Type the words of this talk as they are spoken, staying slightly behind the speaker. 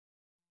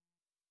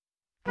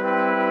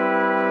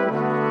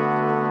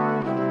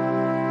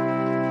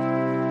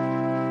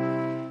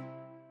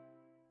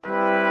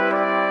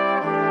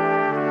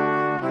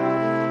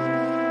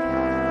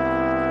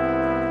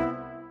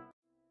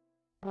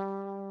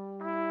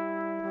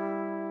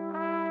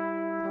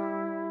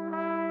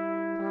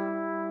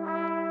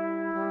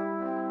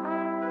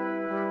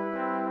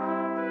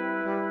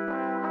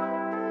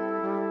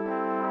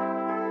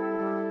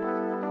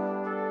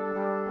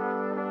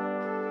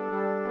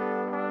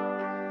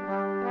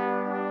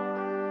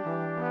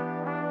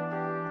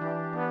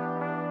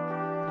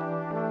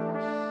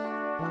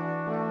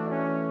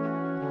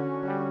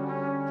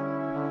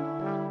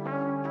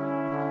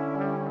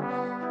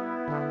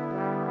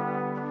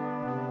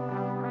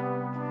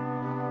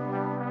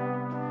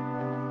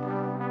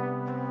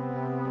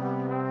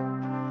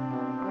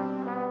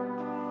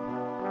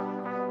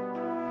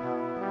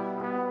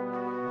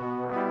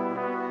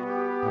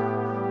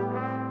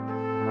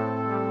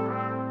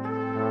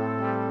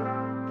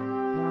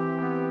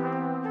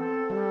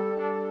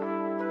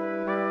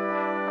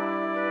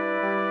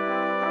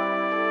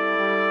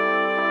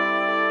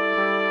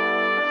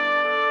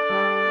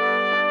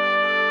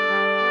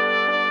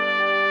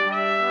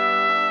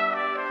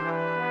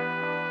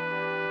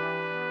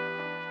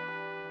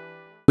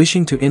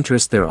Wishing to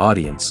interest their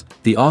audience,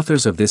 the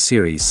authors of this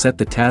series set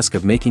the task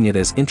of making it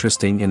as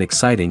interesting and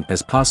exciting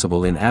as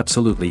possible in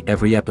absolutely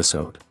every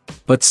episode.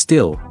 But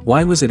still,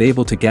 why was it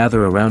able to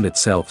gather around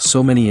itself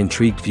so many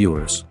intrigued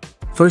viewers?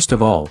 First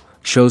of all,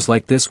 shows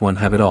like this one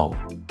have it all.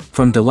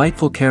 From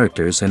delightful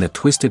characters and a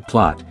twisted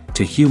plot,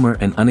 to humor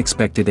and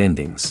unexpected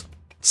endings.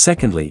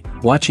 Secondly,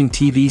 watching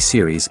TV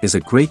series is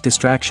a great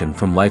distraction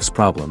from life's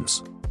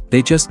problems.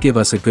 They just give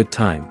us a good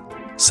time.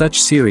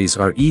 Such series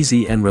are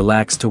easy and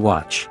relaxed to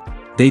watch.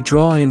 They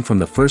draw in from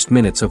the first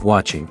minutes of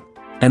watching.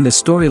 And the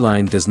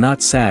storyline does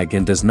not sag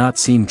and does not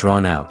seem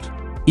drawn out.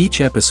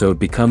 Each episode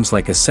becomes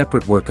like a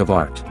separate work of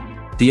art.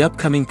 The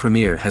upcoming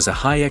premiere has a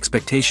high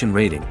expectation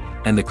rating,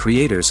 and the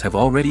creators have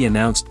already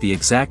announced the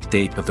exact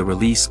date of the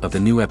release of the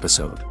new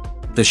episode.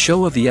 The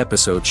show of the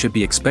episode should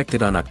be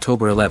expected on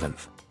October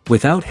 11th.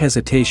 Without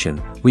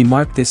hesitation, we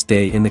mark this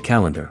day in the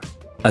calendar.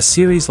 A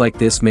series like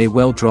this may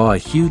well draw a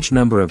huge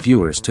number of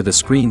viewers to the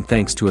screen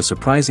thanks to a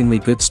surprisingly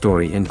good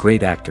story and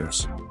great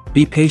actors.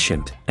 Be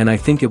patient, and I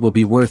think it will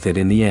be worth it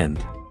in the end.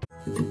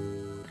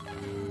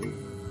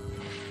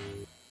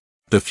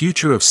 The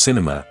future of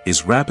cinema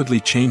is rapidly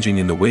changing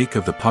in the wake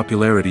of the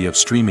popularity of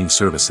streaming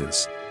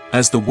services.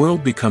 As the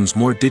world becomes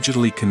more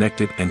digitally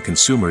connected and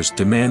consumers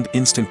demand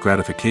instant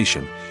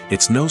gratification,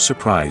 it's no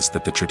surprise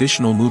that the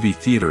traditional movie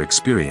theater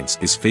experience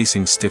is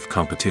facing stiff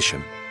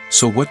competition.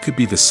 So what could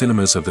be the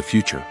cinemas of the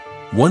future?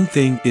 One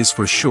thing is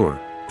for sure,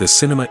 the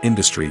cinema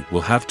industry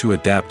will have to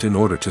adapt in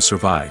order to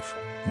survive.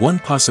 One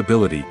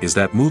possibility is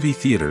that movie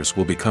theaters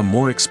will become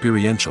more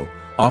experiential,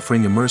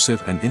 offering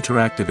immersive and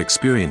interactive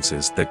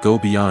experiences that go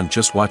beyond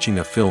just watching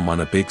a film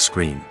on a big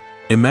screen.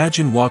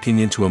 Imagine walking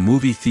into a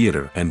movie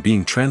theater and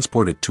being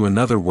transported to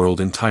another world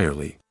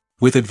entirely.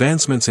 With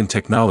advancements in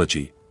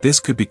technology,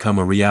 this could become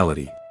a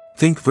reality.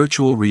 Think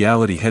virtual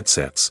reality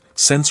headsets,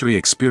 sensory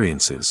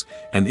experiences,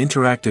 and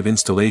interactive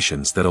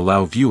installations that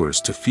allow viewers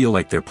to feel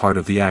like they're part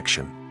of the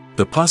action.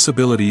 The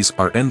possibilities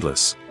are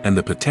endless, and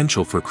the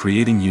potential for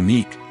creating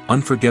unique,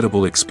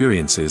 unforgettable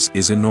experiences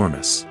is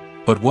enormous.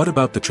 But what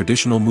about the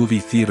traditional movie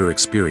theater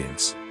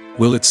experience?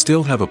 Will it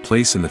still have a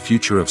place in the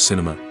future of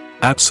cinema?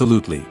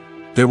 Absolutely.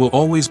 There will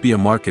always be a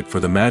market for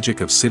the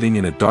magic of sitting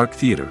in a dark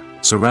theater,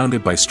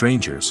 surrounded by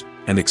strangers,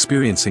 and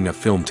experiencing a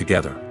film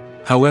together.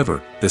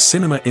 However, the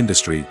cinema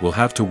industry will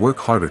have to work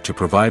harder to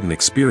provide an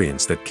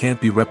experience that can't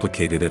be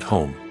replicated at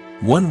home.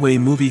 One way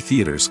movie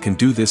theaters can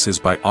do this is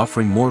by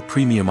offering more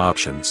premium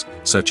options,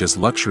 such as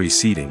luxury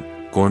seating,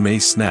 gourmet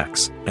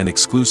snacks, and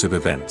exclusive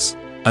events.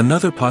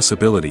 Another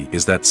possibility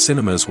is that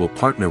cinemas will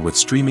partner with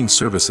streaming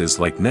services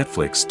like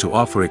Netflix to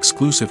offer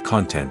exclusive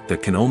content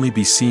that can only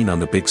be seen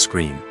on the big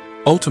screen.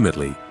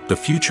 Ultimately, the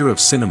future of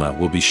cinema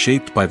will be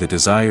shaped by the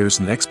desires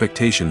and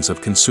expectations of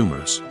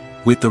consumers.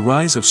 With the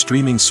rise of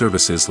streaming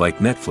services like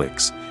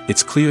Netflix,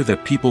 it's clear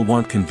that people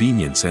want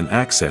convenience and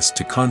access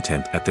to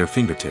content at their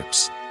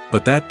fingertips.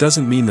 But that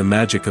doesn't mean the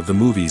magic of the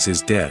movies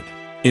is dead.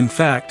 In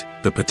fact,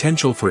 the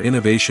potential for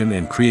innovation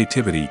and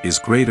creativity is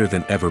greater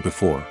than ever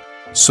before.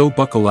 So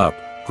buckle up,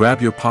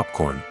 grab your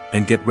popcorn,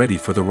 and get ready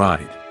for the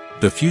ride.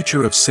 The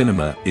future of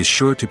cinema is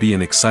sure to be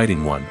an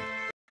exciting one.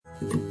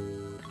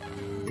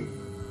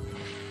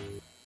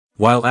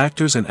 While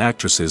actors and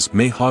actresses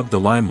may hog the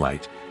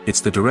limelight,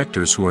 it's the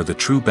directors who are the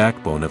true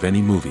backbone of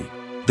any movie.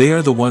 They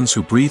are the ones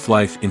who breathe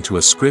life into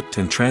a script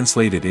and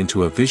translate it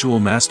into a visual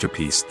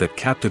masterpiece that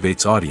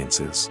captivates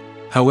audiences.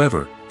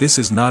 However, this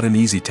is not an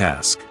easy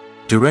task.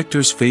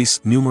 Directors face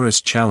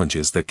numerous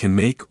challenges that can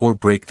make or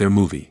break their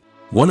movie.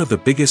 One of the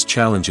biggest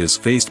challenges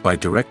faced by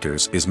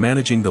directors is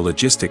managing the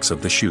logistics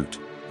of the shoot.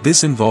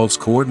 This involves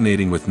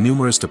coordinating with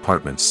numerous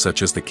departments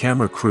such as the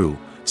camera crew,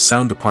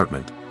 sound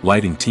department,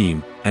 lighting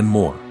team, and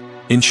more.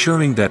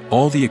 Ensuring that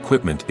all the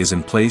equipment is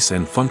in place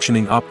and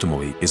functioning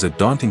optimally is a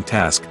daunting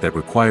task that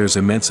requires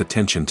immense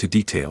attention to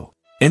detail.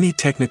 Any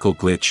technical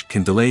glitch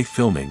can delay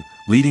filming,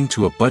 leading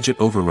to a budget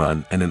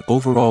overrun and an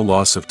overall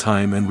loss of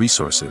time and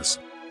resources.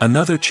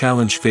 Another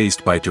challenge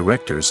faced by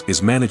directors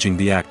is managing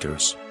the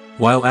actors.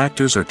 While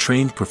actors are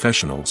trained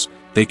professionals,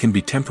 they can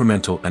be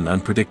temperamental and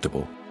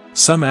unpredictable.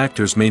 Some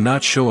actors may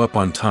not show up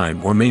on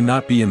time or may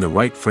not be in the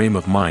right frame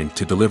of mind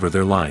to deliver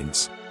their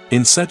lines.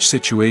 In such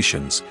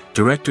situations,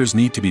 directors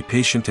need to be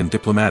patient and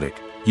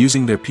diplomatic,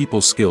 using their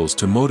people skills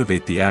to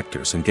motivate the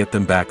actors and get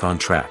them back on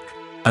track.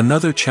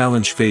 Another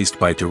challenge faced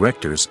by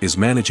directors is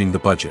managing the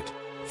budget.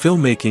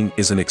 Filmmaking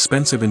is an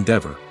expensive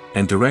endeavor,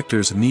 and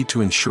directors need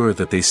to ensure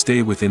that they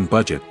stay within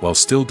budget while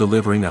still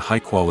delivering a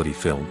high-quality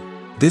film.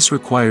 This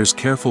requires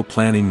careful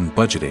planning and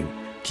budgeting,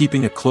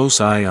 keeping a close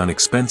eye on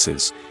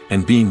expenses,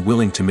 and being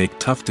willing to make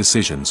tough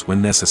decisions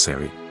when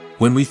necessary.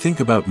 When we think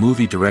about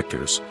movie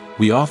directors,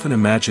 we often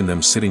imagine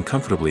them sitting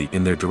comfortably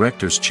in their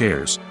director's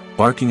chairs,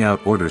 barking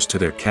out orders to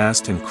their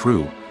cast and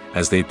crew,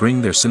 as they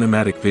bring their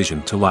cinematic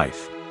vision to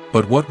life.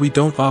 But what we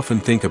don't often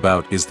think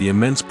about is the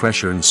immense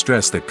pressure and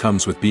stress that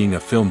comes with being a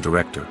film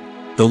director.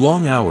 The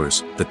long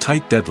hours, the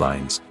tight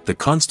deadlines, the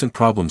constant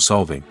problem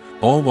solving,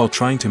 all while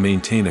trying to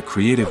maintain a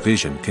creative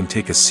vision can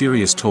take a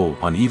serious toll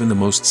on even the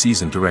most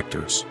seasoned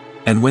directors.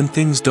 And when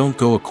things don't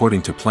go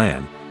according to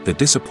plan, the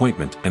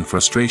disappointment and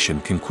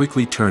frustration can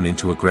quickly turn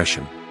into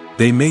aggression.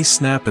 They may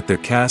snap at their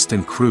cast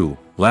and crew,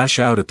 lash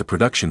out at the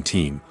production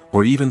team,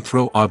 or even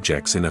throw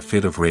objects in a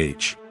fit of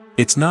rage.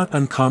 It's not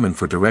uncommon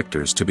for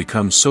directors to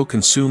become so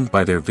consumed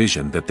by their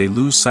vision that they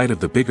lose sight of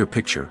the bigger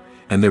picture,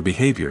 and their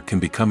behavior can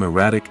become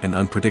erratic and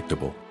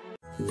unpredictable.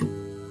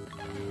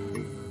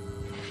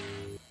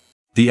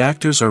 The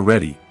actors are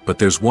ready, but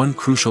there's one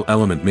crucial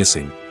element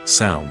missing: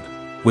 sound.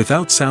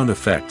 Without sound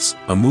effects,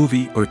 a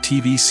movie or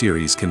TV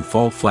series can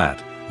fall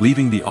flat,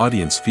 leaving the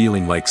audience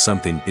feeling like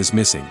something is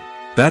missing.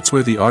 That's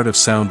where the art of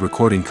sound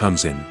recording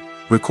comes in.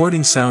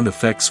 Recording sound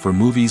effects for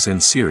movies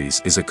and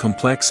series is a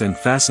complex and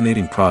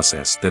fascinating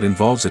process that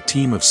involves a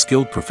team of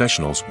skilled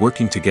professionals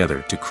working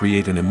together to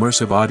create an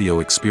immersive audio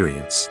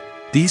experience.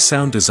 These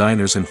sound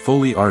designers and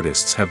Foley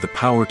artists have the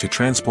power to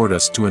transport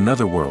us to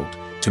another world,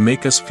 to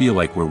make us feel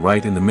like we're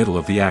right in the middle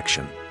of the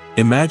action.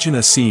 Imagine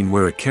a scene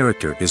where a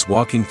character is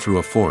walking through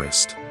a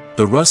forest.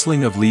 The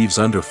rustling of leaves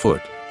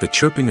underfoot, the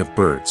chirping of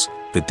birds,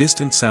 the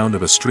distant sound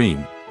of a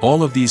stream,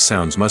 all of these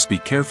sounds must be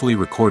carefully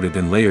recorded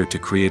and layered to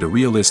create a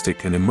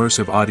realistic and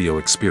immersive audio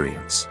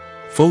experience.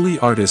 Foley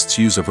artists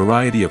use a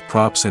variety of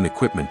props and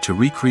equipment to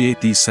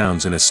recreate these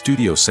sounds in a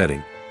studio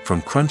setting,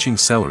 from crunching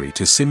celery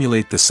to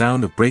simulate the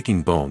sound of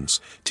breaking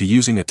bones, to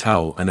using a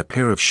towel and a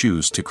pair of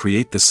shoes to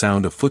create the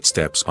sound of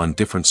footsteps on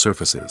different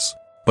surfaces.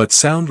 But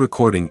sound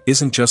recording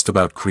isn't just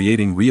about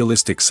creating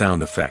realistic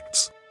sound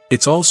effects.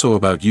 It's also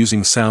about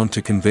using sound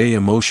to convey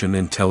emotion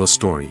and tell a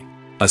story.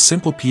 A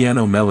simple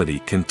piano melody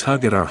can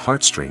tug at our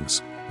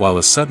heartstrings, while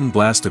a sudden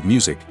blast of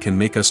music can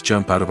make us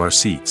jump out of our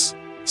seats.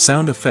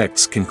 Sound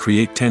effects can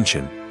create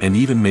tension, and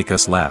even make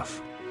us laugh.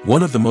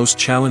 One of the most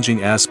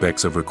challenging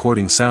aspects of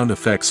recording sound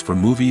effects for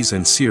movies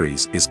and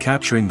series is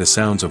capturing the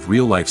sounds of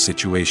real-life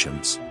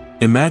situations.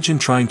 Imagine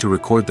trying to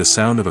record the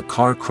sound of a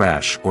car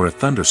crash or a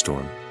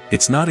thunderstorm.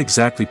 It's not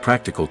exactly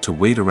practical to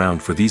wait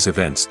around for these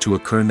events to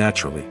occur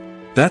naturally.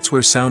 That's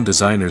where sound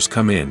designers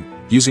come in,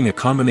 using a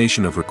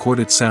combination of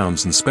recorded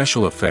sounds and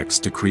special effects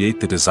to create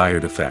the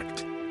desired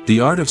effect. The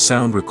art of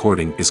sound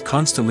recording is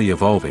constantly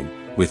evolving,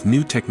 with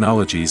new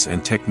technologies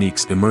and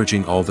techniques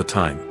emerging all the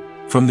time.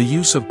 From the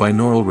use of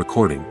binaural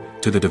recording,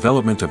 to the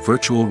development of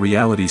virtual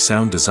reality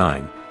sound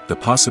design, the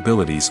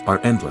possibilities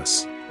are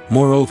endless.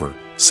 Moreover,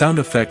 sound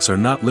effects are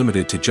not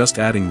limited to just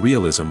adding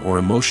realism or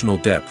emotional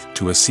depth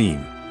to a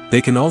scene.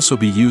 They can also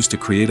be used to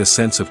create a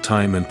sense of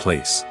time and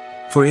place.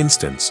 For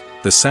instance,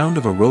 the sound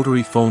of a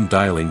rotary phone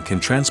dialing can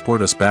transport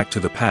us back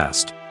to the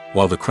past,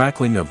 while the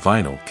crackling of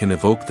vinyl can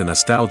evoke the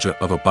nostalgia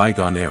of a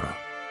bygone era.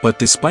 But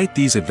despite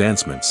these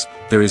advancements,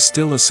 there is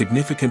still a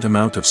significant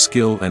amount of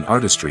skill and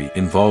artistry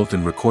involved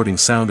in recording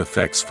sound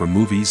effects for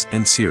movies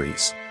and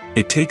series.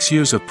 It takes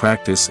years of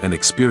practice and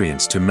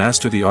experience to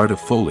master the art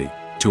of Foley,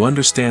 to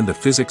understand the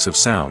physics of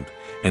sound,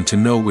 and to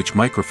know which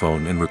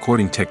microphone and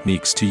recording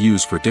techniques to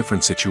use for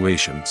different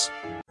situations.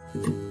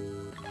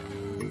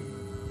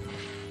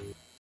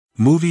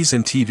 Movies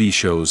and TV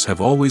shows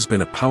have always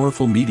been a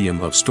powerful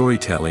medium of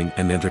storytelling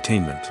and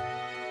entertainment.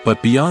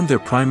 But beyond their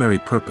primary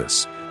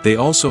purpose, they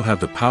also have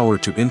the power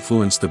to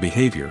influence the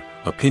behavior,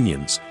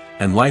 opinions,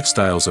 and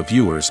lifestyles of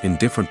viewers in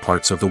different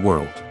parts of the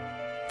world.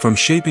 From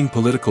shaping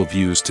political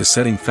views to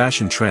setting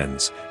fashion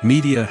trends,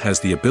 media has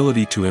the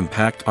ability to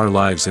impact our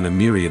lives in a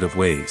myriad of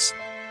ways.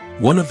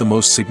 One of the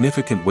most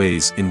significant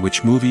ways in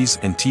which movies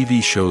and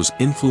TV shows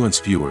influence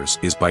viewers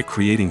is by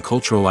creating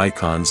cultural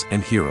icons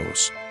and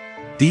heroes.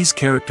 These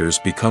characters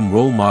become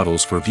role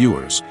models for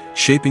viewers,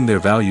 shaping their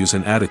values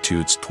and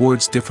attitudes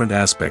towards different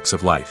aspects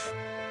of life.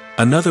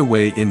 Another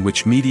way in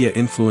which media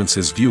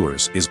influences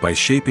viewers is by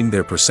shaping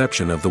their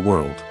perception of the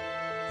world.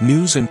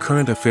 News and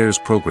current affairs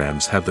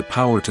programs have the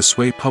power to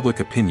sway public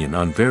opinion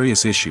on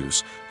various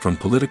issues, from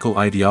political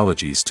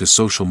ideologies to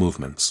social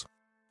movements.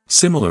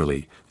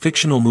 Similarly,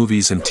 fictional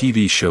movies and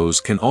TV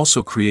shows can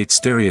also create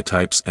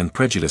stereotypes and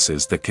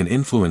prejudices that can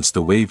influence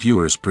the way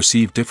viewers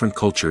perceive different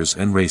cultures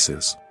and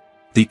races.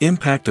 The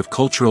impact of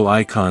cultural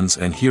icons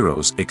and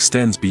heroes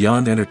extends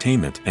beyond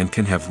entertainment and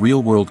can have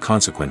real-world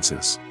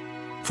consequences.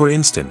 For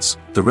instance,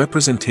 the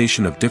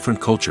representation of different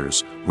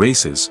cultures,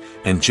 races,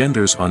 and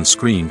genders on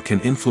screen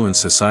can influence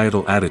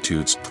societal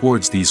attitudes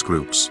towards these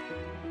groups.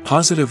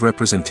 Positive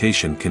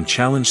representation can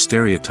challenge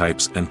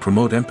stereotypes and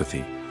promote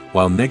empathy,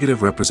 while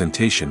negative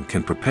representation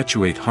can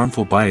perpetuate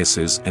harmful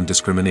biases and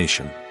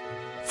discrimination.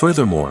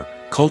 Furthermore,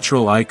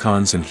 cultural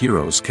icons and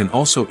heroes can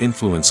also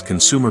influence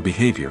consumer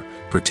behavior,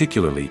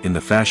 particularly in the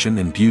fashion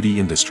and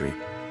beauty industry.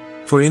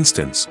 For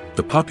instance,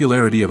 the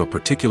popularity of a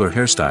particular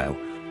hairstyle,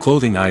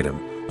 clothing item,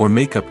 or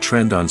makeup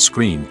trend on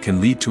screen can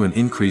lead to an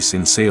increase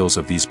in sales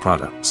of these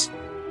products.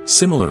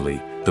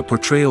 Similarly, the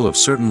portrayal of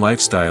certain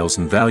lifestyles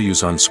and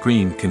values on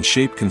screen can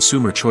shape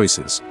consumer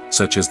choices,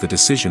 such as the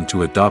decision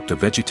to adopt a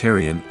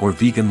vegetarian or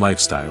vegan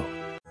lifestyle.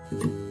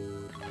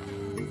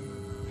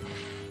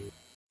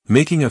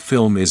 Making a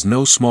film is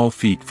no small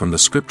feat. From the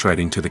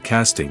scriptwriting to the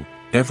casting,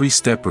 every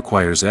step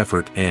requires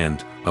effort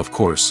and, of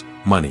course,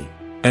 money.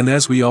 And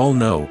as we all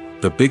know,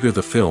 the bigger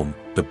the film,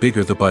 the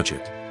bigger the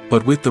budget.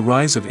 But with the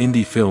rise of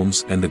indie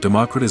films and the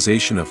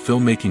democratization of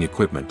filmmaking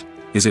equipment,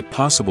 is it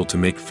possible to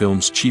make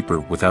films cheaper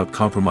without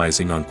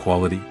compromising on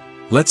quality?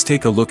 Let's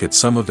take a look at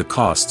some of the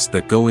costs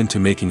that go into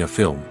making a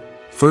film.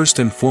 First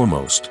and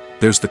foremost,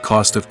 there's the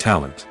cost of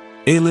talent.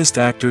 A-list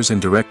actors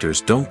and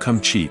directors don't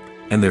come cheap,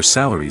 and their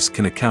salaries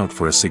can account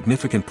for a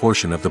significant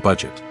portion of the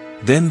budget.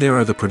 Then there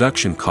are the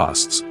production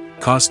costs,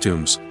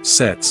 costumes,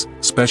 sets,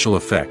 special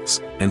effects,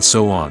 and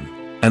so on.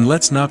 And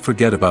let's not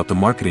forget about the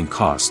marketing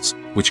costs,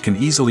 which can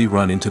easily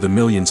run into the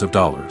millions of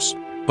dollars.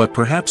 But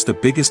perhaps the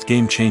biggest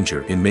game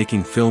changer in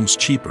making films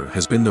cheaper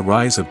has been the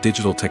rise of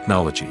digital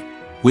technology.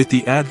 With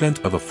the advent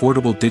of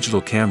affordable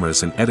digital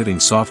cameras and editing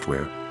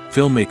software,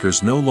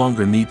 filmmakers no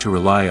longer need to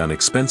rely on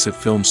expensive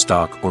film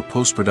stock or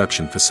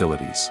post-production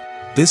facilities.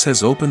 This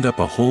has opened up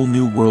a whole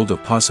new world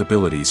of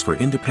possibilities for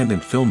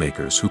independent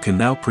filmmakers who can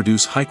now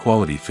produce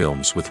high-quality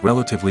films with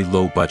relatively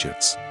low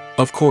budgets.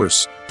 Of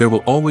course, there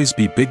will always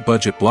be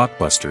big-budget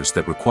blockbusters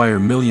that require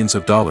millions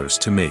of dollars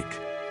to make.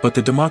 But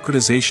the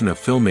democratization of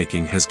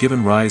filmmaking has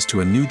given rise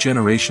to a new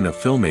generation of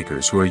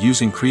filmmakers who are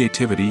using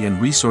creativity and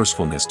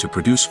resourcefulness to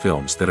produce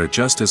films that are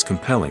just as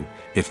compelling,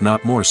 if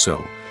not more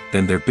so,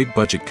 than their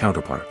big-budget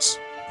counterparts.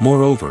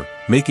 Moreover,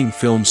 making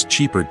films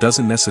cheaper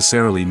doesn't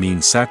necessarily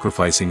mean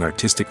sacrificing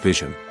artistic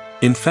vision.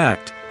 In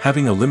fact,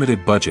 having a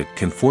limited budget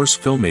can force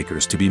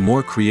filmmakers to be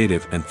more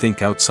creative and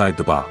think outside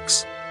the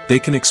box. They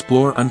can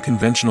explore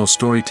unconventional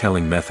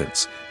storytelling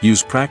methods,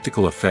 use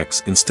practical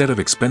effects instead of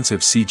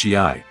expensive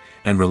CGI,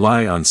 and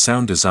rely on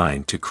sound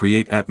design to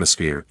create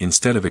atmosphere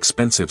instead of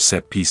expensive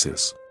set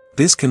pieces.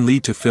 This can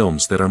lead to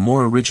films that are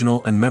more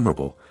original and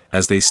memorable,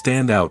 as they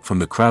stand out from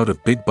the crowd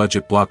of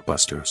big-budget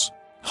blockbusters.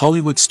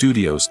 Hollywood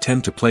studios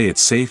tend to play it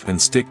safe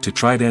and stick to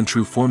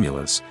tried-and-true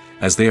formulas,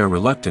 as they are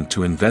reluctant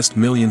to invest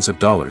millions of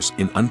dollars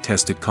in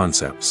untested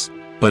concepts.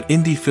 But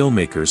indie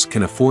filmmakers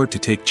can afford to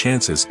take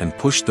chances and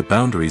push the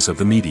boundaries of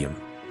the medium.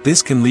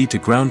 This can lead to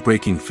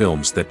groundbreaking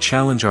films that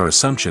challenge our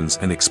assumptions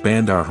and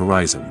expand our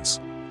horizons.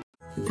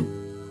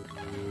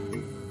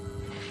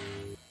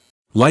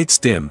 Lights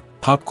dim,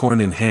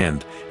 popcorn in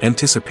hand,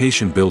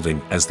 anticipation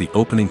building as the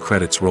opening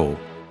credits roll.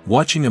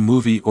 Watching a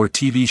movie or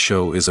TV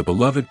show is a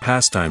beloved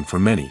pastime for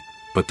many,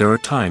 but there are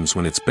times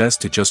when it's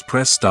best to just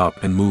press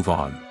stop and move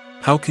on.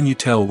 How can you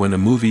tell when a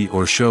movie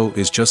or show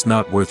is just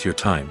not worth your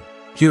time?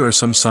 Here are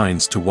some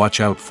signs to watch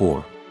out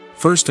for.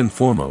 First and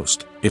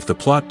foremost, if the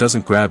plot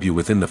doesn't grab you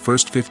within the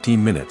first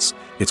 15 minutes,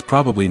 it's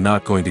probably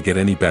not going to get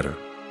any better.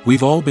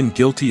 We've all been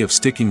guilty of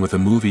sticking with a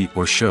movie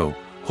or show,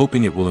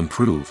 hoping it will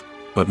improve,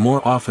 but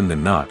more often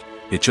than not,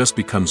 it just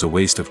becomes a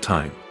waste of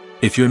time.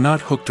 If you're not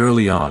hooked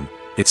early on,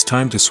 it's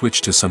time to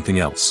switch to something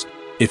else.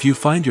 If you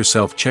find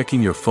yourself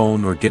checking your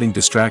phone or getting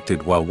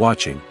distracted while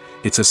watching,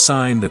 it's a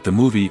sign that the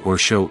movie or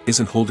show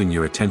isn't holding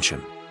your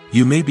attention.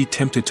 You may be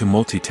tempted to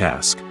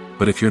multitask,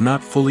 but if you're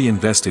not fully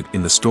invested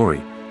in the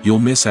story, you'll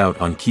miss out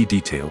on key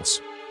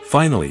details.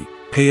 Finally,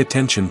 pay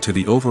attention to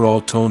the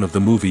overall tone of the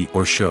movie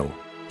or show.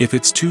 If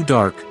it's too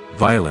dark,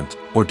 violent,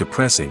 or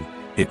depressing,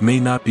 it may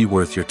not be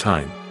worth your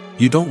time.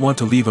 You don't want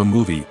to leave a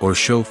movie or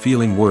show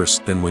feeling worse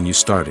than when you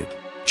started.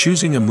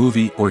 Choosing a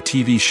movie or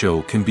TV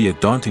show can be a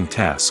daunting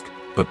task,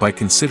 but by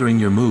considering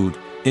your mood,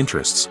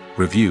 interests,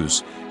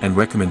 reviews, and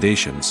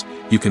recommendations,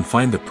 you can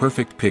find the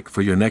perfect pick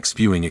for your next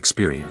viewing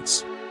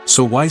experience.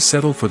 So why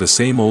settle for the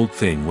same old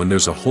thing when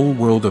there's a whole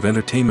world of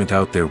entertainment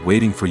out there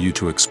waiting for you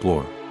to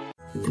explore?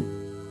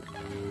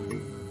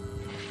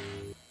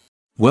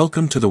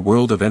 Welcome to the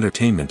world of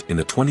entertainment in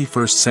the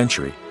 21st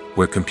century,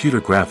 where computer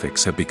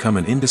graphics have become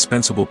an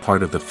indispensable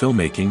part of the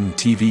filmmaking and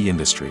TV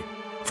industry.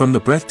 From the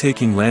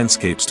breathtaking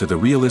landscapes to the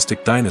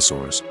realistic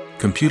dinosaurs,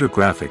 computer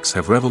graphics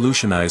have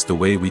revolutionized the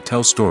way we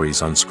tell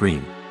stories on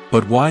screen.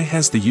 But why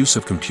has the use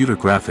of computer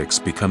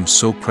graphics become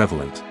so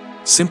prevalent?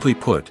 Simply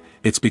put,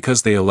 it's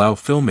because they allow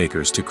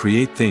filmmakers to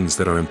create things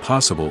that are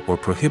impossible or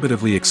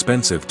prohibitively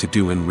expensive to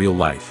do in real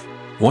life.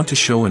 Want to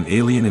show an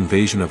alien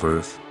invasion of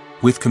Earth?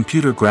 With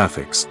computer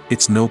graphics,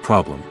 it's no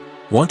problem.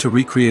 Want to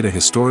recreate a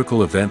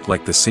historical event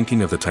like the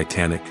sinking of the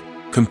Titanic?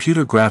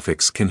 Computer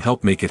graphics can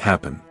help make it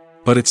happen.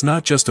 But it's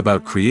not just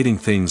about creating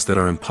things that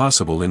are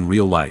impossible in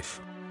real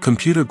life.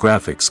 Computer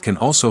graphics can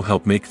also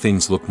help make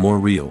things look more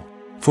real.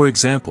 For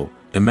example,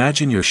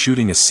 imagine you're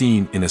shooting a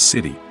scene in a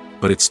city,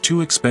 but it's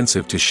too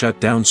expensive to shut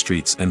down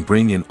streets and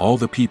bring in all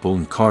the people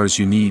and cars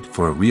you need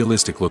for a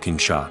realistic-looking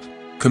shot.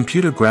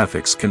 Computer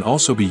graphics can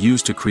also be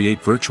used to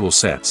create virtual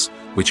sets,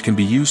 which can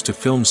be used to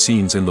film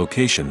scenes in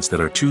locations that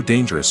are too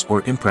dangerous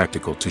or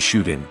impractical to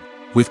shoot in.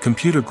 With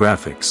computer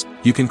graphics,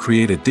 you can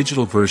create a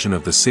digital version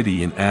of the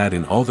city and add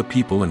in all the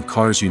people and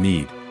cars you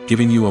need,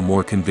 giving you a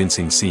more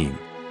convincing scene.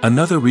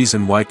 Another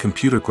reason why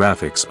computer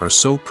graphics are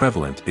so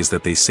prevalent is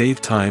that they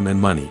save time and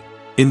money.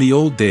 In the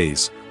old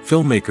days,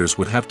 filmmakers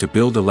would have to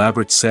build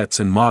elaborate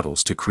sets and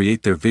models to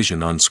create their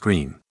vision on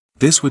screen.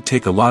 This would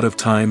take a lot of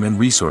time and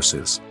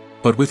resources.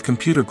 But with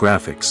computer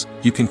graphics,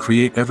 you can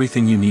create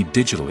everything you need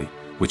digitally,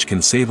 which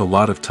can save a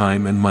lot of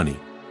time and money.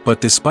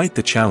 But despite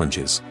the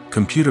challenges,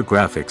 computer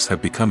graphics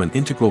have become an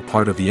integral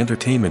part of the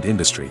entertainment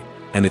industry,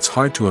 and it's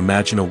hard to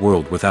imagine a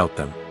world without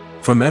them.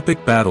 From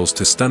epic battles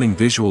to stunning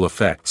visual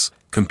effects,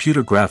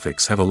 computer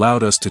graphics have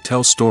allowed us to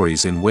tell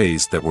stories in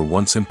ways that were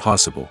once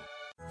impossible.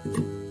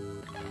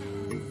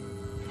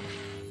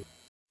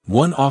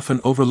 One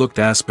often overlooked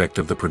aspect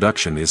of the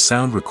production is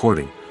sound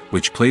recording,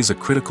 which plays a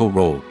critical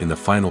role in the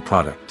final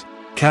product.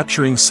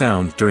 Capturing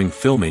sound during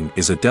filming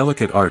is a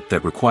delicate art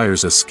that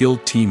requires a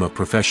skilled team of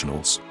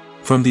professionals.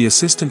 From the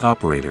assistant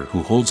operator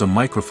who holds a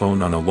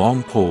microphone on a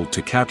long pole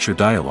to capture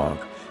dialogue,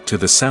 to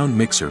the sound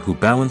mixer who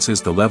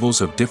balances the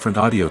levels of different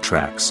audio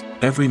tracks,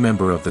 every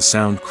member of the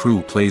sound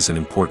crew plays an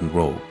important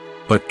role.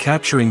 But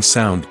capturing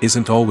sound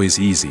isn't always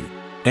easy.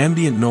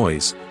 Ambient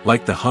noise,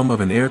 like the hum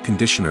of an air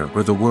conditioner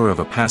or the whir of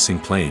a passing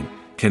plane,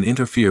 can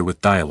interfere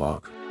with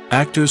dialogue.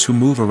 Actors who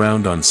move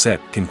around on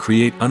set can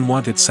create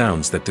unwanted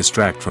sounds that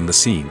distract from the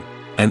scene.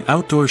 And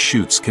outdoor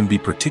shoots can be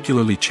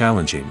particularly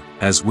challenging,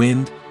 as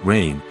wind,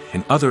 rain,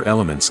 and other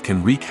elements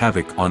can wreak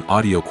havoc on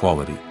audio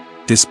quality.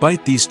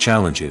 Despite these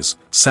challenges,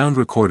 sound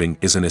recording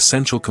is an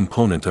essential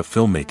component of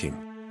filmmaking.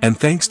 And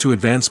thanks to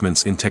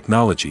advancements in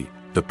technology,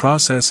 the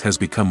process has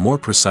become more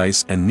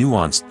precise and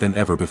nuanced than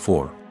ever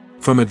before.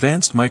 From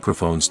advanced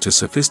microphones to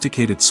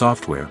sophisticated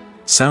software,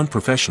 sound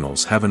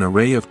professionals have an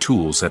array of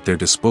tools at their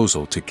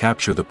disposal to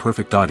capture the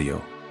perfect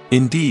audio.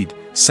 Indeed,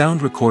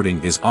 sound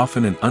recording is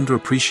often an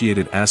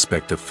underappreciated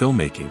aspect of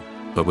filmmaking,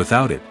 but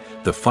without it,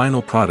 the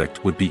final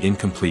product would be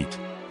incomplete.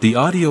 The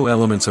audio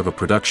elements of a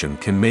production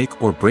can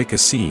make or break a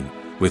scene,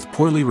 with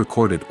poorly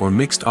recorded or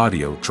mixed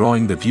audio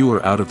drawing the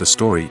viewer out of the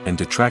story and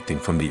detracting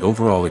from the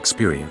overall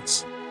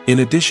experience. In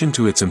addition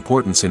to its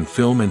importance in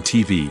film and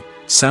TV,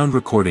 sound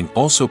recording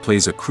also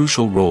plays a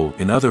crucial role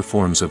in other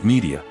forms of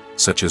media,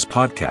 such as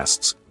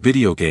podcasts,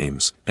 video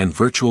games, and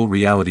virtual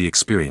reality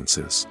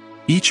experiences.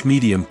 Each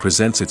medium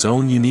presents its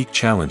own unique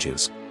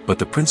challenges, but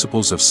the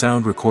principles of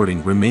sound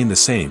recording remain the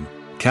same,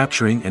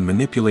 capturing and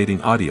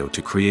manipulating audio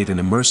to create an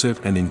immersive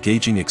and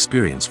engaging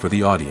experience for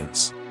the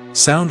audience.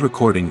 Sound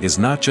recording is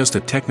not just a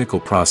technical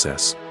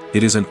process,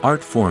 it is an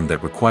art form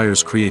that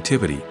requires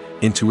creativity,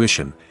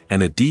 intuition,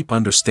 and a deep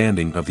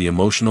understanding of the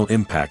emotional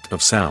impact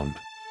of sound.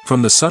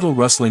 From the subtle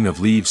rustling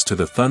of leaves to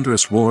the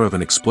thunderous roar of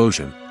an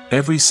explosion,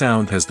 every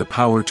sound has the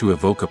power to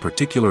evoke a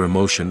particular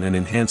emotion and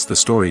enhance the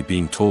story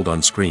being told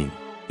on screen.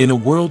 In a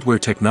world where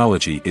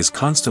technology is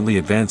constantly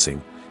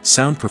advancing,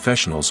 sound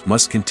professionals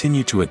must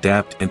continue to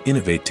adapt and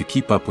innovate to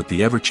keep up with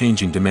the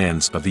ever-changing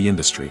demands of the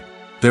industry.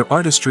 Their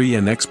artistry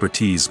and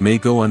expertise may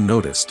go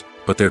unnoticed,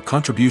 but their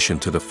contribution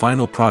to the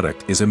final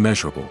product is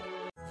immeasurable.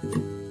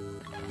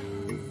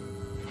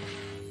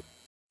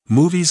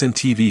 Movies and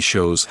TV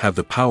shows have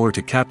the power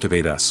to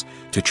captivate us,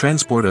 to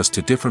transport us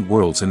to different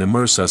worlds and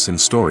immerse us in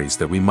stories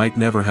that we might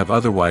never have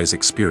otherwise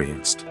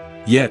experienced.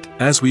 Yet,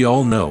 as we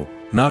all know,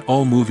 not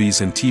all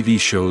movies and TV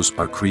shows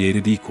are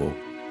created equal.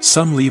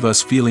 Some leave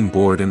us feeling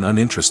bored and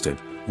uninterested,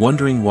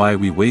 wondering why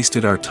we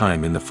wasted our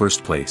time in the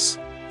first place.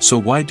 So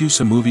why do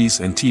some movies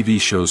and TV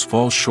shows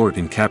fall short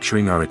in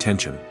capturing our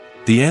attention?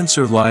 The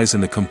answer lies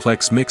in the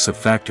complex mix of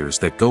factors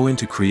that go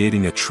into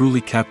creating a truly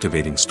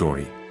captivating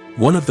story.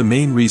 One of the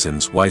main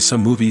reasons why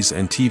some movies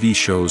and TV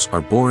shows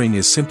are boring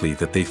is simply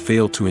that they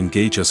fail to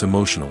engage us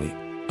emotionally.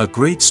 A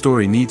great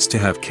story needs to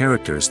have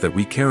characters that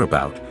we care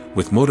about,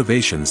 with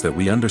motivations that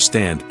we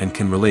understand and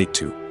can relate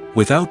to.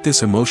 Without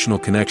this emotional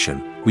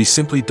connection, we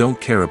simply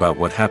don't care about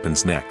what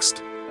happens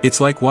next.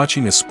 It's like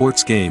watching a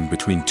sports game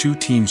between two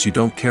teams you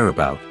don't care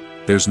about.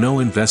 There's no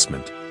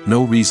investment,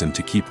 no reason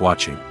to keep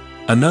watching.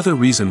 Another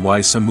reason why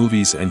some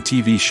movies and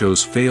TV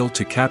shows fail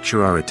to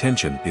capture our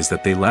attention is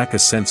that they lack a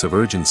sense of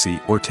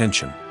urgency or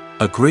tension.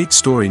 A great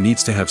story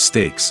needs to have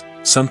stakes,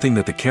 something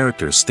that the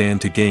characters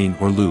stand to gain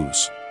or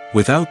lose.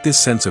 Without this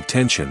sense of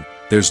tension,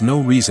 there's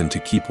no reason to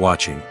keep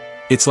watching.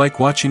 It's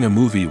like watching a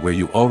movie where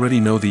you already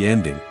know the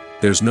ending,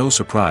 there's no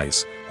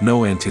surprise,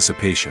 no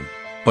anticipation.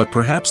 But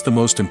perhaps the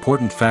most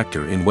important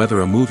factor in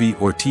whether a movie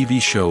or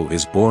TV show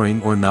is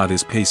boring or not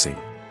is pacing.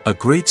 A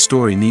great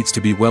story needs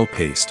to be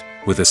well-paced,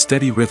 with a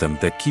steady rhythm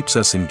that keeps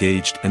us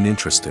engaged and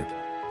interested.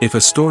 If a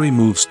story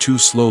moves too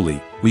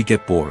slowly, we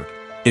get bored.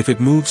 If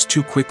it moves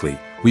too quickly,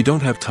 we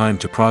don't have time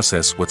to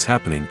process what's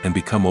happening and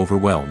become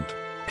overwhelmed.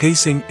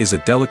 Pacing is a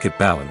delicate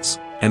balance,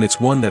 and it's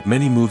one that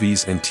many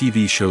movies and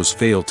TV shows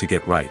fail to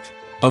get right.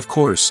 Of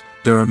course,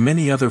 there are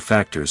many other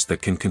factors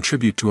that can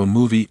contribute to a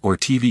movie or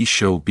TV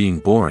show being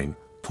boring: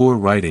 poor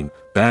writing,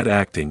 bad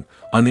acting,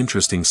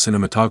 uninteresting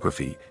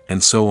cinematography,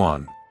 and so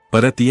on.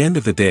 But at the end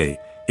of the day,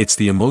 it's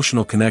the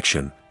emotional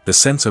connection, the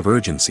sense of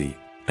urgency,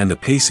 and the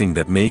pacing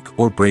that make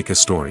or break a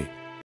story.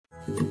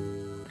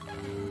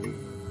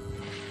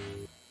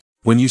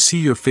 When you see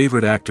your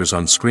favorite actors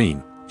on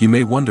screen, you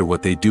may wonder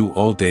what they do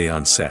all day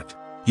on set.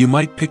 You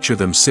might picture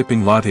them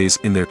sipping lattes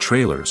in their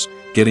trailers,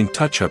 getting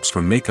touch-ups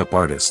from makeup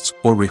artists,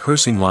 or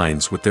rehearsing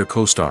lines with their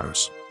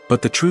co-stars.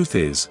 But the truth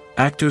is,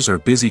 actors are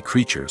busy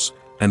creatures,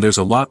 and there's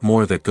a lot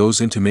more that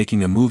goes into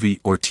making a movie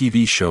or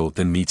TV show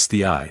than meets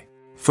the eye.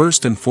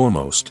 First and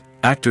foremost,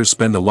 actors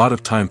spend a lot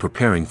of time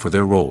preparing for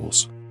their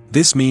roles.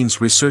 This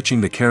means researching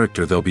the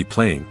character they'll be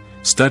playing,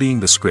 studying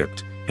the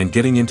script, and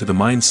getting into the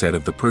mindset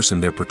of the person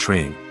they're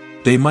portraying.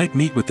 They might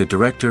meet with the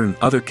director and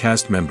other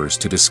cast members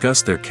to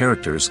discuss their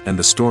characters and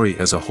the story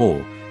as a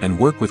whole, and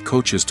work with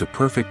coaches to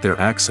perfect their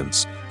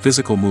accents,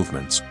 physical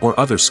movements, or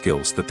other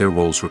skills that their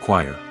roles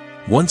require.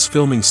 Once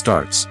filming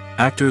starts,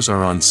 actors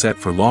are on set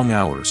for long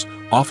hours,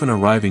 often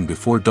arriving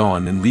before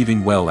dawn and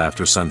leaving well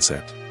after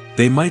sunset.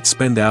 They might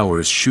spend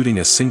hours shooting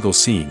a single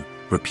scene,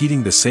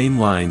 repeating the same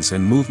lines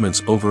and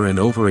movements over and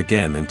over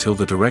again until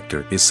the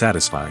director is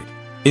satisfied.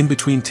 In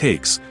between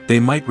takes, they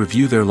might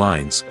review their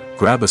lines,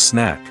 grab a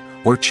snack,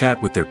 or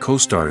chat with their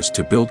co-stars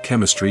to build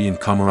chemistry and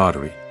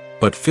camaraderie.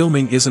 But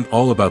filming isn't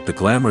all about the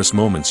glamorous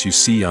moments you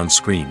see on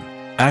screen.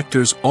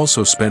 Actors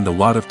also spend a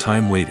lot of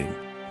time waiting.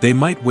 They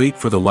might wait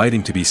for the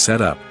lighting to be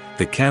set up,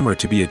 the camera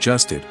to be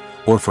adjusted,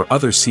 or for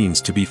other scenes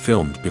to be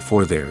filmed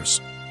before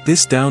theirs.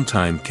 This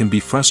downtime can be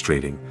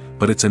frustrating,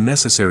 but it's a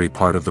necessary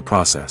part of the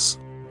process.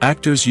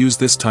 Actors use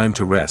this time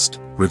to rest,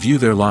 review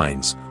their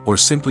lines, or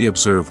simply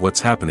observe what's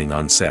happening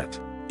on set.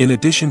 In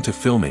addition to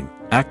filming,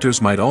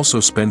 actors might also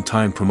spend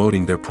time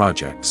promoting their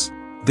projects.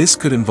 This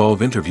could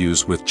involve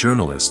interviews with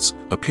journalists,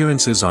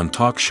 appearances on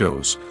talk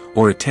shows,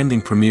 or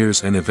attending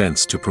premieres and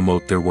events to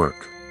promote their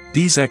work.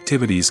 These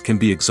activities can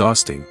be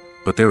exhausting,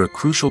 but they're a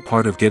crucial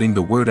part of getting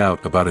the word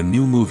out about a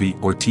new movie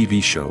or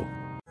TV show.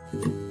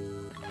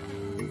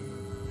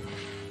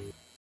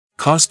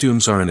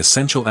 Costumes are an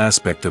essential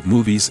aspect of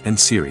movies and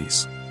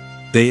series.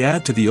 They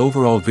add to the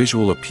overall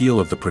visual appeal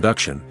of the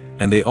production,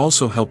 and they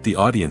also help the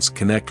audience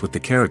connect with the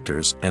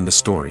characters and the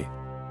story.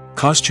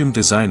 Costume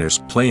designers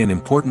play an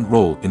important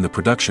role in the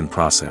production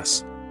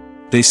process.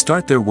 They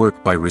start their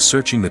work by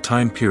researching the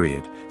time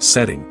period,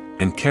 setting,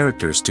 and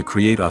characters to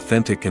create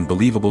authentic and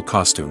believable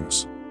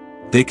costumes.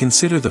 They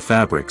consider the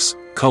fabrics,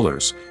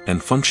 colors,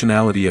 and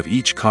functionality of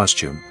each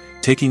costume,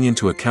 taking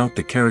into account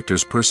the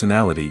character's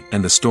personality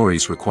and the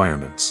story's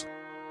requirements.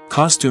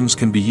 Costumes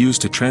can be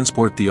used to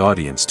transport the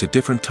audience to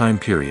different time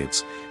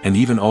periods, and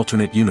even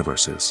alternate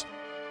universes.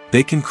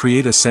 They can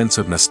create a sense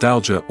of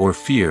nostalgia or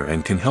fear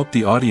and can help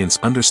the audience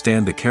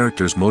understand the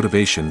character's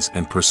motivations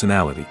and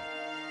personality.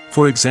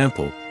 For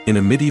example, in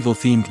a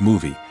medieval-themed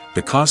movie,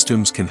 the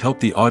costumes can help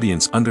the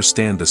audience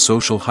understand the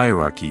social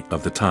hierarchy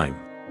of the time.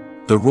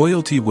 The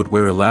royalty would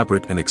wear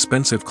elaborate and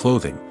expensive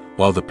clothing,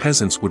 while the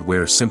peasants would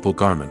wear simple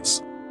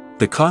garments.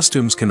 The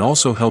costumes can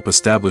also help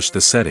establish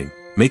the setting,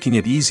 making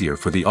it easier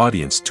for the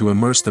audience to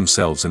immerse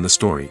themselves in the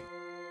story.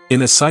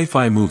 In a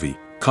sci-fi movie,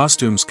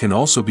 costumes can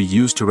also be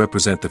used to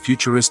represent the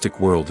futuristic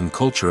world and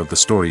culture of the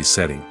story's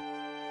setting.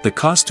 The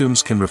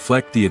costumes can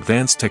reflect the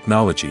advanced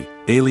technology,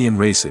 alien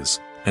races,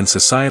 and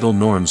societal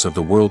norms of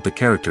the world the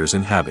characters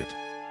inhabit.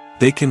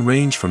 They can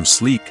range from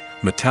sleek,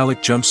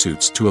 metallic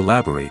jumpsuits to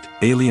elaborate,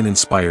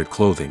 alien-inspired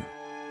clothing.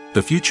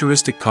 The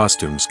futuristic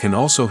costumes can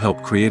also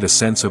help create a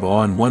sense of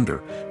awe and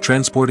wonder,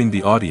 transporting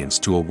the audience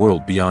to a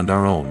world beyond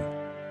our own.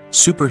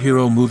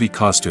 Superhero movie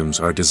costumes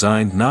are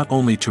designed not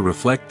only to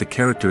reflect the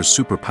character's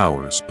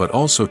superpowers but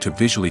also to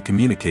visually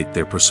communicate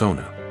their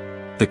persona.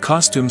 The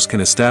costumes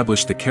can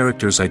establish the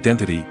character's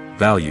identity,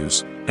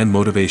 values, and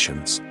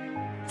motivations.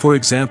 For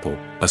example,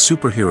 a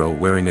superhero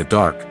wearing a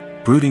dark,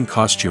 brooding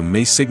costume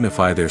may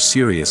signify their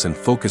serious and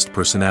focused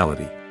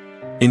personality.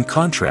 In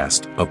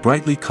contrast, a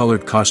brightly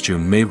colored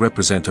costume may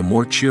represent a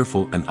more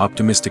cheerful and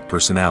optimistic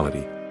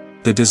personality.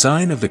 The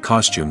design of the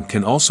costume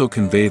can also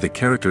convey the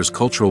character's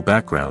cultural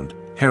background,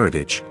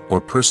 heritage,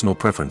 or personal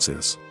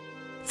preferences.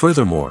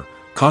 Furthermore,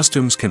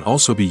 costumes can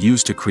also be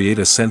used to create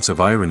a sense of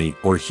irony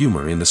or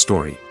humor in the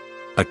story.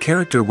 A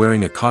character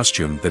wearing a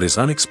costume that is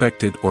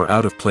unexpected or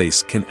out of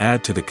place can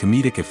add to the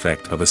comedic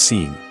effect of a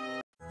scene.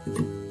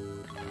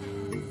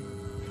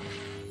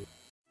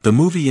 The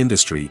movie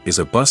industry is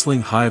a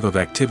bustling hive of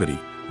activity,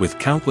 with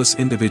countless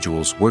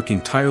individuals working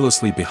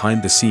tirelessly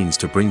behind the scenes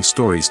to bring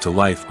stories to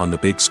life on the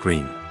big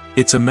screen.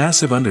 It's a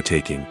massive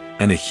undertaking,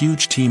 and a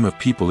huge team of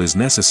people is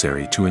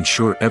necessary to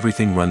ensure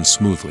everything runs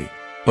smoothly.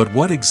 But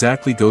what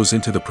exactly goes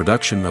into the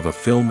production of a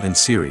film and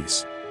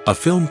series? A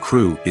film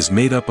crew is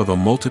made up of a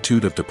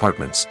multitude of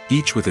departments,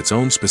 each with its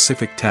own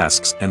specific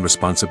tasks and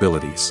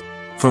responsibilities.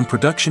 From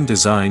production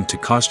design to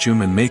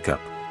costume and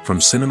makeup, from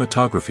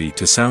cinematography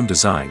to sound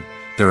design,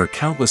 there are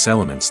countless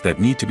elements that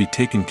need to be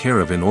taken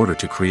care of in order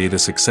to create a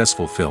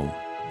successful film.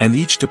 And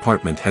each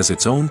department has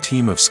its own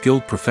team of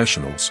skilled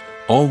professionals,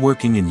 all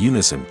working in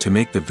unison to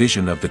make the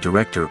vision of the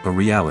director a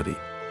reality.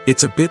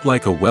 It's a bit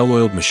like a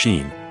well-oiled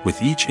machine,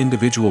 with each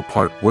individual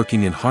part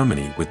working in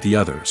harmony with the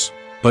others.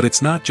 But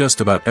it's not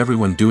just about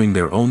everyone doing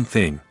their own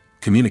thing.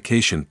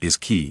 Communication is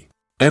key.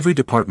 Every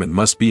department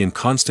must be in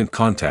constant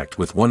contact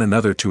with one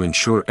another to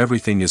ensure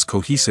everything is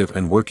cohesive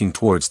and working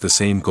towards the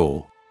same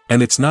goal.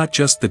 And it's not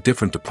just the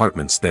different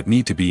departments that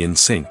need to be in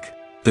sync.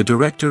 The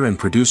director and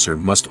producer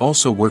must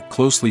also work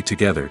closely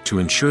together to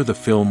ensure the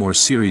film or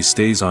series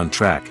stays on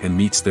track and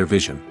meets their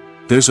vision.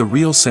 There's a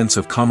real sense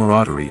of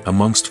camaraderie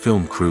amongst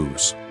film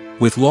crews.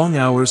 With long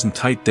hours and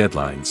tight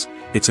deadlines,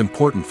 it's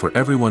important for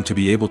everyone to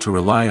be able to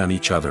rely on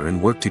each other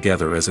and work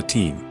together as a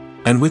team.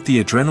 And with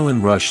the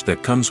adrenaline rush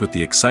that comes with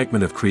the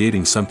excitement of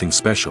creating something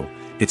special,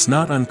 it's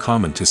not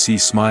uncommon to see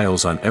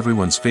smiles on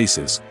everyone's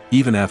faces,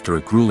 even after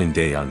a grueling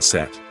day on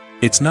set.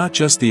 It's not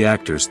just the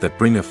actors that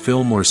bring a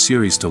film or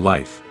series to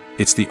life,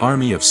 it's the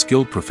army of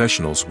skilled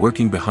professionals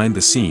working behind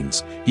the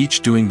scenes,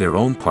 each doing their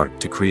own part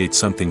to create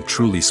something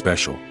truly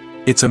special.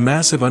 It's a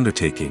massive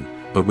undertaking,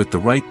 but with the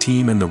right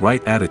team and the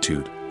right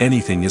attitude,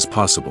 anything is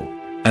possible.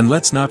 And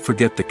let's not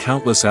forget the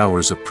countless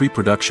hours of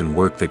pre-production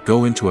work that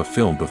go into a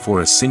film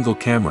before a single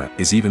camera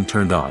is even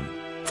turned on.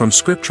 From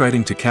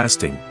scriptwriting to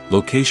casting,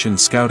 location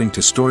scouting to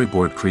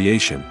storyboard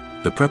creation,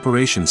 the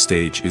preparation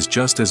stage is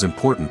just as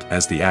important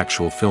as the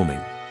actual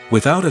filming.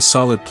 Without a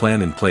solid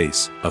plan in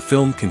place, a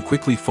film can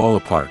quickly fall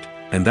apart,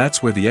 and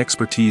that's where the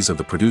expertise of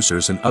the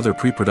producers and other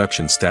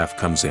pre-production staff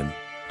comes in.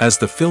 As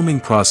the filming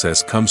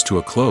process comes to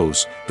a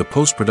close, the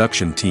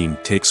post-production team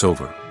takes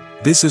over.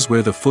 This is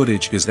where the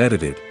footage is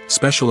edited,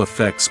 special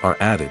effects are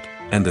added,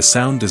 and the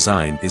sound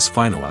design is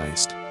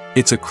finalized.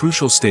 It's a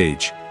crucial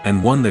stage,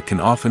 and one that can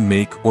often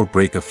make or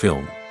break a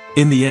film.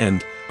 In the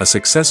end, a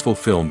successful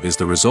film is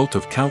the result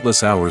of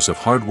countless hours of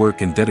hard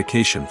work and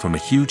dedication from a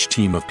huge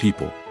team of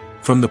people.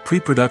 From the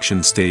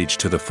pre-production stage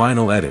to the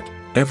final edit,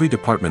 every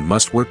department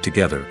must work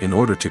together in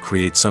order to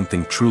create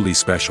something truly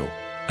special.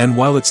 And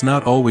while it's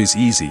not always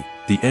easy,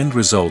 the end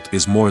result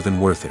is more than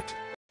worth it.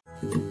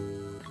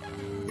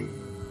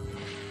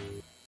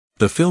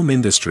 The film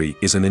industry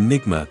is an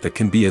enigma that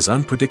can be as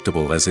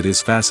unpredictable as it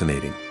is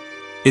fascinating.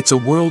 It's a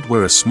world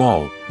where a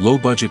small,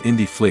 low-budget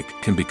indie flick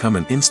can become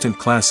an instant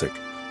classic,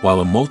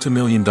 while a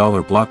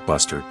multi-million-dollar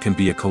blockbuster can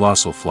be a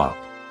colossal flop.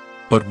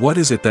 But what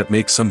is it that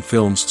makes some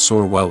films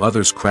soar while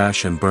others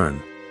crash and burn?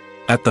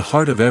 At the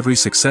heart of every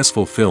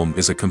successful film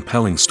is a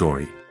compelling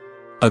story.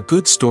 A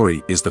good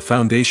story is the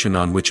foundation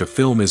on which a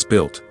film is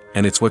built,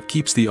 and it's what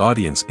keeps the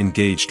audience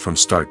engaged from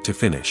start to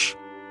finish.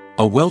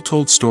 A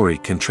well-told story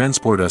can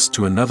transport us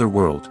to another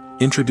world,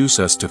 introduce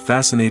us to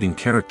fascinating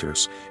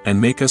characters,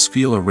 and make us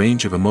feel a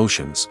range of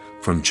emotions,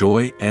 from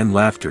joy and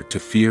laughter to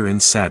fear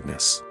and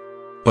sadness.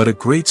 But a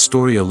great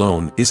story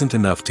alone isn't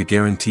enough to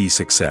guarantee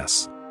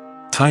success.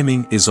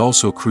 Timing is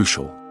also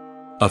crucial.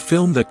 A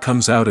film that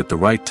comes out at the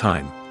right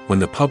time, when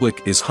the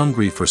public is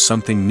hungry for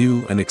something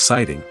new and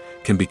exciting,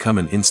 can become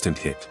an instant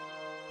hit.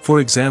 For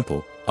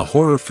example, a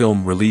horror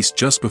film released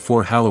just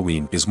before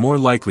Halloween is more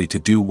likely to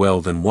do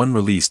well than one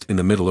released in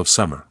the middle of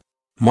summer.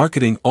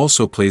 Marketing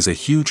also plays a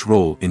huge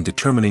role in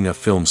determining a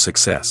film's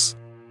success.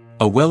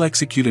 A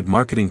well-executed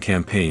marketing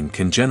campaign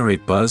can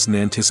generate buzz and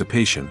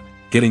anticipation,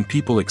 getting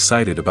people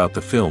excited about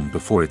the film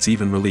before it's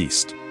even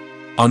released.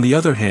 On the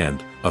other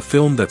hand, a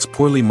film that's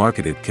poorly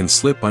marketed can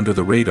slip under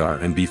the radar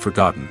and be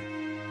forgotten.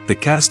 The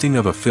casting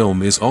of a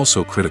film is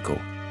also critical.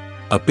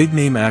 A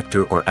big-name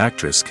actor or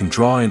actress can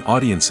draw in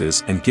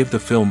audiences and give the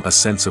film a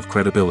sense of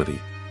credibility.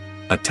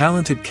 A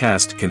talented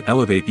cast can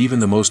elevate even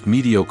the most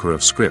mediocre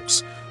of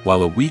scripts,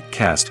 while a weak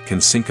cast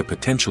can sink a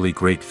potentially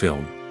great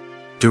film.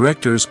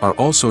 Directors are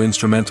also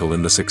instrumental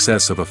in the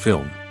success of a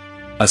film.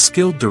 A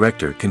skilled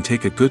director can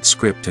take a good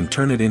script and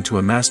turn it into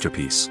a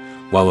masterpiece,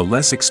 while a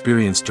less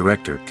experienced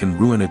director can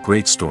ruin a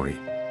great story.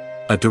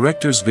 A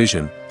director's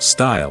vision,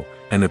 style,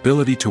 and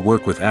ability to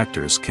work with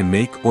actors can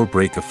make or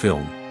break a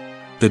film.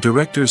 The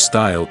director's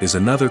style is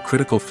another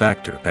critical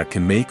factor that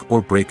can make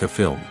or break a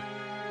film.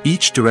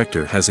 Each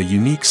director has a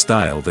unique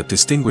style that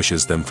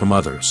distinguishes them from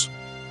others.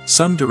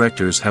 Some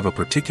directors have a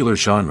particular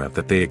genre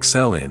that they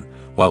excel in,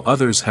 while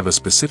others have a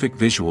specific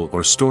visual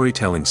or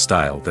storytelling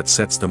style that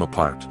sets them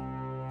apart.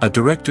 A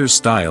director's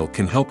style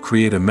can help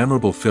create a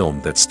memorable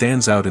film that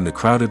stands out in the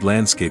crowded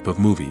landscape of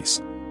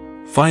movies.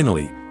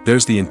 Finally,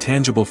 there's the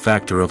intangible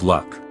factor of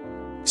luck.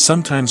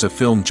 Sometimes a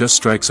film just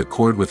strikes a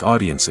chord with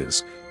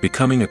audiences,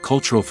 becoming a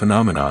cultural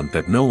phenomenon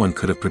that no one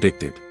could have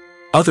predicted.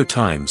 Other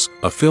times,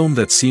 a film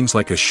that seems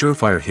like a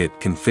surefire hit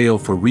can fail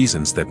for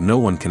reasons that no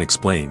one can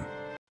explain.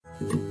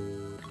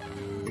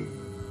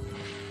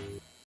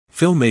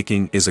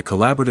 Filmmaking is a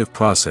collaborative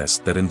process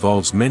that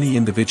involves many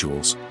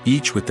individuals,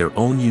 each with their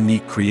own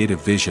unique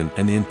creative vision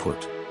and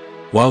input.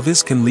 While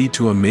this can lead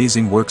to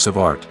amazing works of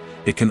art,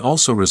 it can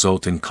also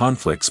result in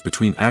conflicts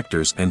between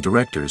actors and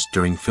directors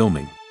during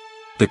filming.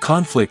 The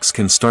conflicts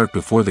can start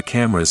before the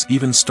cameras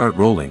even start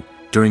rolling,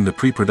 during the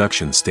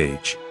pre-production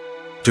stage.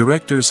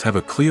 Directors have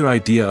a clear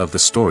idea of the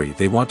story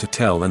they want to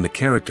tell and the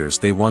characters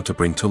they want to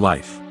bring to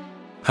life.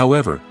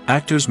 However,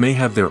 actors may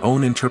have their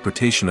own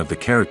interpretation of the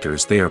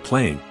characters they are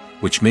playing,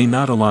 which may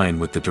not align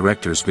with the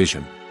director's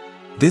vision.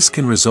 This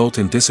can result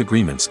in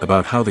disagreements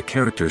about how the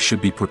characters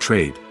should be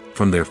portrayed,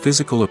 from their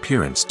physical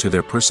appearance to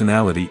their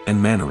personality and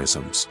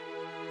mannerisms.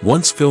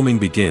 Once filming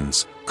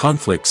begins,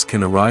 conflicts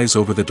can arise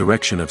over the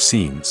direction of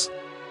scenes.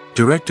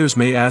 Directors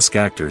may ask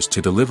actors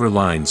to deliver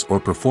lines or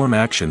perform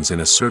actions in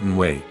a certain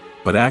way,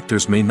 but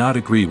actors may not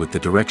agree with the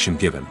direction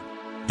given.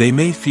 They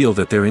may feel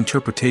that their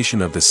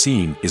interpretation of the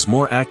scene is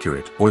more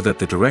accurate or that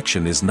the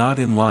direction is not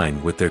in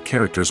line with their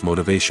character's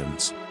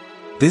motivations.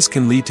 This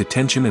can lead to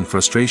tension and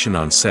frustration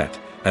on set,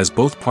 as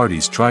both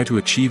parties try to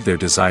achieve their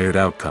desired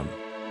outcome.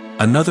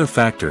 Another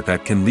factor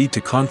that can lead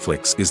to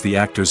conflicts is the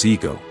actor's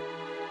ego.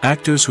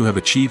 Actors who have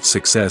achieved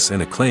success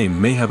and acclaim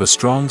may have a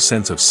strong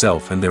sense of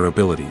self and their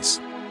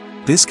abilities.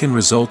 This can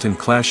result in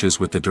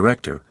clashes with the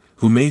director,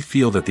 who may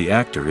feel that the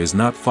actor is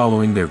not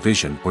following their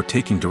vision or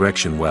taking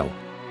direction well.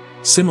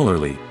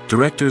 Similarly,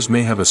 directors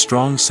may have a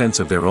strong sense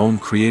of their own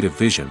creative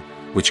vision,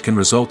 which can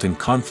result in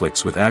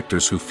conflicts with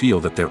actors who feel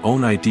that their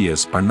own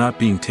ideas are not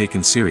being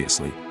taken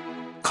seriously.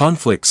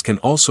 Conflicts can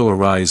also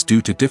arise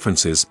due to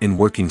differences in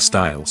working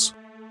styles.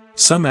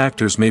 Some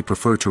actors may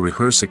prefer to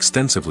rehearse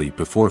extensively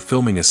before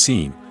filming a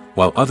scene,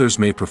 while others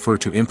may prefer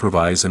to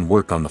improvise and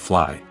work on the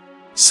fly.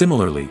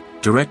 Similarly,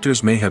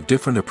 directors may have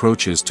different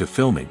approaches to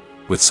filming,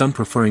 with some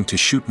preferring to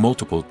shoot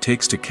multiple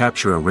takes to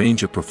capture a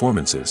range of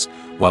performances,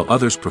 while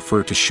others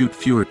prefer to shoot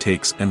fewer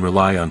takes and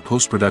rely on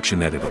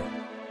post-production editing.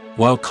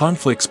 While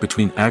conflicts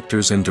between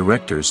actors and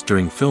directors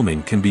during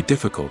filming can be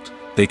difficult,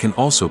 they can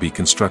also be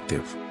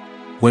constructive.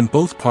 When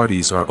both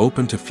parties are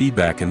open to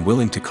feedback and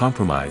willing to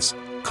compromise,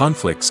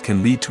 conflicts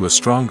can lead to a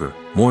stronger,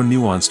 more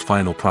nuanced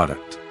final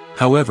product.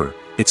 However,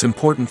 it's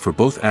important for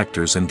both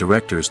actors and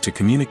directors to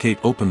communicate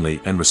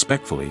openly and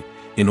respectfully,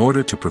 in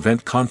order to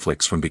prevent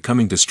conflicts from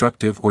becoming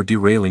destructive or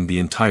derailing the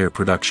entire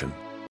production.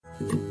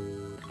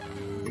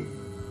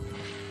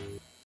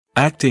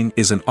 Acting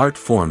is an art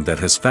form that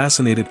has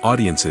fascinated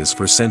audiences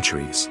for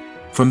centuries.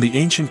 From the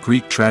ancient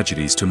Greek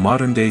tragedies to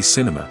modern-day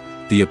cinema,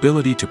 the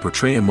ability to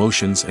portray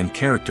emotions and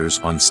characters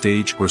on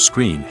stage or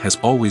screen has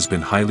always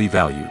been highly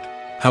valued.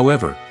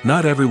 However,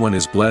 not everyone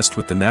is blessed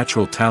with the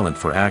natural talent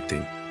for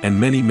acting, and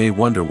many may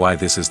wonder why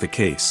this is the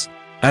case.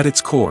 At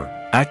its core,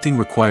 acting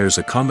requires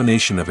a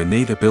combination of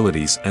innate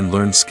abilities and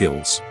learned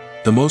skills.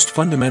 The most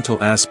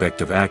fundamental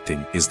aspect of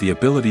acting is the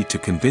ability to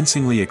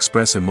convincingly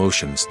express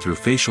emotions through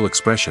facial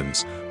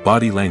expressions,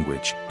 body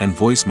language, and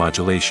voice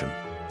modulation.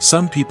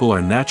 Some people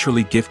are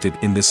naturally gifted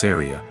in this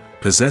area,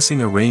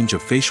 possessing a range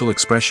of facial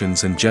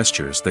expressions and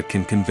gestures that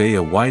can convey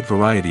a wide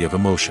variety of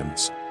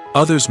emotions.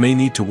 Others may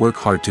need to work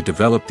hard to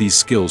develop these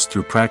skills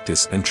through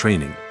practice and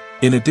training.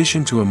 In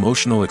addition to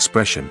emotional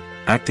expression,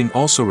 acting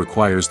also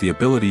requires the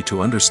ability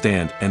to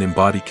understand and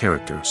embody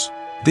characters.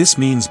 This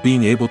means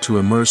being able to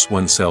immerse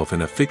oneself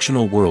in a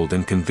fictional world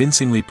and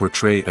convincingly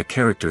portray a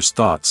character's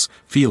thoughts,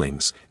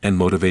 feelings, and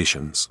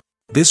motivations.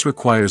 This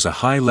requires a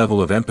high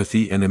level of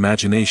empathy and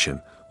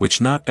imagination,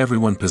 which not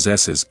everyone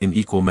possesses in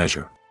equal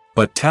measure.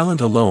 But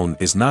talent alone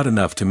is not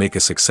enough to make a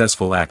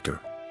successful actor.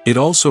 It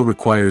also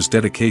requires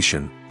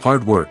dedication,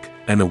 hard work,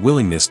 and a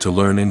willingness to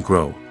learn and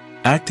grow.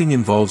 Acting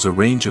involves a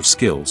range of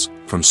skills,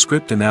 from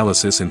script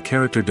analysis and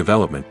character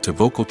development to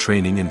vocal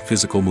training and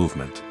physical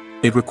movement.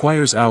 It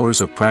requires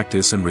hours of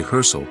practice and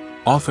rehearsal,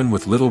 often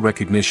with little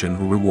recognition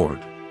or reward.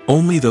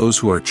 Only those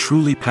who are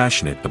truly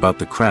passionate about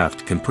the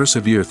craft can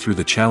persevere through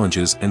the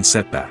challenges and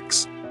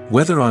setbacks.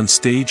 Whether on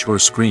stage or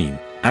screen,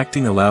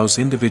 acting allows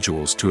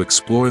individuals to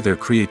explore their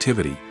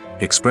creativity,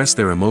 express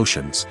their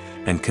emotions,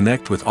 and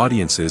connect with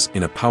audiences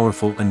in a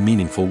powerful and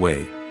meaningful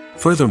way.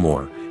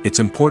 Furthermore, it's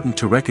important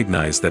to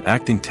recognize that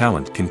acting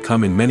talent can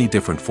come in many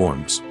different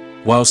forms.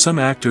 While some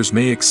actors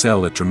may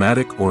excel at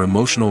dramatic or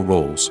emotional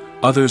roles,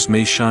 others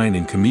may shine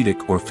in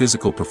comedic or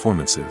physical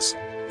performances.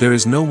 There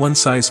is no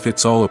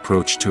one-size-fits-all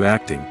approach to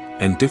acting,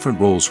 and different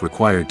roles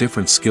require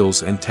different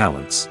skills and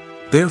talents.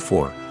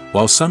 Therefore,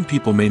 while some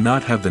people may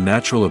not have the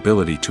natural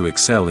ability to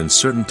excel in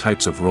certain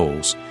types of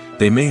roles,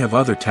 they may have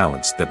other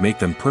talents that make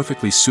them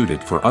perfectly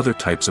suited for other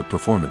types of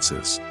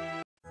performances.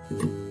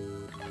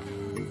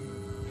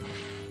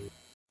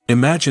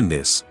 Imagine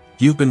this: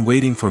 you've been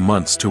waiting for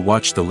months to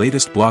watch the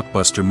latest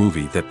blockbuster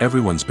movie that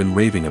everyone's been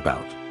raving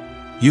about.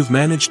 You've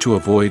managed to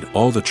avoid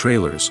all the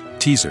trailers,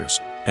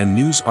 teasers, and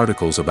news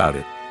articles about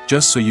it,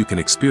 just so you can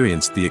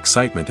experience the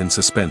excitement and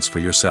suspense for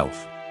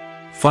yourself.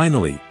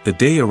 Finally, the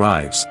day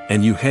arrives,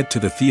 and you head to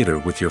the theater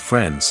with your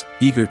friends,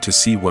 eager to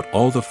see what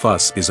all the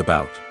fuss is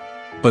about.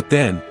 But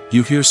then,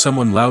 you hear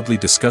someone loudly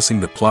discussing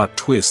the plot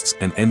twists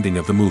and ending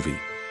of the movie.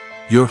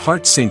 Your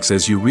heart sinks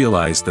as you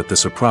realize that the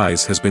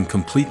surprise has been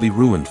completely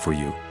ruined for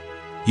you.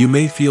 You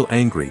may feel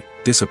angry,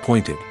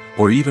 disappointed,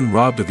 or even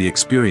robbed of the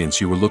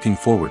experience you were looking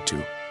forward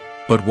to.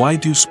 But why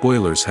do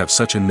spoilers have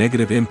such a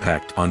negative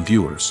impact on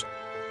viewers?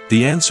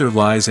 The answer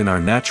lies in our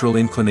natural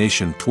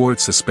inclination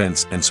towards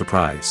suspense and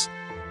surprise.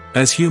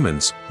 As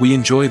humans, we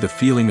enjoy the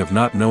feeling of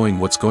not knowing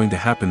what's going to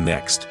happen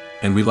next,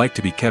 and we like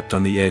to be kept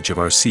on the edge of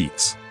our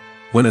seats.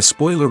 When a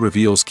spoiler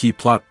reveals key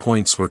plot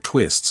points or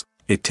twists,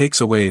 it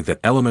takes away that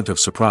element of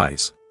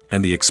surprise,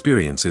 and the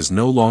experience is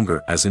no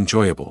longer as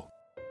enjoyable.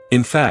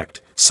 In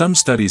fact, some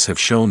studies have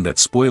shown that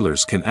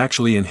spoilers can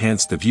actually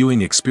enhance the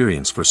viewing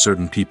experience for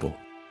certain people.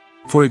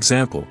 For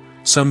example,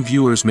 some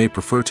viewers may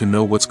prefer to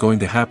know what's going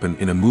to happen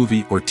in a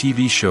movie or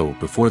TV show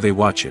before they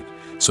watch it,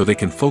 so they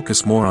can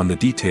focus more on the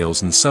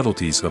details and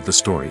subtleties of the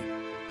story.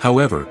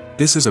 However,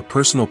 this is a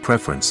personal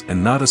preference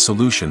and not a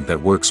solution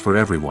that works for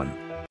everyone.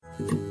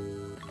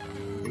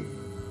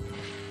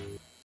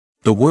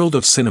 The world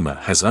of cinema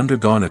has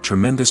undergone a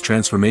tremendous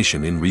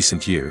transformation in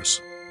recent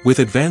years. With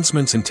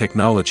advancements in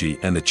technology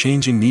and the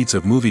changing needs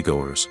of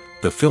moviegoers,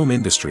 the film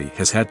industry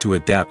has had to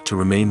adapt to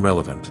remain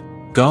relevant.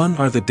 Gone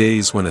are the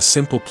days when a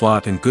simple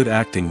plot and good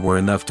acting were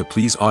enough to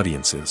please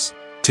audiences.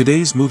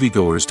 Today's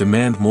moviegoers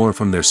demand more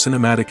from their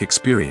cinematic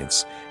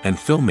experience, and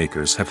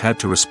filmmakers have had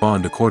to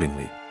respond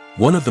accordingly.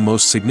 One of the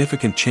most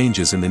significant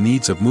changes in the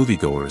needs of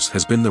moviegoers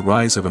has been the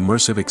rise of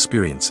immersive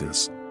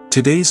experiences.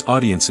 Today's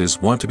audiences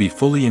want to be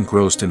fully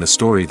engrossed in the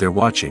story they're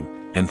watching,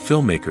 and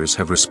filmmakers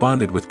have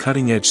responded with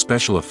cutting-edge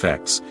special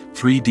effects,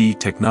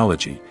 3D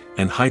technology,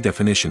 and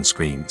high-definition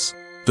screens.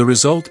 The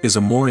result is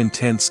a more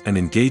intense and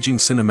engaging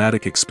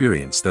cinematic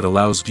experience that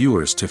allows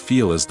viewers to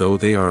feel as though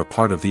they are a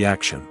part of the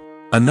action.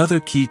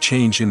 Another key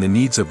change in the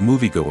needs of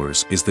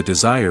moviegoers is the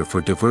desire for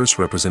diverse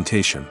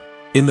representation.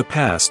 In the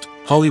past,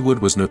 Hollywood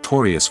was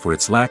notorious for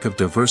its lack of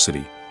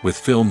diversity, with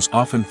films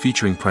often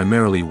featuring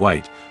primarily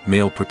white,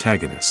 male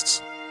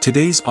protagonists.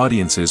 Today's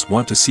audiences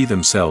want to see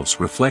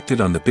themselves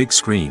reflected on the big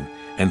screen,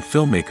 and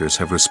filmmakers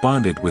have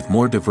responded with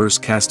more diverse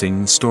casting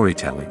and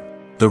storytelling.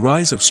 The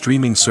rise of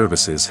streaming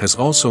services has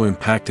also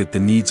impacted the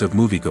needs of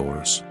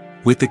moviegoers.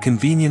 With the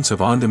convenience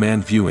of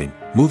on-demand viewing,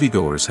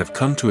 moviegoers have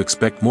come to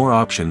expect more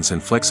options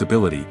and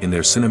flexibility in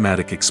their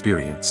cinematic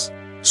experience.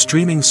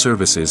 Streaming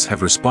services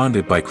have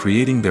responded by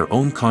creating their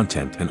own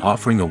content and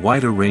offering a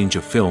wider range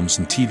of films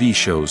and TV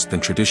shows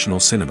than traditional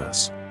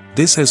cinemas.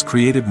 This has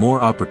created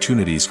more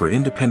opportunities for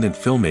independent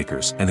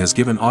filmmakers and has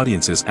given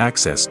audiences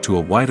access to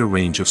a wider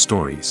range of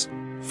stories.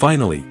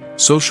 Finally,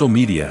 social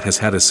media has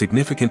had a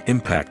significant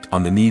impact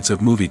on the needs of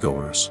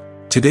moviegoers.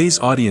 Today's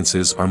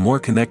audiences are more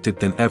connected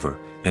than ever,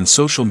 and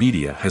social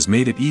media has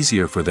made it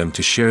easier for them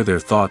to share their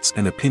thoughts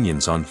and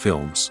opinions on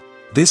films.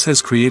 This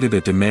has created a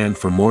demand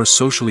for more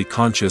socially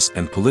conscious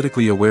and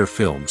politically aware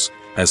films,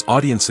 as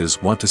audiences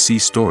want to see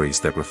stories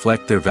that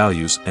reflect their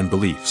values and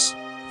beliefs.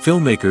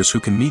 Filmmakers who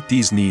can meet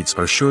these needs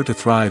are sure to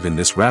thrive in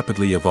this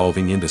rapidly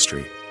evolving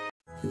industry.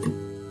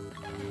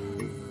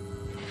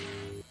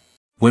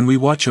 When we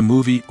watch a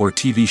movie or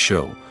TV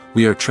show,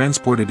 we are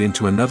transported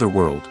into another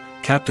world,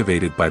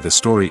 captivated by the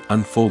story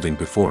unfolding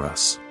before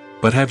us.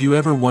 But have you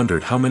ever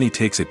wondered how many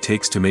takes it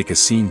takes to make a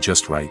scene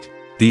just right?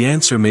 The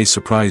answer may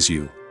surprise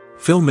you.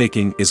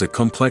 Filmmaking is a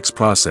complex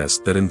process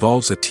that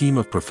involves a team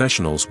of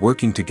professionals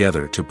working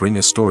together to bring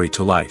a story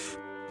to life.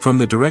 From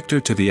the director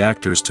to the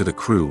actors to the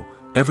crew,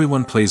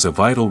 everyone plays a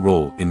vital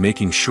role in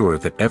making sure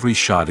that every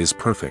shot is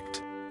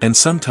perfect. And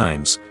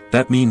sometimes,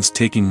 that means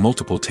taking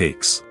multiple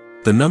takes.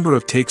 The number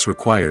of takes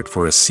required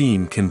for a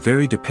scene can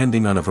vary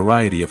depending on a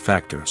variety of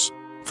factors.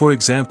 For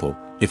example,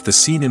 if the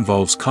scene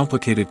involves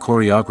complicated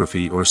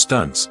choreography or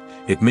stunts,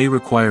 it may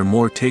require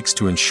more takes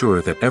to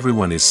ensure that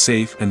everyone is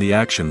safe and the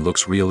action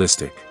looks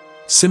realistic.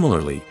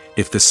 Similarly,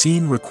 if the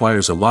scene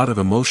requires a lot of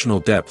emotional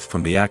depth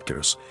from the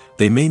actors,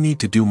 they may need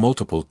to do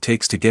multiple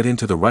takes to get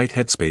into the right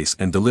headspace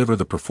and deliver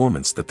the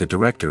performance that the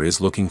director is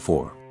looking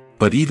for.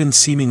 But even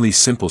seemingly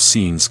simple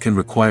scenes can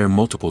require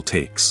multiple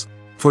takes.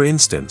 For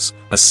instance,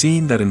 a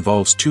scene that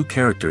involves two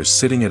characters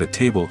sitting at a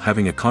table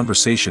having a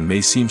conversation may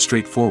seem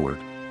straightforward,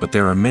 but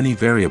there are many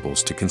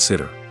variables to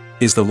consider.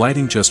 Is the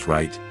lighting just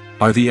right?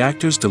 Are the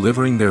actors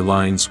delivering their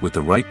lines with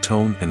the right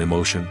tone and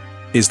emotion?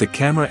 Is the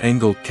camera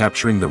angle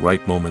capturing the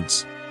right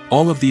moments?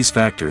 All of these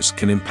factors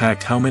can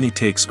impact how many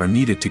takes are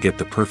needed to get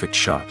the perfect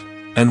shot.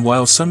 And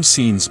while some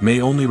scenes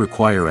may only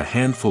require a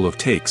handful of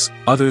takes,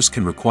 others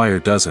can require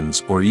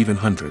dozens or even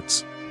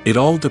hundreds. It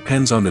all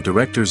depends on the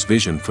director's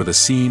vision for the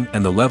scene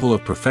and the level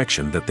of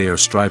perfection that they are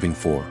striving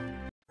for.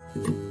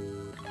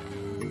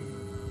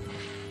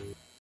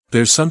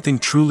 There's something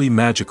truly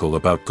magical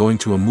about going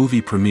to a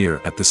movie premiere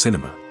at the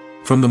cinema.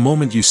 From the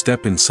moment you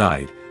step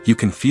inside, you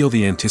can feel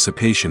the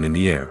anticipation in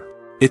the air.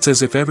 It's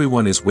as if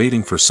everyone is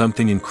waiting for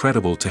something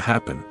incredible to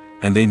happen,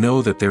 and they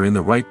know that they're in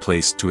the right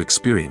place to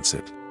experience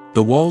it.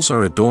 The walls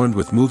are adorned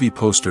with movie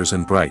posters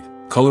and bright,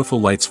 colorful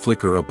lights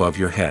flicker above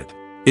your head.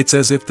 It's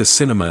as if the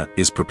cinema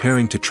is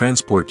preparing to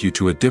transport you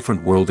to a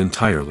different world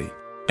entirely.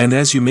 And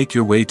as you make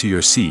your way to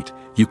your seat,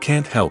 you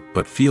can't help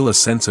but feel a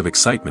sense of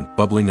excitement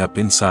bubbling up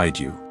inside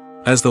you.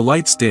 As the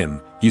lights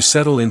dim, you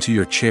settle into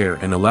your chair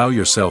and allow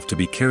yourself to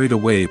be carried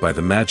away by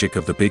the magic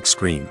of the big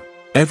screen.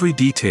 Every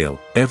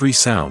detail, every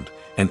sound,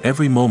 and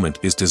every moment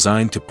is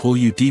designed to pull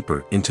you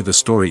deeper into the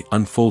story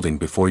unfolding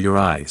before your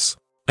eyes.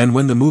 And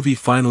when the movie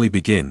finally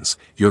begins,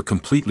 you're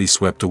completely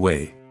swept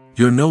away.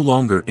 You're no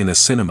longer in a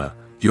cinema,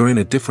 you're in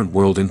a different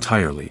world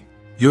entirely.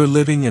 You're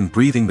living and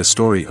breathing the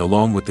story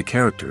along with the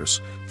characters,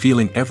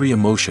 feeling every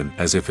emotion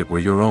as if it were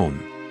your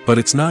own. But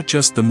it's not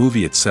just the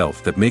movie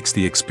itself that makes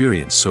the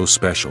experience so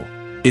special.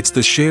 It's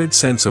the shared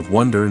sense of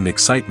wonder and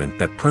excitement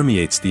that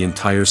permeates the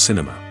entire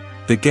cinema.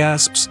 The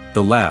gasps,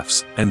 the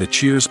laughs, and the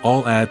cheers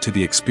all add to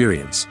the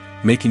experience,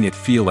 making it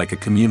feel like a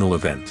communal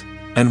event.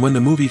 And when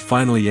the movie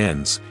finally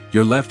ends,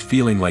 you're left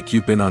feeling like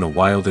you've been on a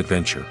wild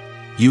adventure.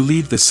 You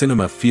leave the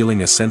cinema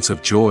feeling a sense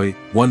of joy,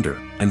 wonder,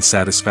 and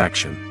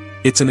satisfaction.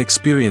 It's an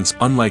experience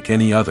unlike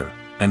any other,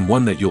 and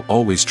one that you'll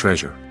always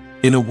treasure.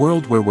 In a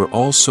world where we're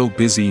all so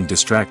busy and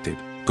distracted,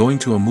 going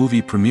to a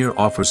movie premiere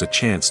offers a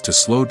chance to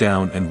slow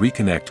down and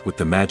reconnect with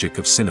the magic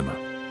of cinema.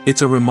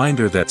 It's a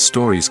reminder that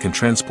stories can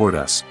transport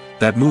us,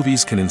 that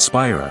movies can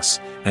inspire us,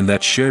 and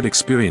that shared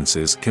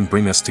experiences can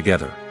bring us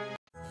together.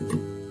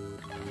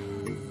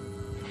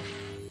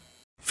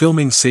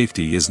 Filming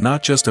safety is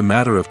not just a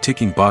matter of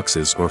ticking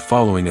boxes or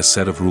following a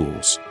set of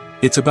rules.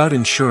 It's about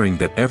ensuring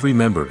that every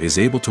member is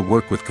able to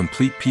work with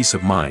complete peace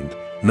of mind,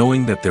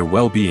 knowing that their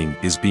well-being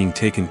is being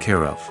taken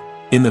care of.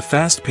 In the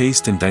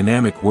fast-paced and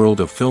dynamic world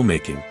of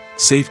filmmaking,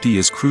 safety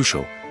is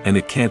crucial, and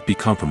it can't be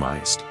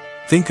compromised.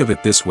 Think of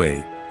it this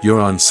way: you're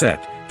on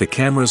set, the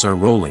cameras are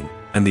rolling,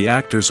 and the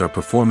actors are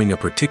performing a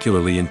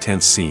particularly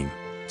intense scene.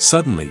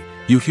 Suddenly,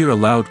 you hear a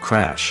loud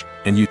crash,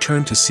 and you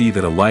turn to see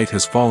that a light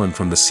has fallen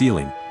from the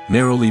ceiling,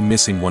 narrowly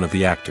missing one of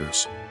the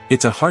actors.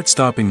 It's a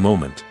heart-stopping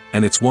moment,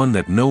 and it's one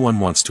that no one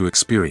wants to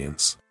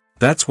experience.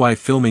 That's why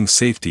filming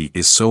safety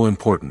is so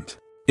important.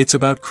 It's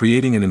about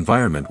creating an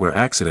environment where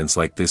accidents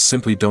like this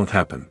simply don't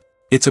happen.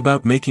 It's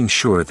about making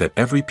sure that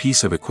every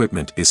piece of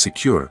equipment is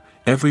secure,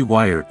 every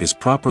wire is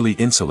properly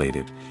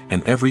insulated,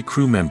 and every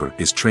crew member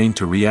is trained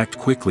to react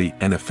quickly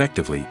and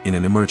effectively in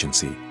an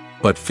emergency.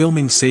 But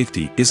filming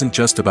safety isn't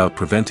just about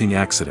preventing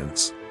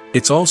accidents.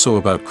 It's also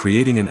about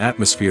creating an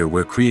atmosphere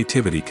where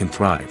creativity can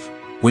thrive.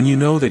 When you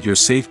know that your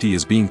safety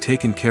is being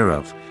taken care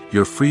of,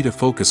 you're free to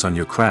focus on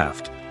your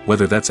craft,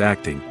 whether that's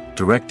acting,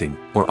 directing,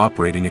 or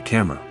operating a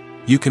camera.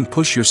 You can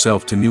push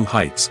yourself to new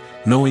heights,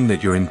 knowing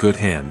that you're in good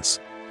hands.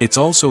 It's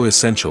also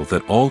essential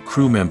that all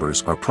crew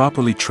members are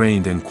properly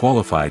trained and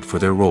qualified for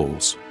their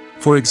roles.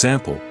 For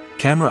example,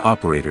 camera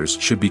operators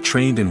should be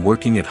trained in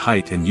working at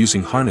height and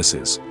using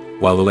harnesses,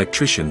 while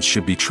electricians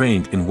should be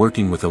trained in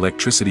working with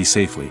electricity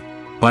safely.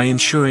 By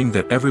ensuring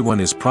that everyone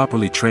is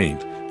properly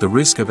trained, the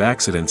risk of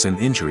accidents and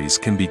injuries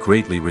can be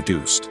greatly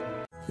reduced.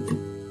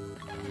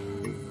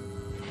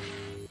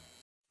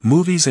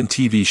 Movies and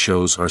TV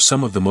shows are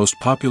some of the most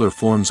popular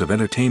forms of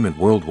entertainment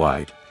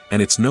worldwide,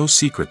 and it's no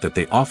secret that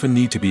they often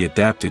need to be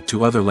adapted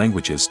to other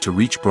languages to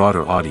reach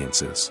broader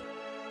audiences.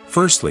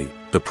 Firstly,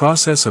 the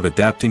process of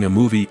adapting a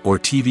movie or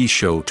TV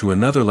show to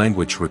another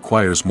language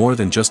requires more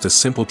than just a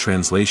simple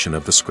translation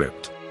of the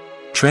script.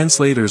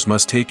 Translators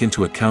must take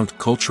into account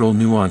cultural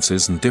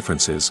nuances and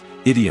differences,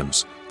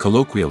 idioms,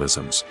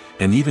 colloquialisms,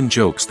 and even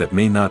jokes that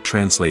may not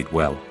translate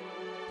well.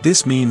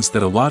 This means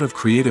that a lot of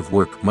creative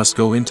work must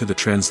go into the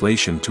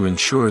translation to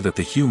ensure that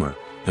the humor,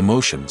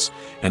 emotions,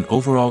 and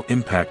overall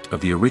impact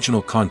of the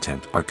original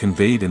content are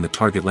conveyed in the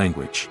target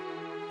language.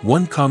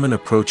 One common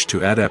approach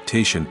to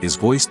adaptation is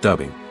voice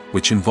dubbing,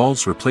 which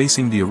involves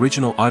replacing the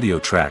original audio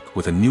track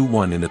with a new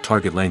one in the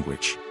target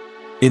language.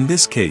 In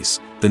this case,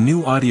 the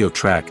new audio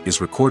track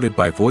is recorded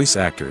by voice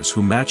actors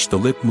who match the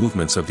lip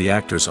movements of the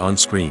actors on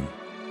screen.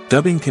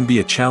 Dubbing can be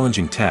a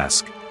challenging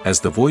task, as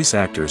the voice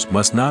actors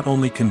must not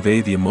only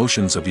convey the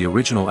emotions of the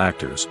original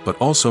actors but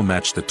also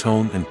match the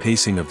tone and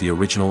pacing of the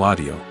original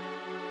audio.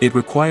 It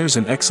requires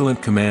an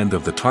excellent command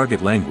of the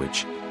target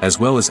language, as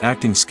well as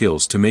acting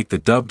skills to make the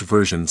dubbed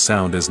version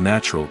sound as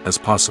natural as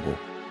possible.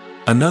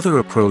 Another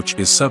approach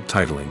is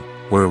subtitling,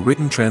 where a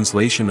written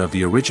translation of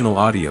the original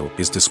audio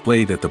is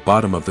displayed at the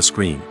bottom of the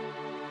screen.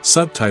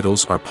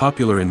 Subtitles are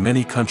popular in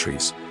many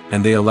countries,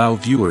 and they allow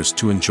viewers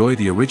to enjoy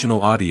the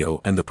original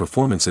audio and the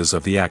performances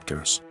of the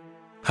actors.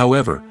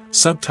 However,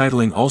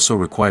 subtitling also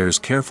requires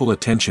careful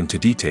attention to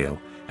detail,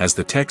 as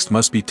the text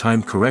must be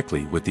timed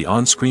correctly with the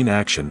on-screen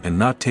action and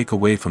not take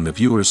away from the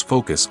viewer's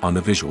focus on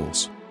the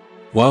visuals.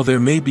 While there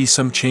may be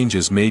some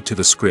changes made to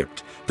the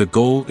script, the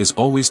goal is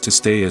always to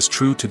stay as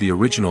true to the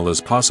original as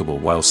possible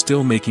while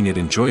still making it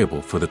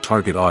enjoyable for the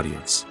target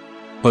audience.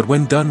 But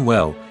when done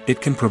well,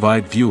 it can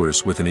provide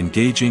viewers with an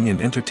engaging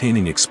and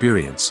entertaining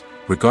experience,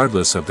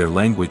 regardless of their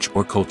language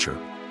or culture.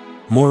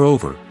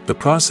 Moreover, the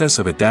process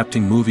of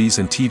adapting movies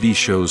and TV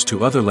shows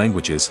to other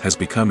languages has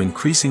become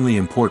increasingly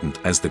important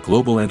as the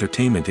global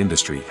entertainment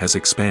industry has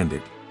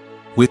expanded.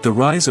 With the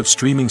rise of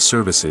streaming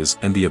services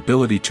and the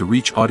ability to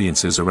reach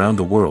audiences around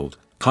the world,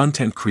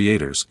 content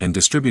creators and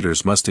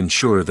distributors must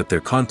ensure that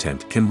their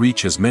content can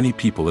reach as many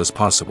people as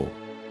possible.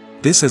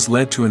 This has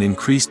led to an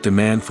increased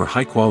demand for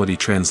high-quality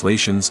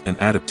translations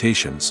and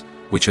adaptations,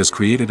 which has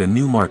created a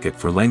new market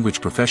for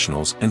language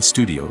professionals and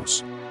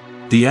studios.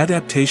 The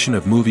adaptation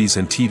of movies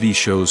and TV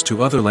shows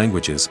to other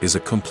languages is a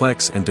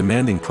complex and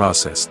demanding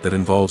process that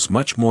involves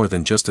much more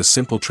than just a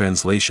simple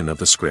translation of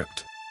the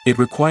script. It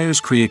requires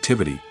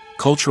creativity,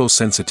 cultural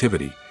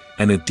sensitivity,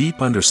 and a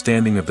deep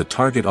understanding of the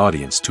target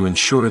audience to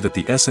ensure that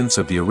the essence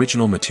of the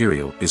original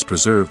material is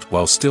preserved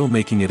while still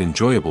making it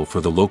enjoyable for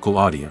the local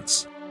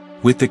audience.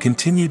 With the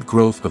continued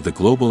growth of the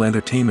global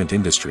entertainment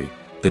industry,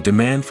 the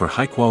demand for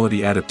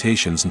high-quality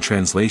adaptations and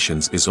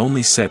translations is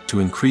only set to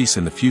increase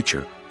in the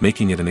future,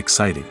 making it an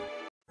exciting.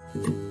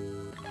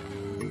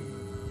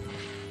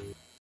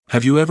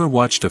 Have you ever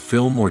watched a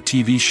film or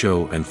TV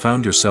show and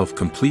found yourself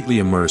completely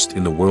immersed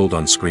in the world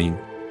on screen?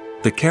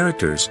 The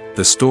characters,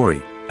 the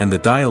story, and the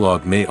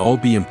dialogue may all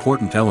be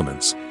important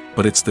elements,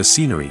 but it's the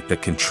scenery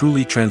that can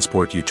truly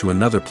transport you to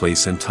another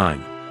place and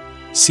time.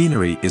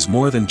 Scenery is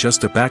more than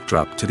just a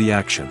backdrop to the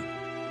action.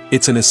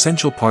 It's an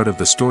essential part of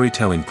the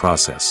storytelling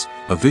process,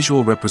 a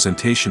visual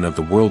representation of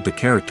the world the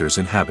characters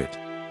inhabit.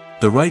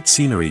 The right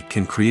scenery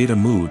can create a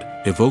mood,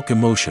 evoke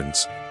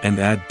emotions, and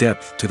add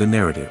depth to the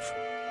narrative.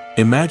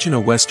 Imagine a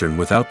Western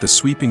without the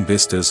sweeping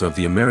vistas of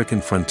the American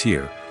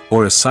frontier,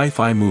 or a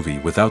sci-fi movie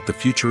without the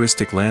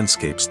futuristic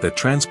landscapes that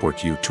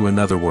transport you to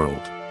another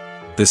world.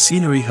 The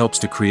scenery helps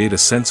to create a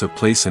sense of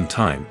place and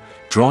time,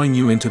 drawing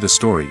you into the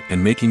story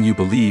and making you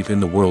believe in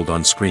the world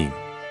on screen.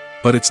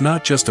 But it's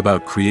not just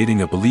about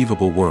creating a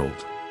believable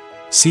world.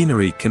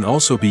 Scenery can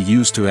also be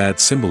used to add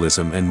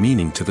symbolism and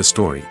meaning to the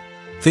story.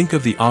 Think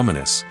of the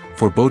ominous,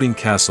 foreboding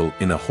castle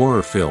in a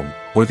horror film,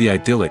 or the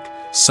idyllic,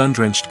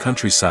 sun-drenched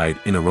countryside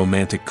in a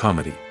romantic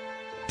comedy.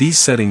 These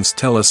settings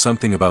tell us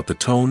something about the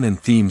tone and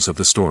themes of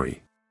the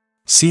story.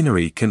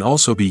 Scenery can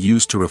also be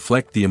used to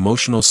reflect the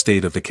emotional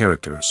state of the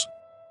characters.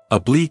 A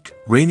bleak,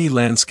 rainy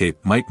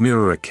landscape might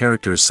mirror a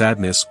character's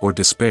sadness or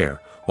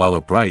despair, while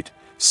a bright,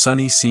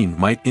 sunny scene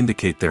might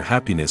indicate their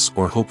happiness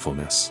or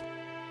hopefulness.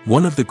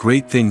 One of the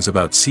great things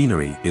about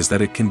scenery is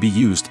that it can be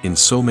used in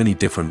so many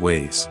different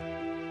ways.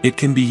 It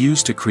can be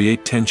used to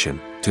create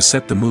tension, to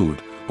set the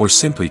mood, or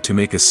simply to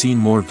make a scene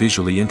more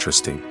visually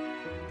interesting.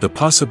 The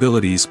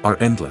possibilities are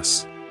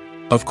endless.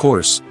 Of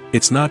course,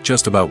 it's not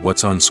just about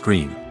what's on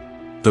screen.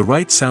 The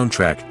right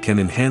soundtrack can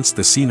enhance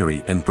the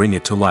scenery and bring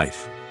it to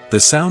life. The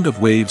sound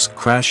of waves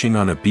crashing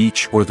on a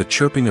beach or the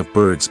chirping of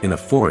birds in a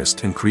forest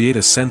can create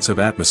a sense of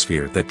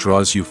atmosphere that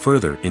draws you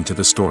further into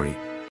the story.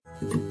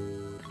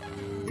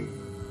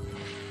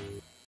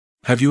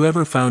 Have you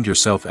ever found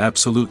yourself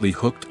absolutely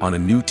hooked on a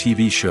new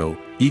TV show,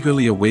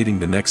 eagerly awaiting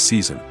the next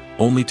season,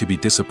 only to be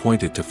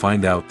disappointed to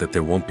find out that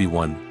there won't be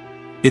one?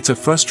 It's a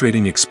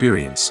frustrating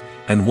experience,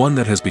 and one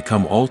that has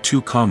become all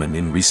too common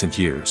in recent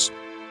years.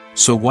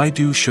 So why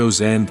do shows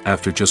end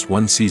after just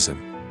one season?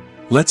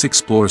 Let's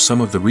explore some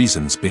of the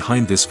reasons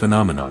behind this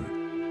phenomenon.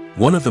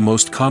 One of the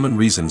most common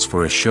reasons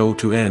for a show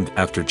to end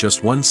after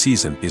just one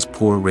season is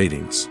poor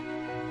ratings.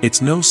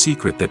 It's no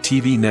secret that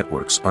TV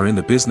networks are in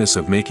the business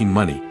of making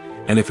money,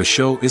 and if a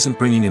show isn't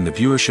bringing in the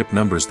viewership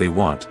numbers they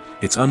want,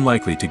 it's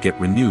unlikely to get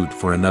renewed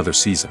for another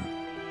season.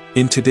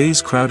 In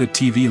today's crowded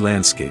TV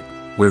landscape,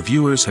 where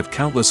viewers have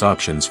countless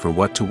options for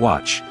what to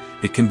watch,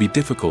 it can be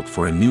difficult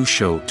for a new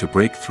show to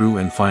break through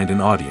and find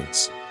an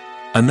audience.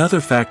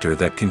 Another factor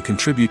that can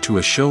contribute to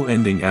a show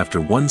ending after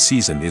one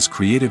season is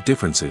creative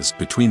differences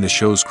between the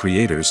show's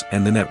creators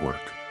and the network.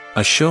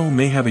 A show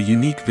may have a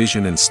unique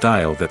vision and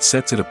style that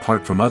sets it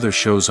apart from other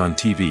shows on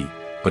TV,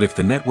 but if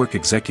the network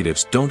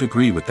executives don't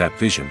agree with that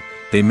vision,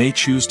 they may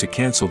choose to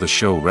cancel the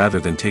show rather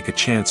than take a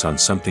chance on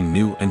something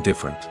new and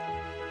different.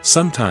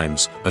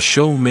 Sometimes, a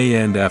show may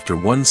end after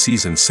one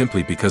season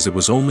simply because it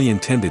was only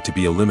intended to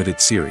be a limited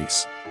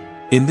series.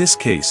 In this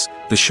case,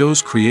 the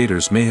show's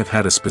creators may have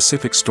had a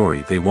specific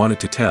story they wanted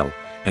to tell,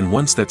 and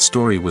once that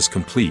story was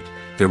complete,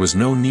 there was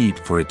no need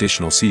for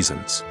additional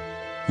seasons.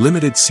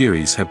 Limited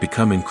series have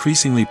become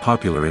increasingly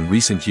popular in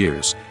recent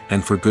years,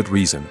 and for good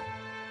reason.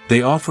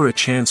 They offer a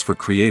chance for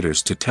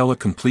creators to tell a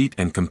complete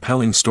and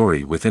compelling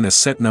story within a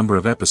set number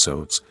of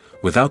episodes,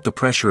 without the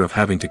pressure of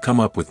having to come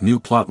up with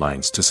new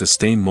plotlines to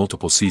sustain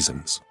multiple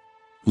seasons.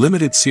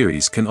 Limited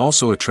series can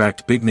also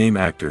attract big-name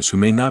actors who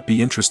may not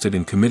be interested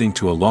in committing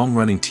to a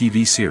long-running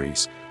TV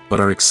series,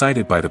 but are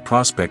excited by the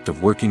prospect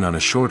of working on a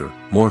shorter,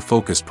 more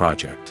focused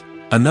project.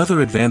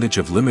 Another advantage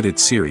of limited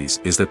series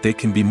is that they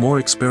can be more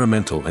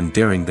experimental and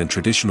daring than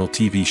traditional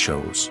TV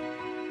shows.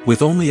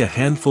 With only a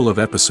handful of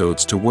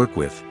episodes to work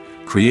with,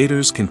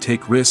 creators can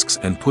take risks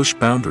and push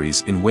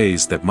boundaries in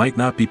ways that might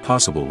not be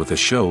possible with a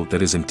show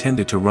that is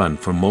intended to run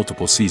for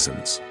multiple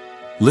seasons.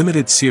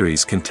 Limited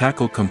series can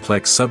tackle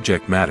complex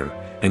subject matter,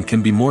 and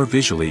can be more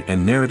visually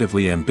and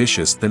narratively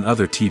ambitious than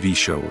other TV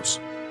shows.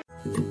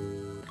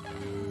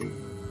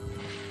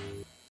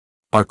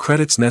 Are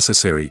credits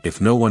necessary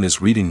if no one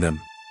is reading them?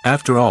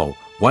 After all,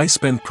 why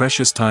spend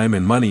precious time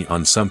and money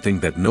on something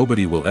that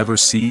nobody will ever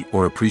see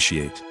or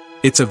appreciate?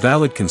 It's a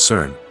valid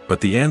concern,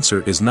 but the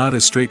answer is not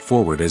as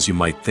straightforward as you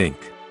might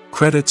think.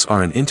 Credits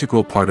are an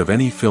integral part of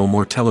any film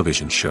or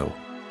television show.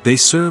 They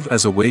serve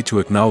as a way to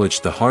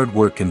acknowledge the hard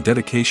work and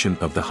dedication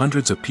of the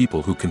hundreds of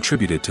people who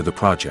contributed to the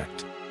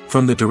project.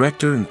 From the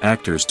director and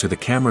actors to the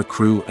camera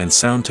crew and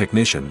sound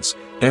technicians,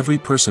 every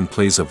person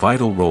plays a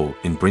vital role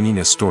in bringing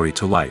a story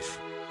to life.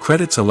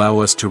 Credits allow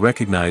us to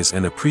recognize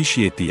and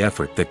appreciate the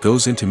effort that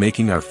goes into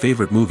making our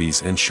favorite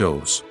movies and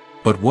shows.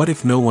 But what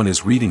if no one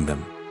is reading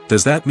them?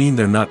 Does that mean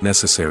they're not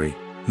necessary?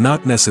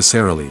 Not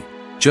necessarily.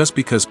 Just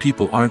because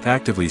people aren't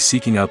actively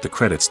seeking out the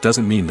credits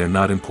doesn't mean they're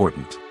not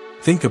important.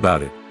 Think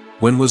about it.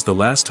 When was the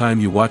last time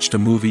you watched a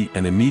movie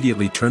and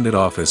immediately turned it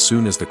off as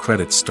soon as the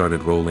credits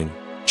started rolling?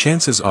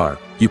 Chances are,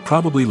 you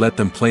probably let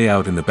them play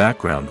out in the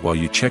background while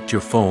you checked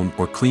your phone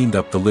or cleaned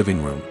up the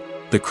living room.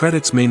 The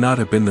credits may not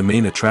have been the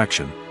main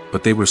attraction,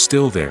 but they were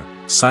still there,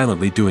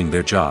 silently doing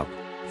their job.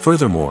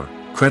 Furthermore,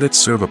 credits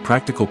serve a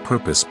practical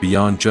purpose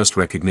beyond just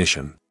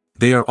recognition.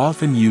 They are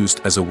often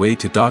used as a way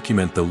to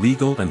document the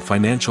legal and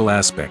financial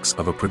aspects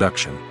of a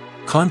production.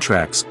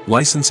 Contracts,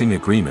 licensing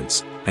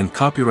agreements, and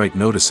copyright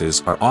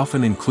notices are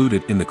often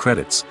included in the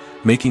credits,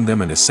 making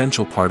them an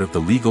essential part of the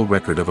legal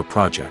record of a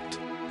project.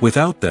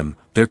 Without them,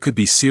 there could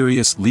be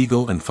serious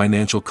legal and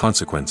financial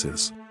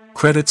consequences.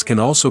 Credits can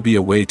also be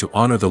a way to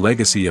honor the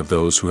legacy of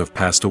those who have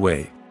passed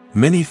away.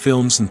 Many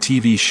films and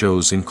TV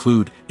shows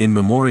include, in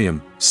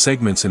memoriam,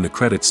 segments in the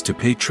credits to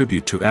pay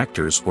tribute to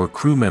actors or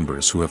crew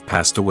members who have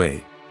passed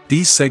away.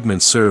 These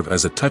segments serve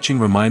as a touching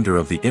reminder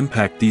of the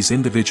impact these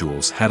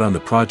individuals had on the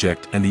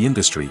project and the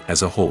industry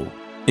as a whole.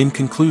 In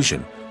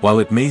conclusion, while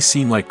it may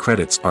seem like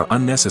credits are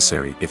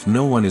unnecessary if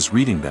no one is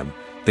reading them,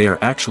 they are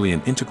actually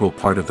an integral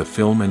part of the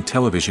film and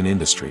television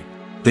industry.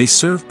 They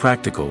serve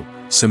practical,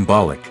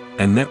 symbolic,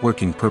 and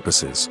networking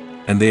purposes,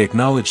 and they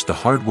acknowledge the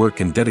hard work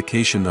and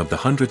dedication of the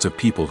hundreds of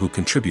people who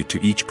contribute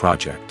to each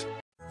project.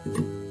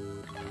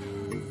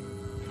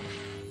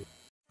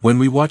 When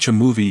we watch a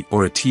movie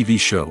or a TV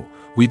show,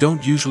 we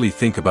don't usually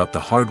think about the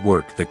hard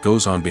work that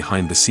goes on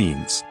behind the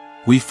scenes.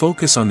 We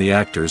focus on the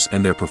actors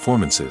and their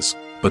performances,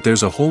 but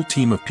there's a whole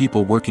team of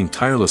people working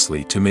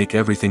tirelessly to make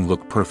everything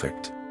look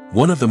perfect.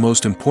 One of the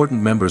most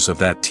important members of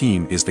that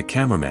team is the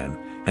cameraman,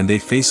 and they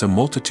face a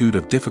multitude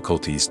of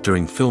difficulties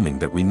during filming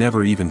that we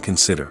never even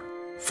consider.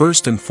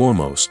 First and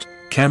foremost,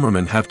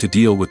 cameramen have to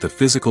deal with the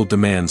physical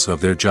demands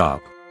of their job.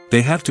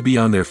 They have to be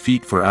on their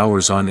feet for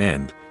hours on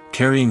end,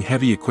 carrying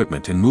heavy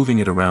equipment and moving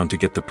it around to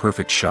get the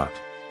perfect shot.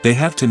 They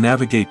have to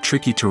navigate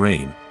tricky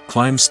terrain,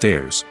 climb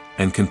stairs,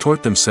 and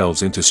contort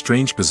themselves into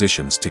strange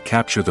positions to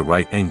capture the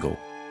right angle.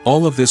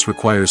 All of this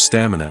requires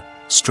stamina,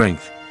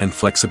 strength, and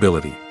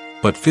flexibility.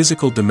 But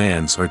physical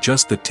demands are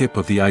just the tip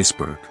of the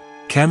iceberg.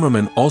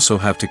 Cameramen also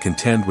have to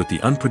contend with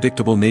the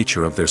unpredictable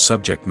nature of their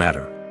subject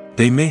matter.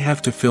 They may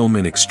have to film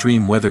in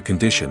extreme weather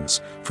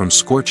conditions, from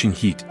scorching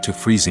heat to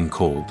freezing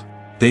cold.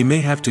 They may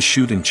have to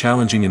shoot in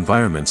challenging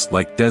environments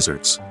like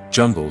deserts,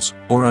 jungles,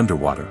 or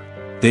underwater.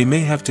 They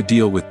may have to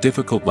deal with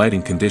difficult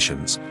lighting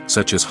conditions,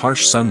 such as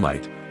harsh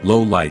sunlight,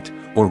 low light,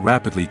 or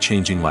rapidly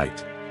changing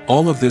light.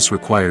 All of this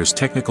requires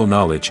technical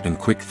knowledge and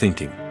quick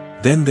thinking.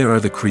 Then there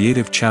are the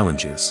creative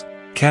challenges.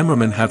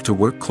 Cameramen have to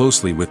work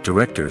closely with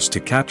directors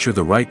to capture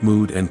the right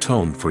mood and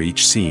tone for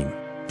each scene.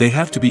 They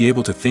have to be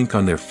able to think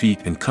on their feet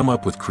and come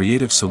up with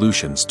creative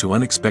solutions to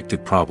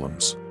unexpected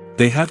problems.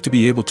 They have to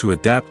be able to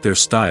adapt their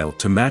style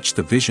to match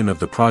the vision of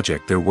the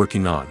project they're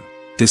working on.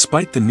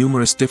 Despite the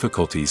numerous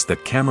difficulties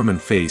that cameramen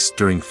face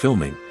during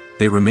filming,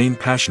 they remain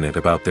passionate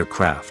about their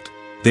craft.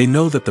 They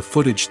know that the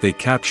footage they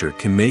capture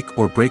can make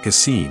or break a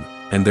scene,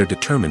 and they're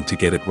determined to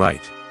get it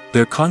right.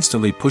 They're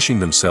constantly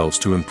pushing themselves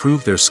to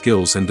improve their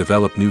skills and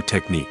develop new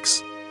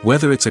techniques.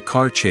 Whether it's a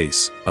car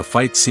chase, a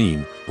fight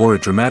scene, or a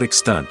dramatic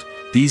stunt,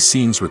 these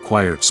scenes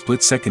require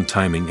split-second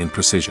timing and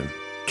precision.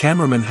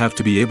 Cameramen have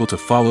to be able to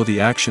follow the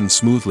action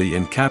smoothly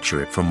and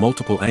capture it from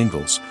multiple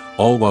angles,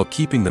 all while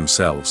keeping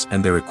themselves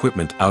and their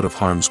equipment out of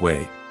harm's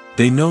way.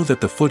 They know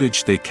that the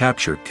footage they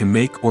capture can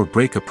make or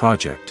break a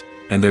project,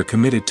 and they're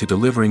committed to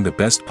delivering the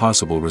best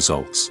possible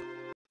results.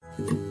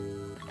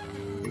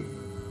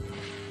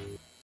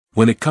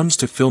 When it comes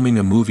to filming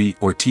a movie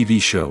or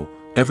TV show,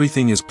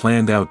 everything is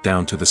planned out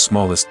down to the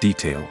smallest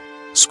detail.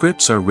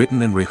 Scripts are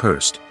written and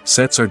rehearsed,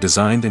 sets are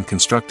designed and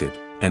constructed,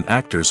 and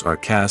actors are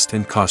cast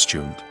and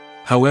costumed.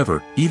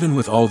 However, even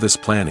with all this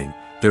planning,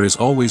 there is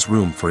always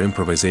room for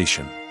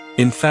improvisation.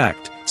 In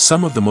fact,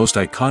 some of the most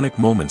iconic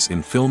moments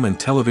in film and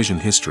television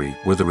history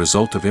were the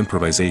result of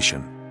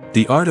improvisation.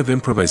 The art of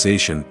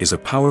improvisation is a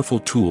powerful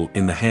tool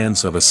in the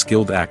hands of a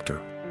skilled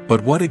actor.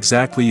 But what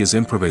exactly is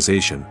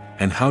improvisation,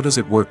 and how does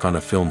it work on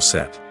a film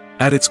set?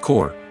 At its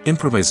core,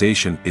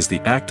 improvisation is the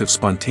act of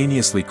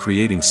spontaneously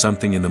creating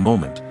something in the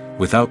moment,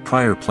 without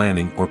prior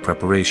planning or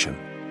preparation.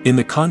 In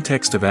the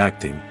context of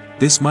acting,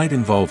 this might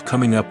involve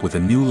coming up with a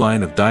new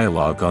line of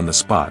dialogue on the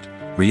spot,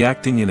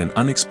 reacting in an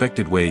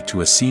unexpected way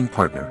to a scene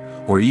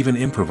partner, or even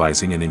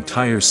improvising an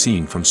entire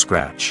scene from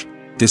scratch.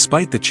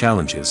 Despite the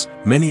challenges,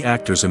 many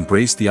actors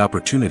embrace the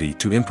opportunity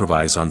to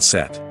improvise on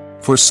set.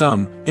 For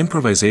some,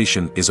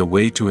 improvisation is a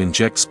way to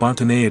inject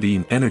spontaneity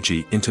and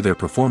energy into their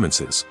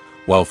performances,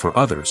 while for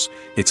others,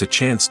 it's a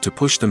chance to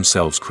push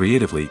themselves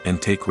creatively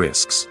and take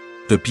risks.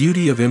 The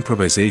beauty of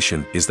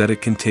improvisation is that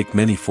it can take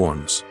many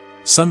forms.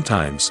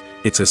 Sometimes,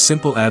 it's a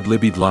simple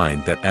ad-libbed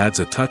line that adds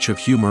a touch of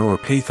humor or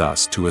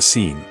pathos to a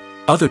scene.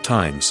 Other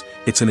times,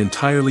 it's an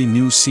entirely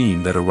new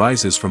scene that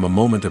arises from a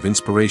moment of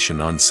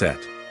inspiration on set.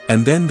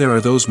 And then there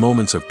are those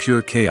moments of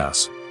pure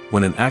chaos,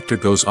 when an actor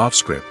goes off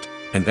script,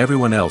 and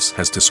everyone else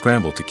has to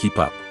scramble to keep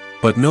up.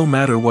 But no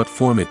matter what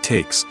form it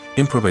takes,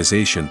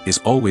 improvisation is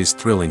always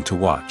thrilling to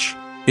watch.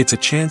 It's a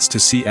chance to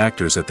see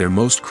actors at their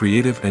most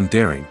creative and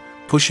daring,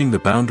 pushing the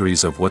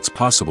boundaries of what's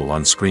possible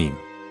on screen.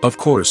 Of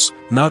course,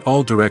 not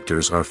all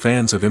directors are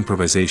fans of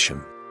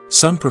improvisation.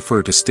 Some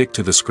prefer to stick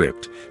to the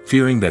script,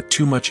 fearing that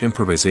too much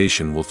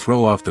improvisation will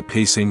throw off the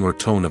pacing or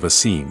tone of a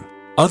scene.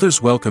 Others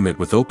welcome it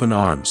with open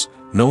arms,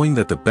 knowing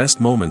that the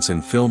best moments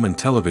in film and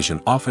television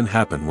often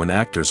happen when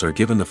actors are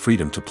given the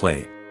freedom to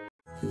play.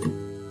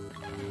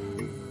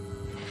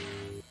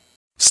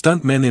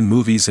 Stuntmen in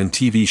movies and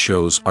TV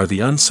shows are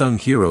the unsung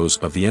heroes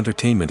of the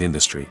entertainment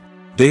industry.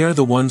 They are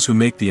the ones who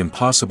make the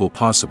impossible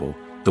possible,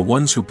 the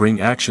ones who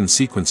bring action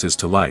sequences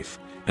to life,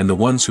 and the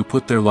ones who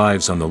put their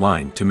lives on the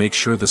line to make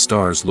sure the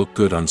stars look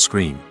good on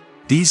screen.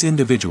 These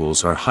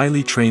individuals are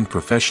highly trained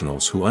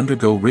professionals who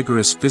undergo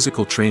rigorous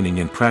physical training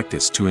and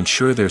practice to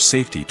ensure their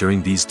safety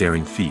during these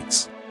daring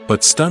feats.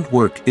 But stunt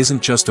work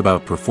isn't just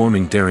about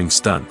performing daring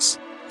stunts.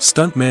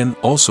 Stuntmen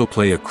also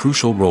play a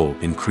crucial role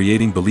in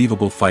creating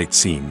believable fight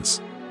scenes.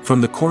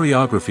 From the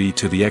choreography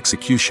to the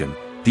execution,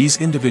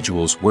 these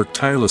individuals work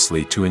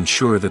tirelessly to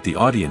ensure that the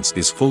audience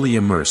is fully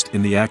immersed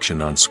in the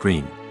action on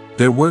screen.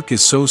 Their work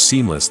is so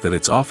seamless that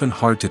it's often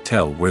hard to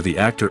tell where the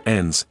actor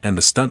ends and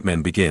the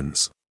stuntman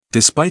begins.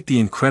 Despite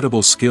the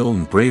incredible skill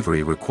and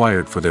bravery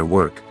required for their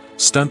work,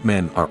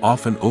 stuntmen are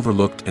often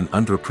overlooked and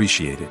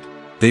underappreciated.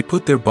 They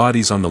put their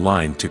bodies on the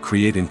line to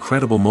create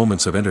incredible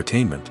moments of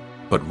entertainment,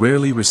 but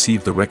rarely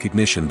receive the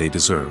recognition they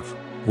deserve.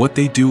 What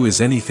they do is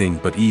anything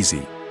but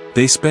easy.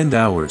 They spend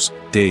hours,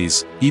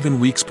 days, even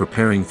weeks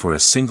preparing for a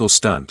single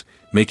stunt,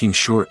 making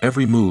sure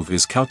every move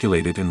is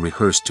calculated and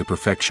rehearsed to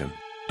perfection.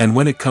 And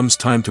when it comes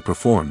time to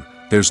perform,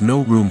 there's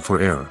no room for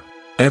error.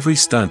 Every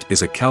stunt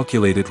is a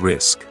calculated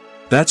risk.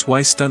 That's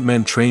why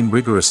stuntmen train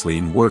rigorously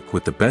and work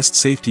with the best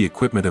safety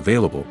equipment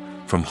available,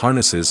 from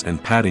harnesses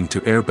and padding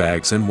to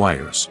airbags and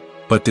wires.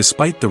 But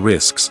despite the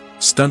risks,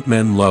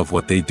 stuntmen love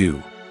what they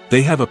do.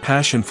 They have a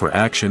passion for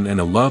action and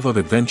a love of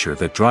adventure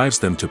that drives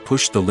them to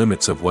push the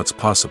limits of what's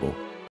possible.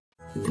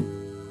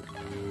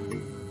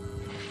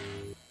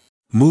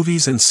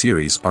 Movies and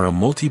series are a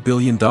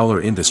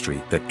multi-billion-dollar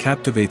industry that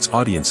captivates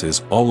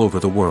audiences all over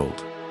the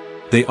world.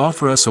 They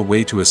offer us a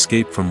way to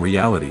escape from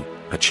reality,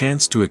 a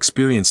chance to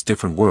experience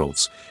different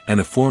worlds, and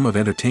a form of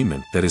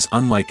entertainment that is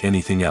unlike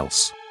anything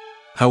else.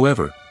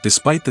 However,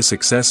 despite the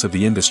success of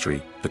the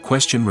industry, the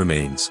question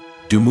remains,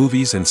 do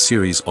movies and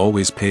series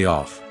always pay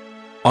off?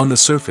 On the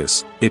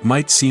surface, it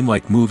might seem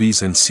like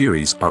movies and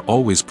series are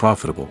always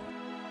profitable.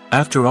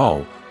 After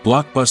all,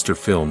 blockbuster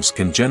films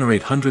can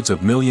generate hundreds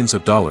of millions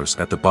of dollars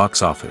at the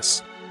box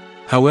office.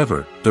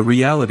 However, the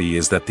reality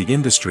is that the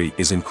industry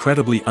is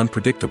incredibly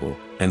unpredictable,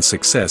 and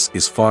success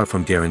is far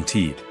from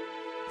guaranteed.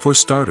 For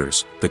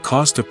starters, the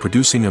cost of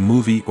producing a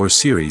movie or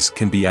series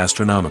can be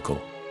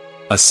astronomical.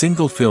 A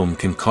single film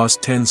can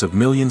cost tens of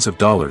millions of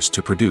dollars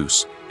to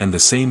produce, and the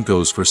same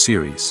goes for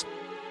series.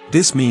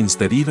 This means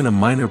that even a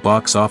minor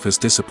box office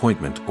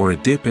disappointment or a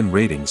dip in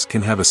ratings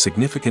can have a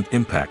significant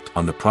impact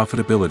on the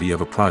profitability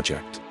of a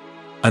project.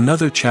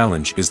 Another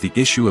challenge is the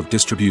issue of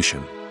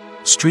distribution.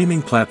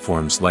 Streaming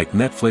platforms like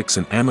Netflix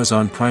and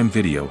Amazon Prime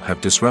Video have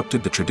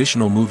disrupted the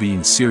traditional movie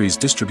and series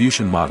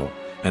distribution model,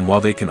 and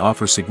while they can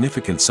offer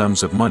significant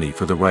sums of money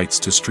for the rights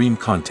to stream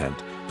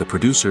content, the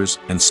producers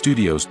and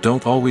studios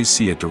don't always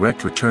see a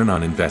direct return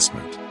on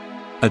investment.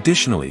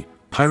 Additionally,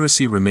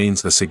 piracy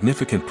remains a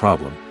significant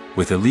problem,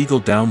 with illegal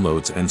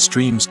downloads and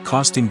streams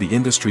costing the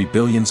industry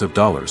billions of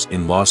dollars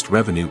in lost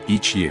revenue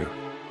each year.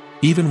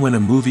 Even when a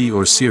movie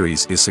or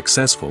series is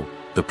successful,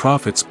 the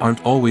profits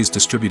aren't always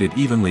distributed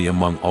evenly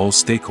among all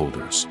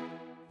stakeholders.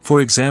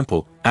 For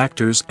example,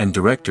 actors and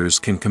directors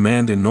can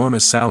command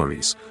enormous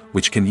salaries,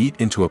 which can eat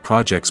into a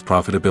project's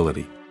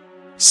profitability.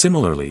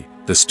 Similarly,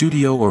 the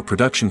studio or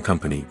production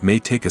company may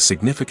take a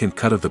significant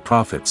cut of the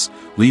profits,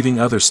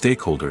 leaving other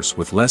stakeholders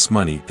with less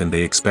money than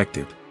they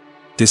expected.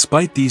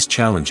 Despite these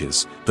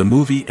challenges, the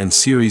movie and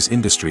series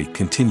industry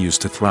continues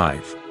to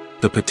thrive.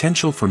 The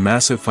potential for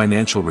massive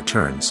financial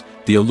returns,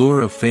 the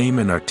allure of fame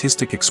and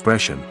artistic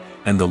expression,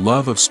 and the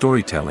love of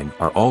storytelling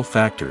are all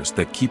factors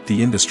that keep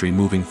the industry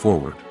moving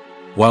forward.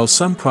 While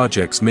some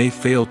projects may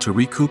fail to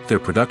recoup their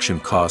production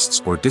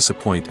costs or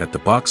disappoint at the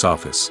box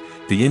office,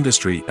 the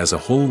industry as a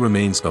whole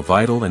remains a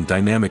vital and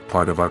dynamic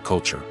part of our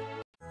culture.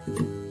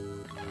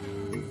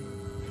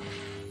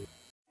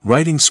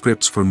 Writing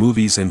scripts for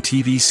movies and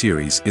TV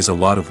series is a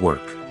lot of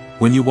work.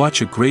 When you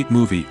watch a great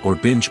movie or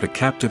binge a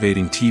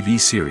captivating TV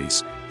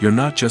series, you're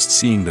not just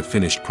seeing the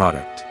finished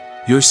product.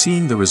 You're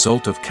seeing the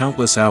result of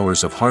countless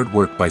hours of hard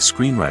work by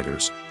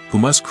screenwriters, who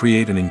must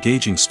create an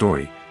engaging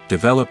story,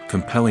 develop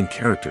compelling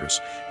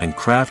characters, and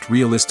craft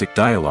realistic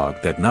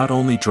dialogue that not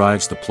only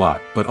drives the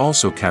plot but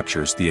also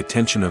captures the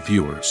attention of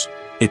viewers.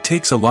 It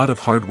takes a lot of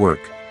hard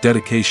work,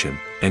 dedication,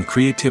 and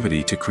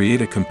creativity to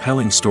create a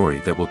compelling story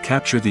that will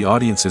capture the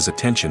audience's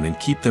attention and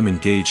keep them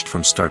engaged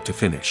from start to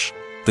finish.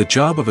 The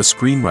job of a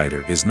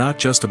screenwriter is not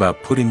just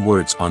about putting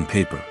words on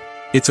paper.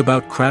 It's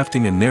about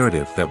crafting a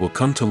narrative that will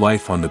come to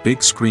life on the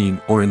big screen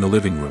or in the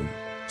living room.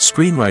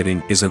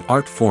 Screenwriting is an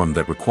art form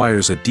that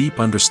requires a deep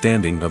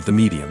understanding of the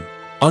medium.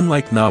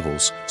 Unlike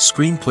novels,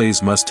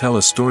 screenplays must tell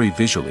a story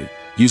visually,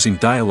 using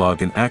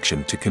dialogue and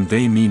action to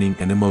convey meaning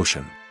and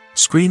emotion.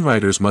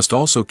 Screenwriters must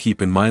also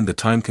keep in mind the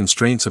time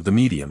constraints of the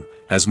medium,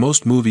 as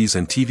most movies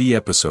and TV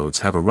episodes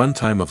have a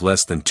runtime of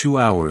less than 2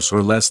 hours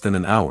or less than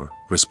an hour,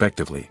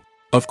 respectively.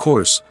 Of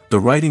course, the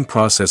writing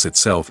process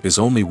itself is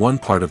only one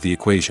part of the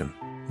equation.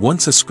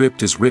 Once a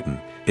script is written,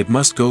 it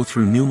must go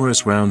through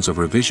numerous rounds of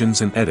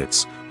revisions and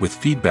edits, with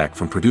feedback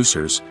from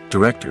producers,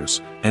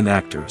 directors, and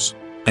actors.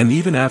 And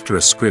even after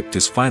a script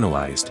is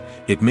finalized,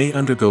 it may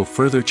undergo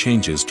further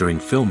changes during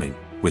filming,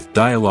 with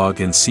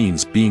dialogue and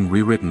scenes being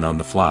rewritten on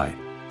the fly.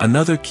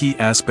 Another key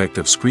aspect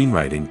of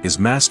screenwriting is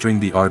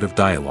mastering the art of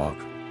dialogue.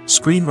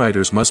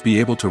 Screenwriters must be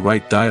able to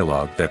write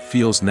dialogue that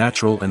feels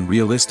natural and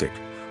realistic,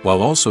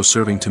 while also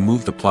serving to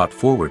move the plot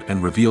forward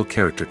and reveal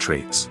character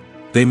traits.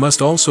 They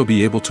must also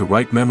be able to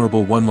write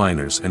memorable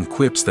one-liners and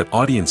quips that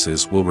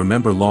audiences will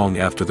remember long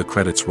after the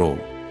credits roll.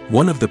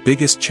 One of the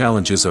biggest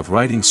challenges of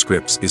writing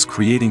scripts is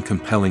creating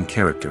compelling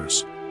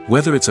characters.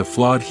 Whether it's a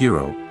flawed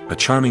hero, a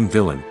charming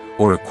villain,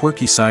 or a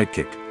quirky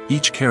sidekick,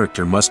 each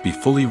character must be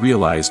fully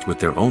realized with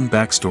their own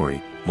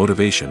backstory,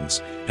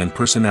 motivations, and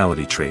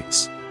personality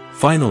traits.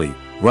 Finally,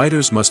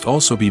 writers must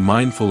also be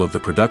mindful of the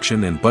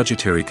production and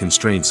budgetary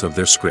constraints of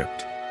their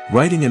script.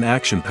 Writing an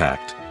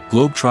action-packed,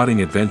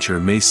 globe-trotting adventure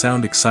may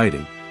sound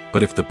exciting,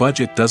 but if the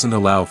budget doesn't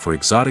allow for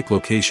exotic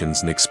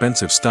locations and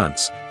expensive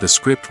stunts, the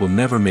script will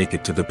never make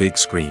it to the big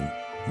screen.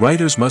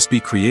 Writers must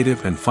be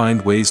creative and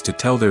find ways to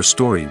tell their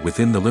story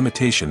within the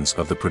limitations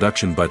of the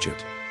production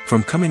budget.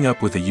 From coming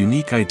up with a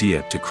unique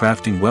idea to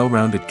crafting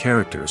well-rounded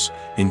characters,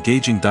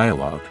 engaging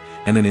dialogue,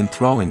 and an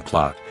enthralling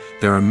plot,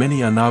 there are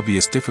many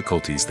unobvious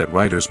difficulties that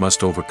writers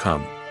must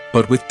overcome.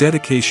 But with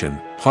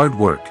dedication, hard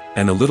work,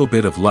 and a little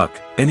bit of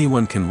luck,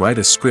 anyone can write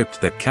a script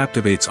that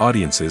captivates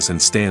audiences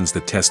and stands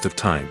the test of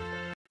time.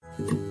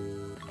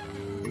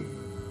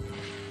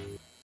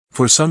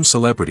 For some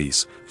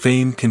celebrities,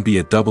 fame can be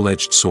a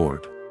double-edged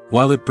sword.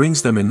 While it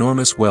brings them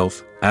enormous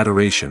wealth,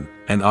 adoration,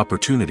 and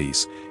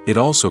opportunities, it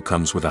also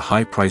comes with a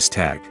high price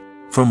tag.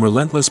 From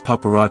relentless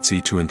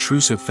paparazzi to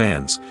intrusive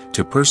fans,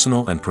 to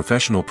personal and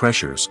professional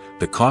pressures,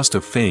 the cost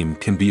of fame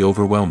can be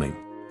overwhelming.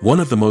 One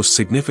of the most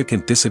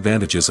significant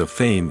disadvantages of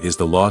fame is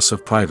the loss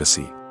of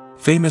privacy.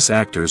 Famous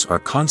actors are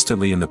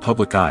constantly in the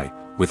public eye,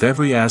 with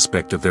every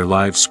aspect of their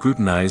lives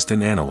scrutinized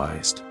and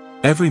analyzed.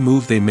 Every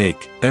move they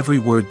make, every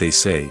word they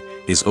say,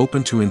 is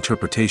open to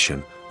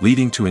interpretation,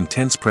 leading to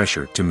intense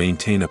pressure to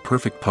maintain a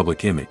perfect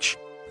public image.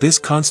 This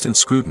constant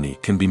scrutiny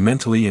can be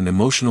mentally and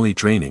emotionally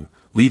draining,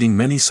 leading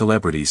many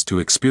celebrities to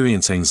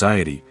experience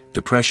anxiety,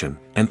 depression,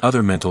 and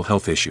other mental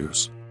health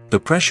issues. The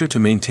pressure to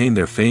maintain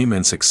their fame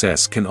and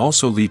success can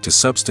also lead to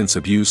substance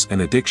abuse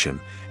and addiction,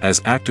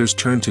 as actors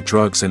turn to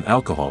drugs and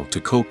alcohol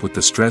to cope with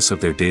the stress of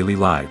their daily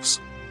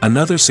lives.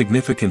 Another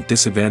significant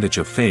disadvantage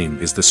of fame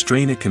is the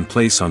strain it can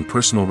place on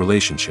personal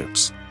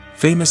relationships.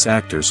 Famous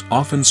actors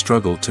often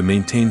struggle to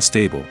maintain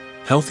stable,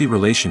 healthy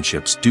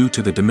relationships due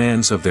to the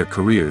demands of their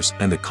careers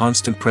and the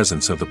constant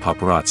presence of the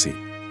paparazzi.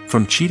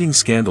 From cheating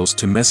scandals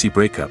to messy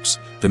breakups,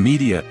 the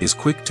media is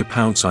quick to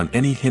pounce on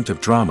any hint of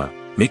drama,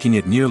 making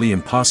it nearly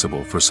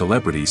impossible for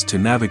celebrities to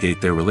navigate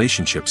their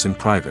relationships in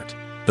private.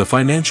 The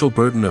financial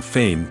burden of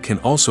fame can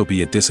also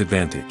be a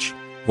disadvantage.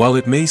 While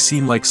it may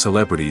seem like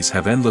celebrities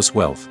have endless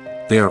wealth,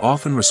 they are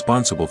often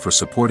responsible for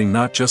supporting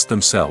not just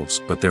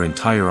themselves but their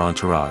entire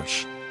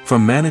entourage.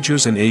 From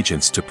managers and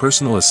agents to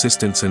personal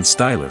assistants and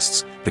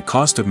stylists, the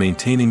cost of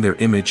maintaining their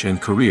image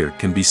and career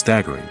can be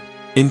staggering.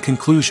 In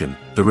conclusion,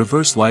 the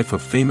reverse life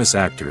of famous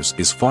actors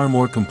is far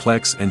more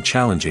complex and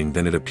challenging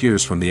than it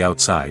appears from the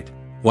outside.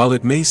 While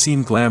it may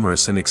seem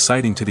glamorous and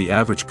exciting to the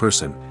average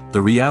person,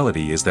 the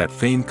reality is that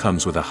fame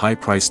comes with a high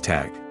price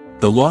tag.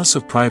 The loss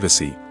of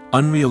privacy,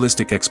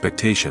 unrealistic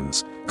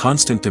expectations,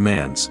 constant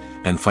demands,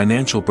 and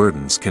financial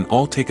burdens can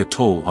all take a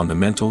toll on the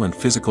mental and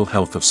physical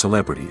health of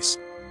celebrities.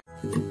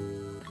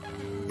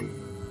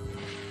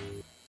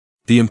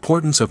 The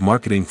importance of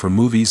marketing for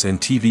movies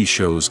and TV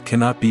shows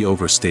cannot be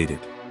overstated.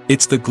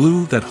 It's the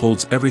glue that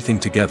holds everything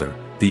together,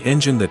 the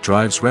engine that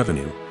drives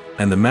revenue,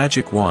 and the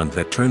magic wand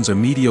that turns a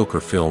mediocre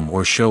film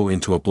or show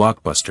into a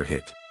blockbuster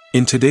hit.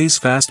 In today's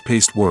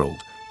fast-paced world,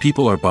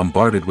 people are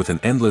bombarded with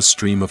an endless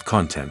stream of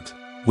content.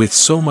 With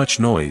so much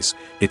noise,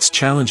 it's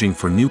challenging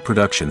for new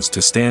productions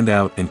to stand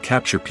out and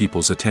capture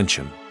people's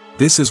attention.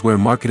 This is where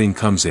marketing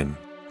comes in.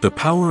 The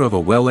power of a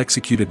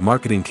well-executed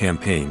marketing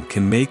campaign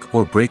can make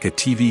or break a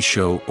TV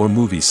show or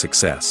movie's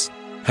success.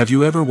 Have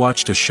you ever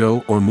watched a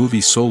show or movie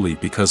solely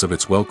because of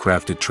its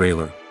well-crafted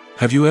trailer?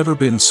 Have you ever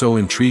been so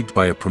intrigued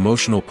by a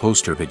promotional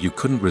poster that you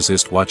couldn't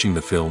resist watching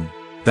the film?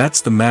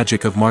 That's the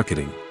magic of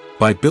marketing.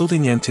 By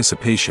building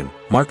anticipation,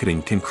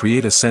 marketing can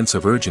create a sense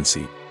of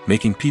urgency,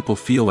 making people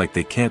feel like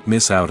they can't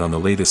miss out on the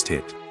latest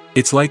hit.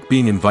 It's like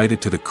being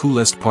invited to the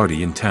coolest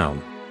party in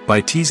town. By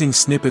teasing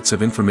snippets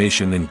of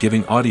information and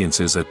giving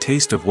audiences a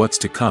taste of what's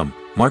to come,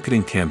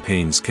 marketing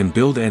campaigns can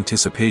build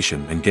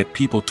anticipation and get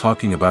people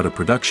talking about a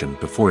production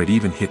before it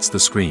even hits the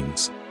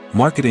screens.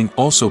 Marketing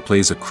also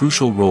plays a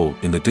crucial role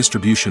in the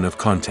distribution of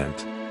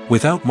content.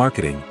 Without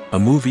marketing, a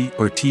movie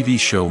or TV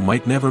show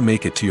might never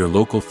make it to your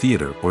local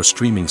theater or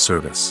streaming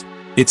service.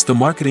 It's the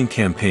marketing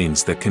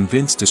campaigns that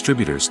convince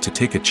distributors to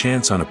take a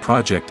chance on a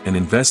project and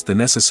invest the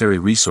necessary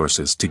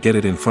resources to get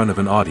it in front of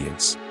an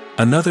audience.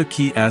 Another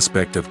key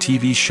aspect of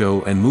TV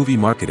show and movie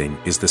marketing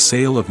is the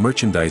sale of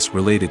merchandise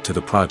related to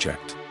the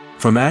project.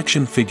 From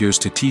action figures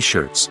to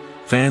t-shirts,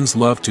 fans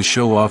love to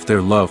show off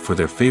their love for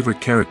their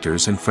favorite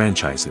characters and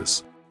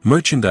franchises.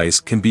 Merchandise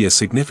can be a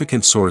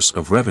significant source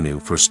of revenue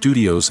for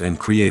studios and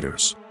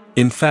creators.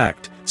 In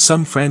fact,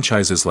 some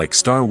franchises like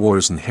Star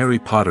Wars and Harry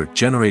Potter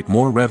generate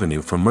more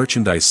revenue from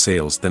merchandise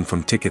sales than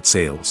from ticket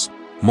sales.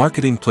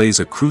 Marketing plays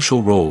a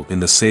crucial role in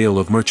the sale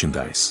of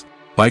merchandise.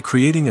 By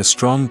creating a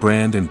strong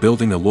brand and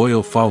building a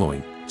loyal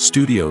following,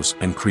 studios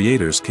and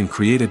creators can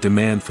create a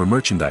demand for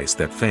merchandise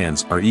that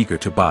fans are eager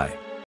to buy.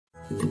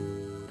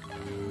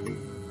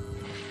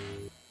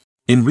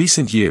 In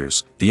recent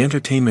years, the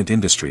entertainment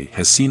industry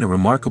has seen a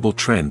remarkable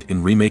trend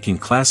in remaking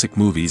classic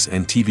movies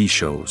and TV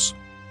shows.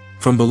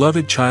 From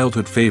beloved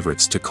childhood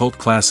favorites to cult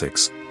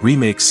classics,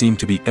 remakes seem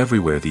to be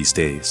everywhere these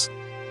days.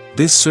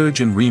 This surge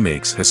in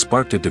remakes has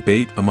sparked a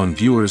debate among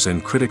viewers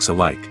and critics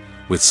alike,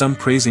 with some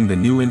praising the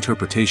new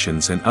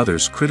interpretations and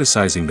others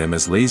criticizing them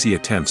as lazy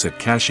attempts at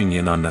cashing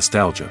in on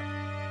nostalgia.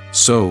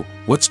 So,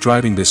 what's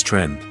driving this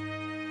trend?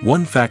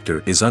 One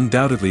factor is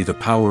undoubtedly the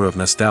power of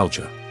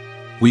nostalgia.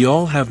 We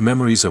all have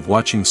memories of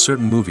watching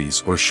certain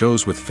movies or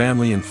shows with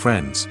family and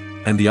friends,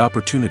 and the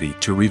opportunity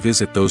to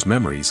revisit those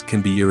memories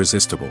can be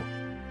irresistible.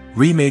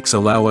 Remakes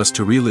allow us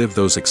to relive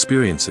those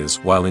experiences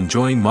while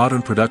enjoying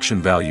modern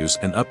production values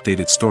and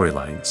updated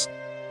storylines.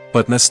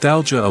 But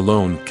nostalgia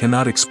alone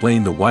cannot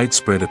explain the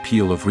widespread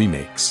appeal of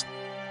remakes.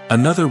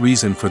 Another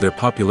reason for their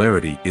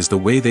popularity is the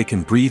way they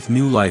can breathe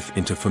new life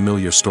into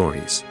familiar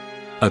stories.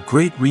 A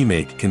great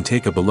remake can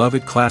take a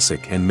beloved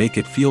classic and make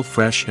it feel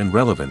fresh and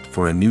relevant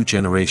for a new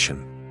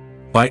generation.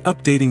 By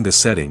updating the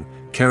setting,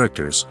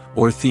 characters,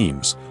 or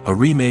themes, a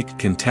remake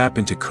can tap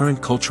into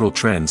current cultural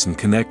trends and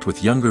connect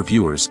with younger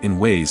viewers in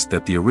ways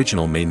that the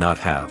original may not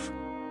have.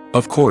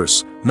 Of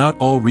course, not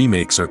all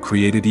remakes are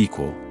created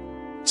equal.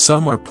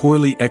 Some are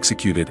poorly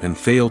executed and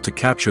fail to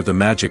capture the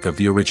magic of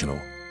the original.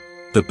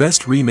 The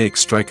best remakes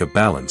strike a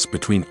balance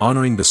between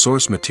honoring the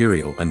source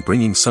material and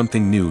bringing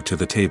something new to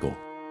the table.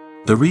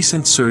 The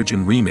recent surge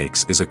in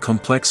remakes is a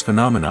complex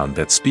phenomenon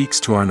that speaks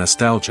to our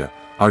nostalgia,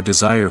 our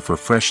desire for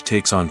fresh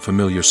takes on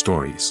familiar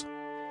stories.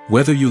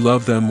 Whether you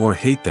love them or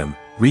hate them,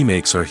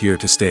 remakes are here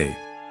to stay.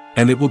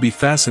 And it will be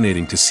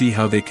fascinating to see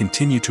how they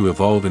continue to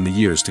evolve in the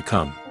years to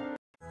come.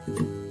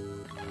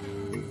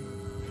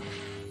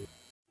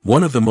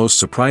 One of the most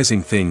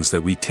surprising things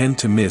that we tend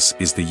to miss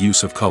is the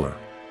use of color.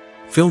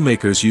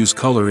 Filmmakers use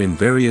color in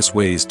various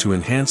ways to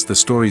enhance the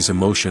story's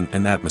emotion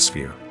and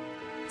atmosphere.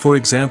 For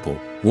example,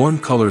 warm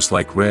colors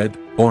like red,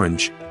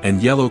 orange,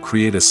 and yellow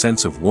create a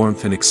sense of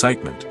warmth and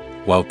excitement,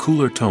 while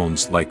cooler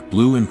tones like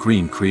blue and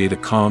green create a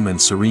calm and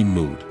serene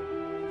mood.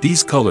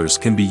 These colors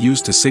can be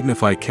used to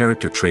signify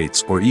character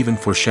traits or even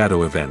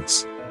foreshadow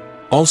events.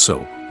 Also,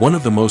 one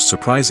of the most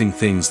surprising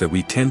things that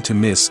we tend to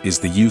miss is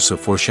the use of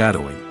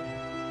foreshadowing.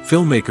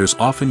 Filmmakers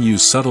often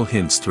use subtle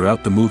hints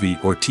throughout the movie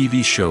or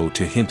TV show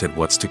to hint at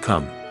what's to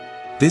come.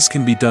 This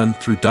can be done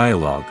through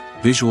dialogue,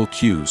 visual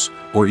cues,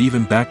 or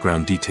even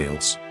background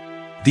details.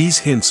 These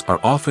hints are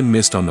often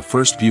missed on the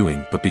first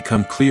viewing but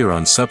become clear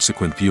on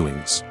subsequent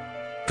viewings.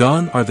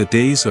 Gone are the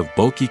days of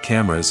bulky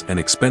cameras and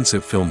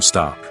expensive film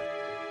stock.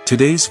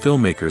 Today's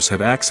filmmakers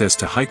have access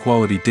to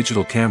high-quality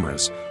digital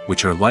cameras,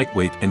 which are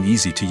lightweight and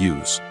easy to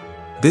use.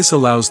 This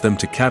allows them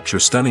to capture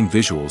stunning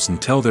visuals and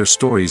tell their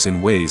stories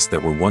in ways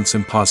that were once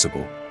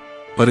impossible.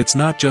 But it's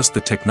not just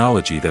the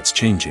technology that's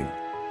changing.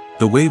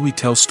 The way we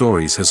tell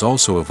stories has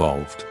also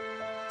evolved.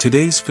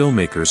 Today's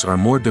filmmakers are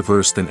more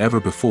diverse than ever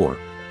before,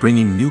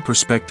 bringing new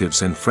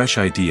perspectives and fresh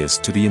ideas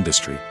to the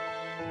industry.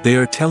 They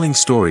are telling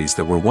stories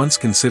that were once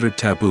considered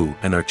taboo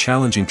and are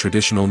challenging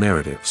traditional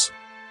narratives.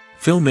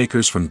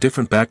 Filmmakers from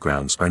different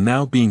backgrounds are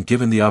now being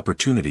given the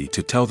opportunity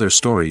to tell their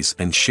stories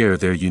and share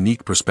their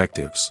unique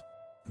perspectives.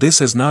 This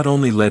has not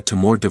only led to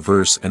more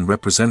diverse and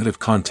representative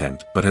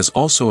content but has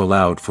also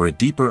allowed for a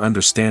deeper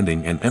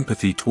understanding and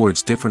empathy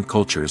towards different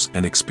cultures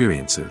and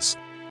experiences.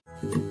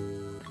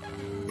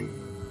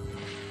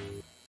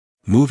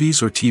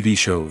 Movies or TV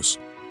shows?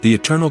 The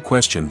eternal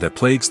question that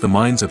plagues the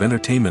minds of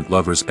entertainment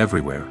lovers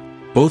everywhere.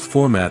 Both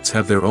formats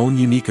have their own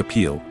unique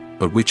appeal,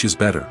 but which is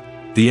better?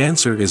 The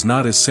answer is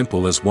not as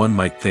simple as one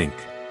might think.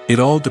 It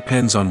all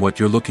depends on what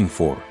you're looking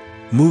for.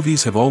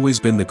 Movies have always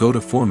been the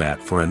go-to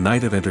format for a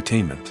night of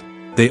entertainment.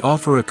 They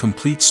offer a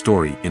complete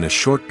story in a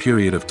short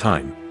period of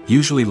time,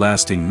 usually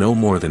lasting no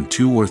more than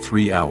 2 or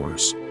 3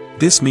 hours.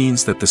 This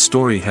means that the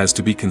story has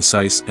to be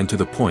concise and to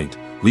the point,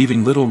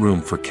 leaving little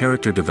room for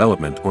character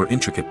development or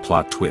intricate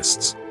plot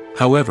twists.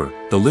 However,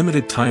 the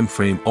limited time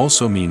frame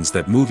also means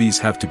that movies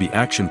have to be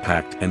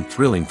action-packed and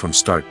thrilling from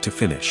start to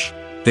finish.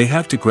 They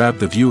have to grab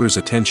the viewer's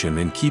attention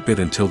and keep it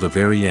until the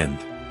very end.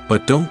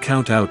 But don't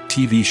count out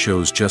TV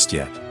shows just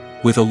yet.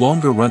 With a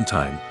longer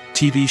runtime,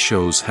 TV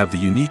shows have the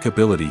unique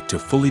ability to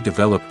fully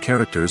develop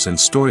characters and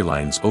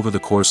storylines over the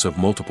course of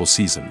multiple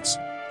seasons.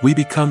 We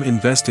become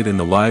invested in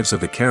the lives of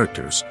the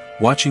characters,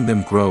 watching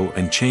them grow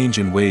and change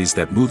in ways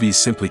that movies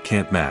simply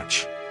can't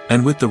match.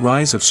 And with the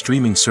rise of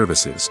streaming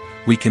services,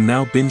 we can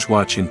now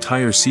binge-watch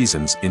entire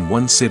seasons in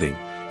one sitting,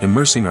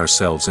 immersing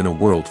ourselves in a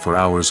world for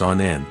hours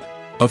on end.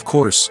 Of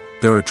course,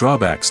 there are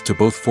drawbacks to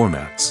both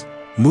formats.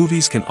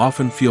 Movies can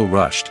often feel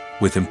rushed,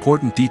 with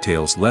important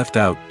details left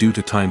out due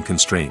to time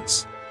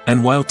constraints.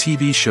 And while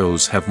TV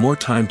shows have more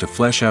time to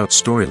flesh out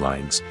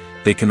storylines,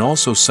 they can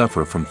also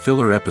suffer from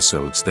filler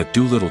episodes that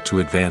do little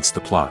to advance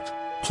the plot.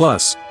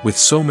 Plus, with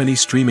so many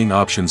streaming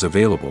options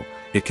available,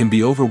 it can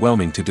be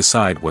overwhelming to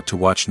decide what to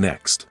watch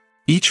next.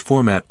 Each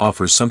format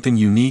offers something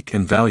unique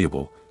and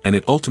valuable, and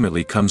it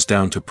ultimately comes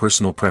down to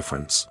personal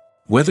preference.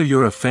 Whether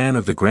you're a fan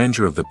of the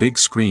grandeur of the big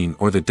screen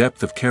or the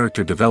depth of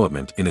character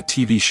development in a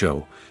TV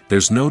show,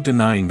 there's no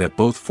denying that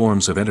both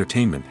forms of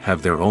entertainment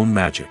have their own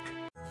magic.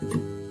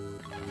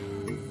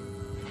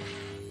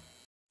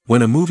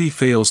 When a movie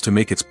fails to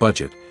make its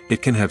budget,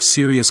 it can have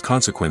serious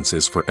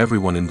consequences for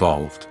everyone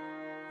involved.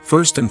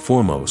 First and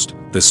foremost,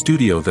 the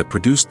studio that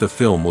produced the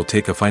film will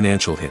take a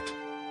financial hit.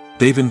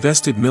 They've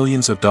invested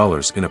millions of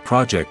dollars in a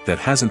project that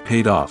hasn't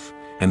paid off,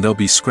 and they'll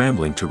be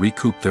scrambling to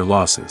recoup their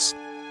losses.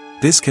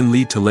 This can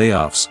lead to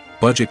layoffs,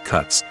 budget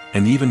cuts,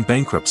 and even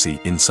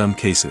bankruptcy in some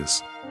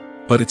cases.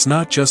 But it's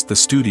not just the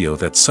studio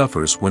that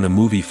suffers when a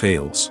movie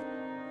fails.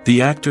 The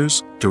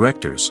actors,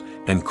 directors,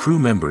 and crew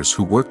members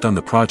who worked on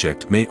the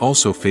project may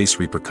also face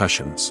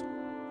repercussions.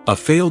 A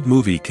failed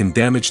movie can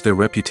damage their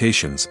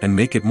reputations and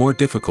make it more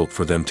difficult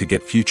for them to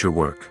get future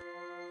work.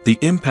 The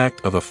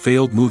impact of a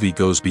failed movie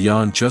goes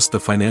beyond just the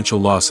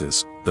financial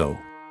losses, though.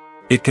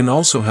 It can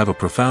also have a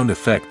profound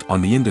effect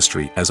on the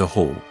industry as a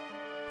whole.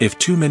 If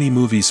too many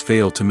movies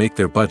fail to make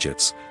their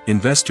budgets,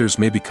 investors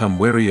may become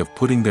wary of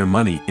putting their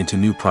money into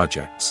new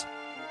projects.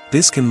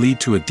 This can lead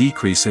to a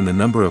decrease in the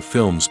number of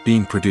films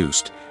being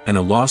produced, and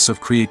a loss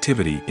of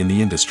creativity in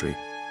the industry.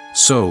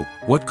 So,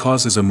 what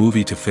causes a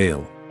movie to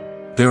fail?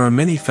 There are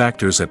many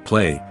factors at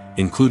play,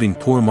 including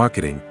poor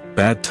marketing,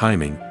 bad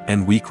timing,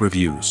 and weak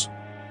reviews.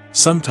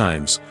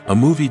 Sometimes, a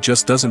movie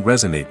just doesn't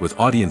resonate with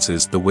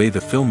audiences the way the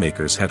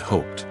filmmakers had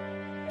hoped.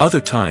 Other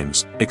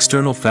times,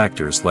 external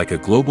factors like a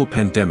global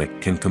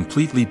pandemic can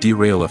completely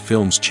derail a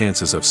film's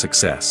chances of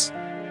success.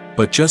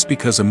 But just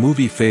because a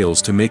movie fails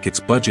to make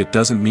its budget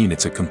doesn't mean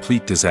it's a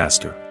complete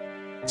disaster.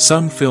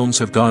 Some films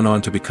have gone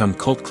on to become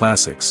cult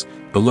classics,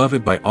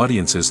 beloved by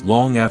audiences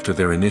long after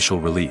their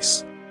initial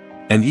release.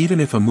 And even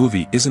if a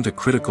movie isn't a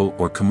critical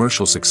or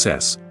commercial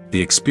success,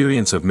 the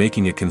experience of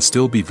making it can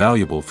still be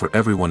valuable for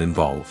everyone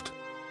involved.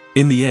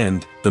 In the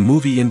end, the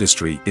movie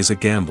industry is a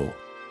gamble.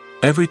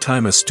 Every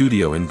time a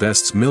studio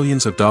invests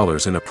millions of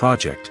dollars in a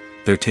project,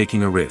 they're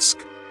taking a risk.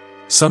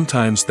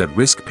 Sometimes that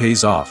risk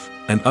pays off,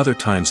 and other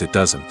times it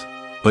doesn't.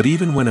 But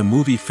even when a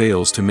movie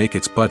fails to make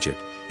its budget,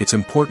 it's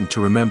important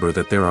to remember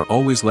that there are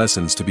always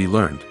lessons to be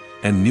learned,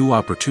 and new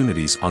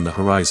opportunities on the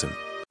horizon.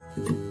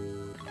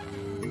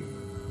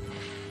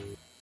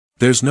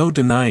 There's no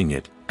denying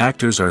it,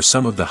 actors are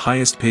some of the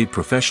highest paid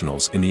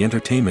professionals in the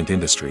entertainment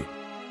industry.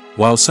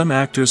 While some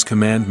actors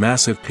command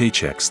massive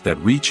paychecks that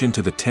reach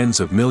into the tens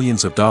of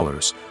millions of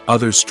dollars,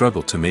 others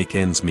struggle to make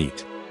ends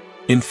meet.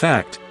 In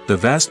fact, the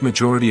vast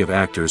majority of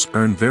actors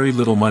earn very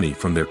little money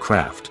from their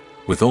craft,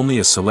 with only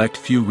a select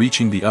few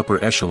reaching the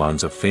upper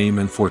echelons of fame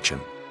and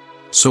fortune.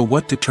 So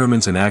what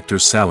determines an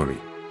actor's salary?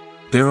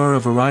 There are a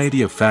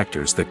variety of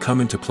factors that come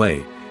into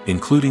play,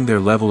 including their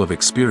level of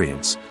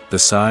experience, the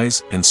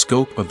size and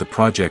scope of the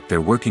project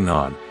they're working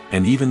on,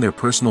 and even their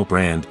personal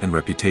brand and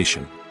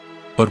reputation.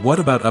 But what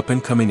about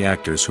up-and-coming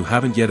actors who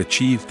haven't yet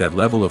achieved that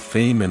level of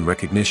fame and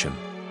recognition?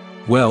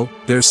 Well,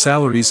 their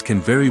salaries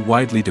can vary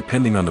widely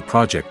depending on the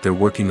project they're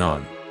working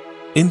on.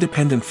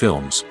 Independent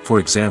films, for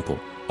example,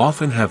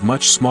 often have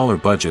much smaller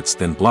budgets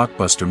than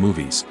blockbuster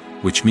movies,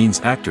 which means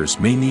actors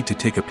may need to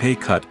take a pay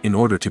cut in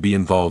order to be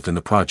involved in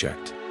the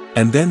project.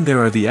 And then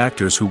there are the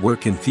actors who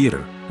work in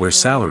theater, where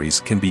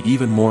salaries can be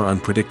even more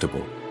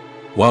unpredictable.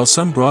 While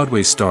some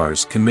Broadway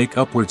stars can make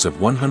upwards of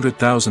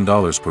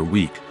 $100,000 per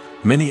week,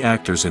 many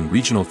actors in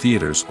regional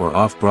theaters or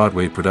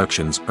off-Broadway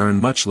productions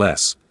earn much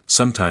less,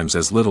 sometimes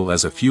as little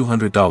as a few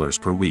 $100s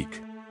per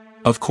week.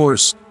 Of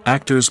course,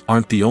 actors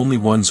aren't the only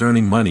ones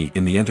earning money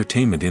in the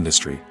entertainment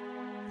industry.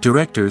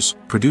 Directors,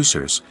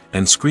 producers,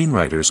 and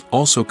screenwriters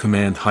also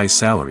command high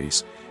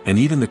salaries, and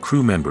even the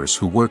crew members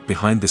who work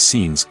behind the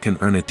scenes can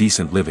earn a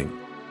decent living.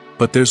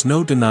 But there's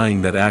no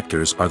denying that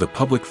actors are the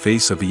public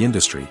face of the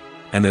industry,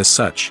 and as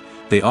such,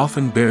 they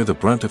often bear the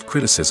brunt of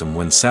criticism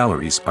when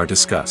salaries are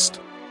discussed.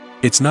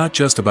 It's not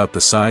just about the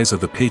size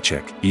of the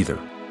paycheck, either.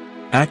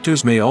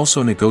 Actors may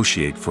also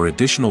negotiate for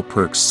additional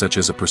perks such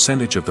as a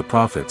percentage of the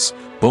profits,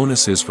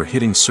 bonuses for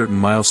hitting certain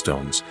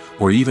milestones,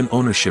 or even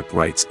ownership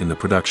rights in the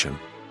production.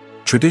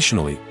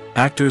 Traditionally,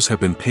 actors have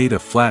been paid a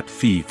flat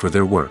fee for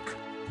their work.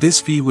 This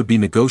fee would be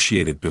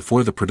negotiated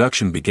before the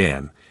production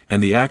began,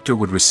 and the actor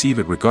would receive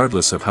it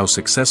regardless of how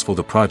successful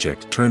the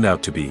project turned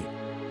out to be.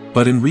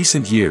 But in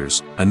recent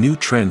years, a new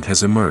trend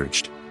has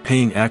emerged,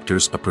 paying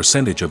actors a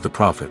percentage of the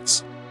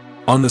profits.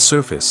 On the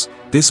surface,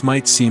 this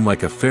might seem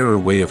like a fairer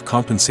way of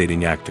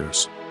compensating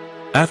actors.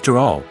 After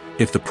all,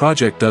 if the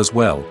project does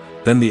well,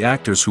 then the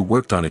actors who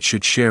worked on it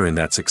should share in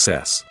that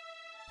success.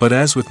 But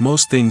as with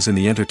most things in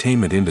the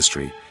entertainment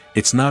industry,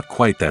 it's not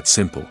quite that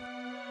simple.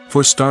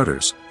 For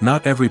starters,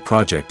 not every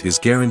project is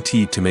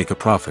guaranteed to make a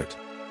profit.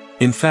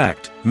 In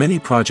fact, many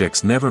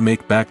projects never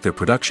make back their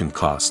production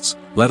costs,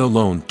 let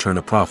alone turn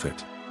a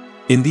profit.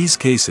 In these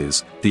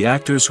cases, the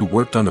actors who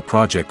worked on the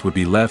project would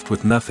be left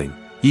with nothing,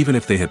 even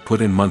if they had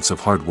put in months of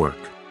hard work.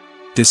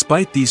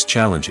 Despite these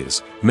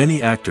challenges,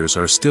 many actors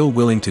are still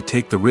willing to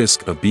take the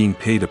risk of being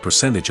paid a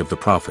percentage of the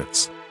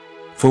profits.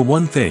 For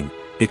one thing,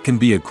 it can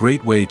be a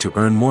great way to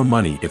earn more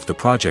money if the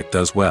project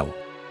does well.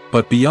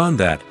 But beyond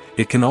that,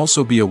 it can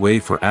also be a way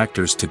for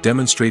actors to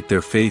demonstrate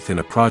their faith in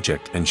a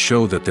project and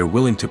show that they're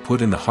willing to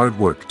put in the hard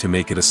work to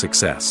make it a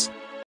success.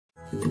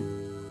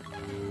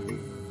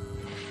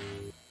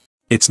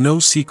 It's no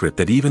secret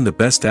that even the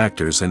best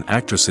actors and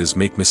actresses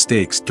make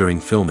mistakes during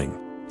filming.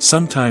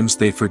 Sometimes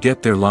they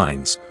forget their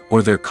lines,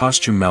 or their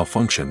costume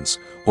malfunctions,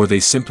 or they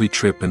simply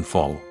trip and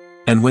fall.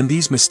 And when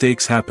these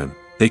mistakes happen,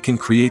 they can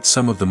create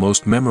some of the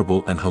most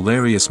memorable and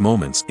hilarious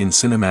moments in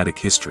cinematic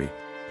history.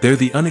 They're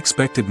the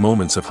unexpected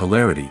moments of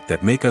hilarity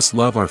that make us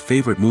love our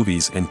favorite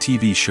movies and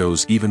TV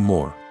shows even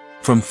more.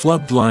 From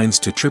flubbed lines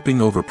to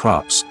tripping over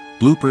props,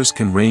 bloopers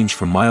can range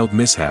from mild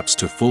mishaps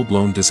to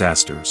full-blown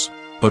disasters.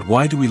 But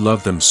why do we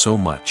love them so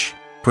much?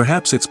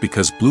 Perhaps it's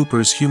because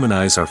bloopers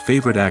humanize our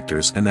favorite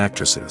actors and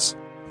actresses.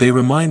 They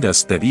remind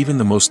us that even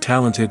the most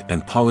talented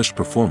and polished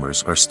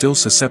performers are still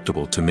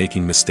susceptible to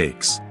making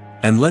mistakes.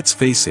 And let's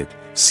face it,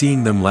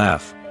 seeing them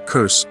laugh,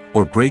 curse,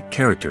 or break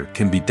character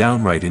can be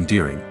downright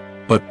endearing.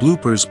 But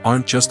bloopers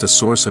aren't just a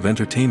source of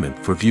entertainment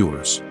for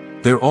viewers.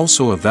 They're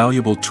also a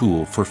valuable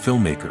tool for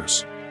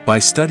filmmakers. By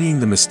studying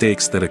the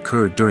mistakes that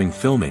occurred during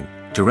filming,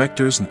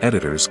 directors and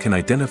editors can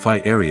identify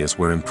areas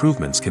where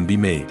improvements can be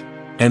made.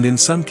 And in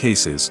some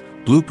cases,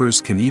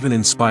 bloopers can even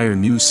inspire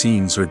new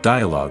scenes or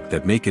dialogue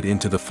that make it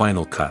into the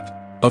final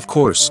cut. Of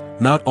course,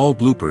 not all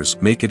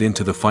bloopers make it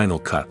into the final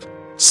cut.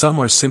 Some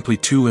are simply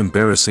too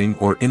embarrassing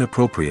or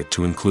inappropriate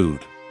to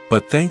include.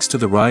 But thanks to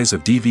the rise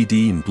of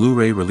DVD and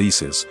Blu-ray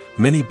releases,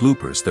 many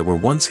bloopers that were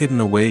once hidden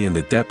away in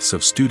the depths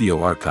of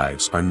studio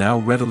archives are now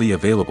readily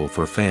available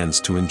for fans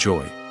to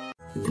enjoy.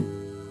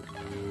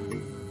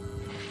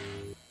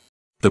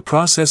 The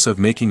process of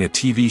making a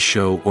TV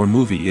show or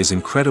movie is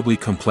incredibly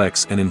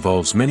complex and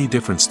involves many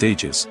different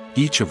stages,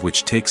 each of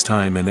which takes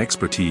time and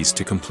expertise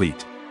to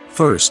complete.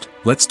 First,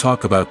 let's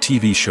talk about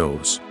TV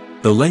shows.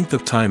 The length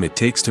of time it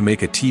takes to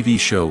make a TV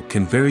show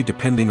can vary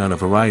depending on a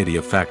variety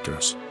of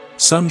factors.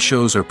 Some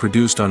shows are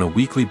produced on a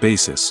weekly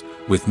basis,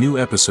 with new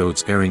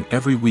episodes airing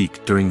every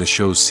week during the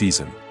show's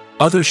season.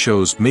 Other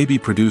shows may be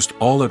produced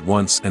all at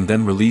once and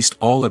then released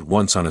all at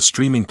once on a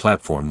streaming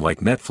platform like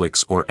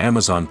Netflix or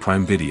Amazon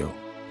Prime Video.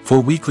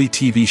 For weekly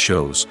TV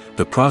shows,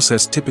 the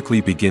process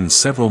typically begins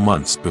several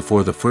months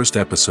before the first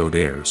episode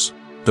airs.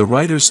 The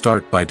writers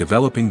start by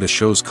developing the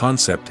show's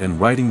concept and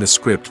writing the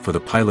script for the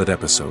pilot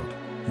episode.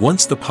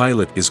 Once the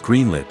pilot is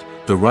greenlit,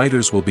 the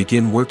writers will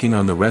begin working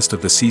on the rest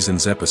of the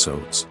season's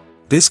episodes.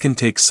 This can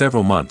take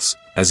several months,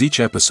 as each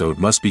episode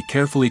must be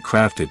carefully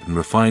crafted and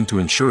refined to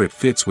ensure it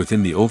fits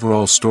within the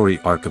overall story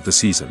arc of the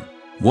season.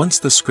 Once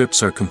the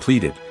scripts are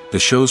completed, the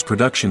show's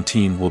production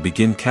team will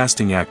begin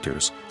casting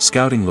actors,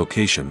 scouting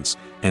locations,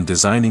 and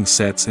designing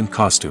sets and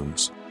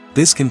costumes.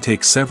 This can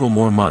take several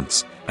more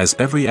months, as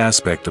every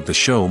aspect of the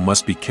show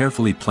must be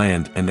carefully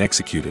planned and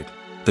executed.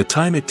 The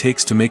time it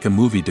takes to make a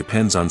movie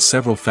depends on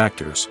several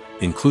factors,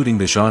 including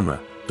the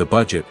genre, the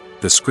budget,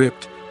 the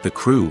script, the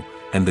crew,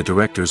 and the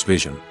director's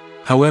vision.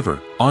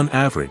 However, on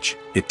average,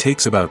 it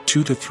takes about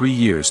 2 to 3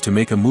 years to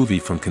make a movie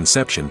from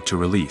conception to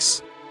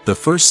release. The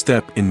first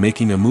step in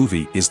making a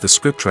movie is the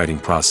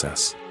scriptwriting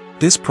process.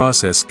 This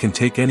process can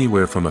take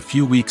anywhere from a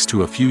few weeks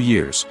to a few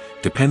years,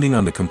 depending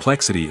on the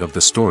complexity of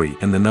the story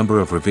and the number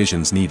of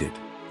revisions needed.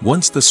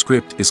 Once the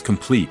script is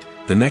complete,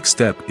 the next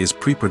step is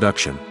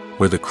pre-production,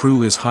 where the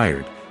crew is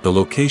hired, the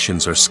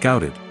locations are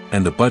scouted,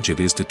 and the budget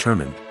is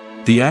determined.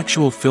 The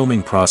actual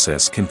filming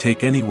process can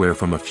take anywhere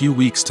from a few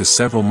weeks to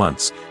several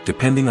months,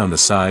 depending on the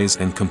size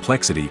and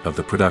complexity of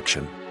the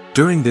production.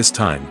 During this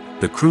time,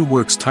 the crew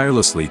works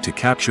tirelessly to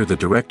capture the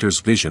director's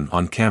vision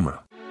on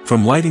camera.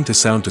 From lighting to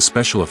sound to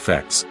special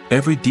effects,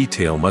 every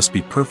detail must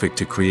be perfect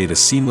to create a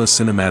seamless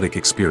cinematic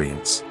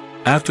experience.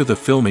 After the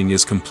filming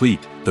is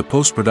complete, the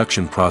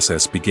post-production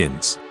process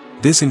begins.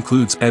 This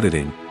includes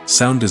editing,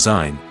 sound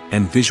design,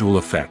 and visual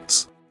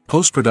effects.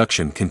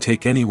 Post-production can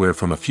take anywhere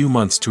from a few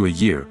months to a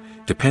year,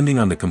 depending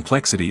on the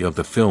complexity of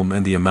the film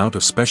and the amount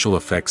of special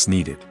effects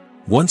needed.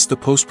 Once the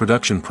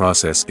post-production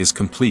process is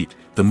complete,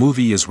 the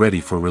movie is ready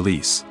for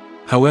release.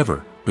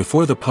 However,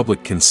 before the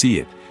public can see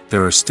it,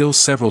 there are still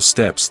several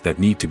steps that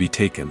need to be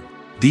taken.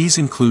 These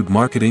include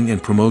marketing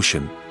and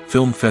promotion,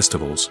 film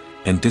festivals,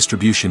 and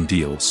distribution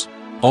deals.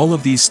 All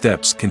of these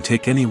steps can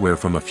take anywhere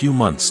from a few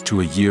months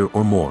to a year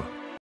or more.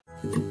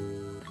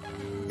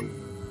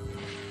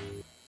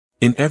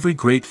 In every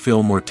great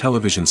film or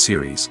television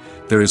series,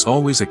 there is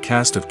always a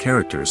cast of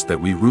characters that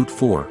we root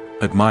for,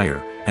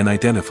 admire, and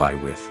identify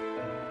with.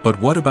 But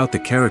what about the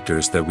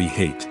characters that we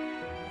hate?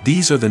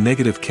 These are the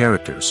negative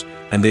characters,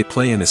 and they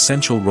play an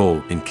essential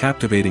role in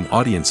captivating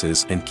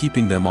audiences and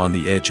keeping them on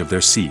the edge of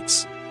their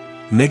seats.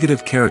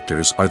 Negative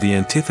characters are the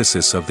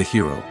antithesis of the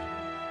hero.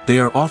 They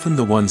are often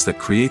the ones that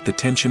create the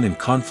tension and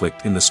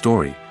conflict in the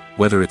story,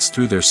 whether it's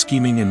through their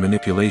scheming and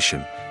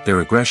manipulation,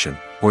 their aggression,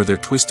 or their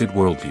twisted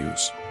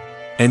worldviews.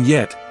 And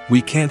yet,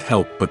 we can't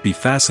help but be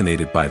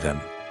fascinated by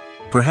them.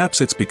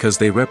 Perhaps it's because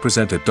they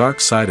represent a dark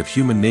side of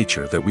human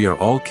nature that we are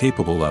all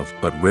capable of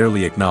but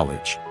rarely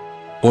acknowledge.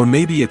 Or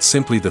maybe it's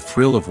simply the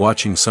thrill of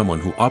watching someone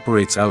who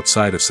operates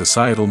outside of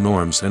societal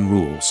norms and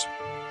rules.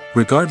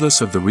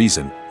 Regardless of the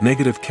reason,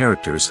 negative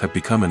characters have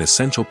become an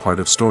essential part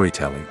of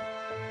storytelling.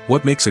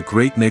 What makes a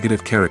great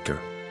negative character?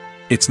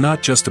 It's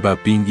not just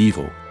about being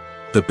evil.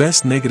 The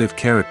best negative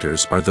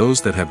characters are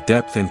those that have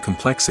depth and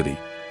complexity,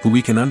 who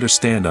we can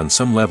understand on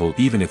some level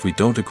even if we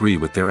don't agree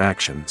with their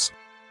actions.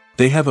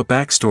 They have a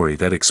backstory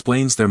that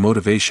explains their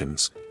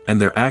motivations, and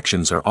their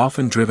actions are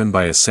often driven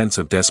by a sense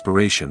of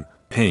desperation,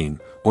 pain,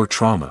 or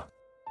trauma.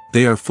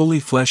 They are fully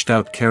fleshed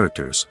out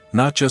characters,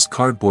 not just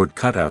cardboard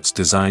cutouts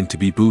designed to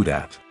be booed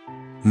at.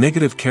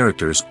 Negative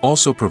characters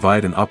also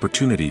provide an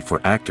opportunity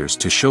for actors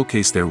to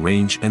showcase their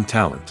range and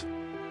talent.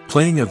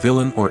 Playing a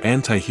villain or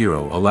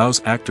anti-hero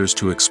allows actors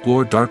to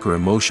explore darker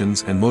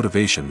emotions and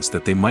motivations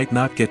that they might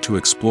not get to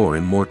explore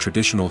in more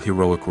traditional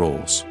heroic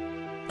roles.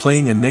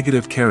 Playing a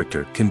negative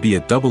character can be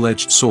a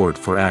double-edged sword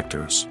for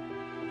actors.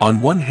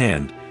 On one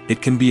hand,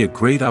 it can be a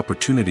great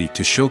opportunity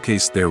to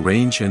showcase their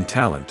range and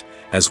talent,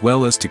 as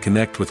well as to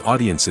connect with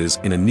audiences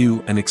in a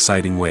new and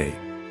exciting way.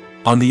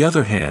 On the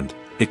other hand,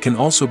 it can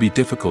also be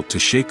difficult to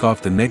shake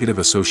off the negative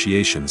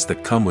associations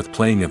that come with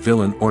playing a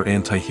villain or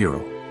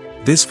anti-hero.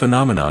 This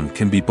phenomenon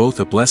can be both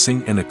a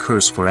blessing and a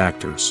curse for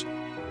actors.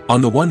 On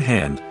the one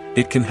hand,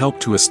 it can help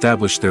to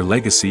establish their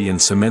legacy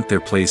and cement their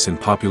place in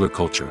popular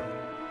culture.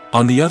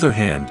 On the other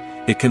hand,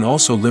 it can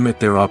also limit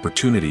their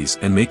opportunities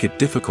and make it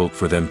difficult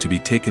for them to be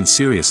taken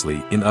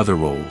seriously in other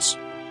roles.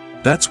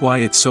 That's why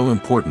it's so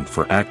important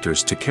for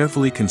actors to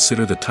carefully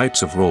consider the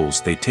types of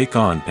roles they take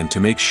on and to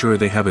make sure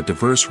they have a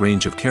diverse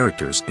range of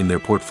characters in their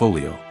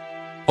portfolio.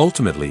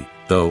 Ultimately,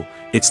 though,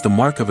 it's the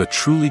mark of a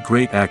truly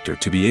great actor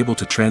to be able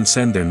to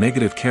transcend their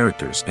negative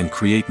characters and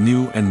create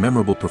new and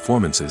memorable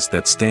performances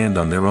that stand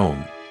on their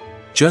own.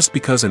 Just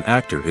because an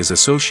actor is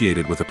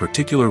associated with a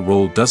particular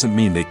role doesn't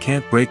mean they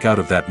can't break out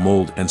of that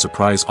mold and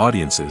surprise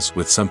audiences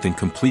with something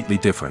completely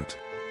different.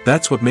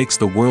 That's what makes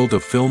the world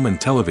of film and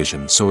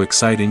television so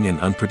exciting and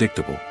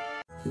unpredictable.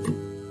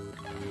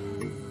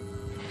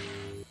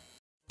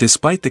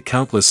 Despite the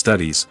countless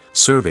studies,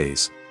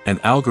 surveys, and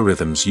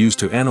algorithms used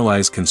to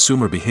analyze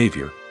consumer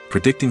behavior,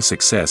 predicting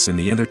success in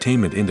the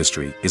entertainment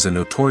industry is a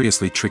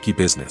notoriously tricky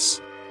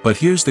business. But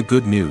here's the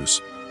good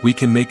news: we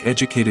can make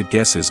educated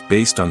guesses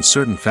based on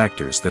certain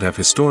factors that have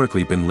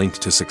historically been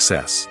linked to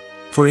success.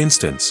 For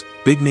instance,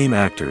 big-name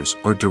actors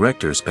or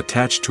directors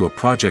attached to a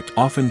project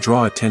often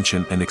draw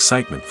attention and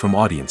excitement from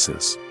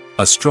audiences.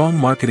 A strong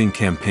marketing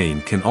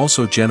campaign can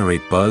also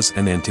generate buzz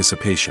and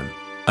anticipation.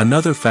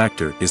 Another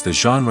factor is the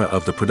genre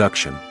of the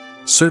production.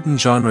 Certain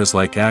genres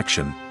like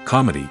action,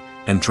 comedy,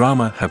 and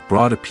drama have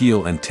broad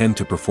appeal and tend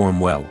to perform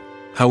well.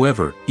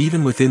 However,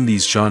 even within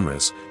these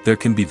genres, there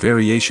can be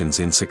variations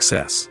in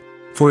success.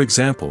 For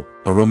example,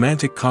 a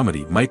romantic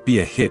comedy might be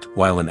a hit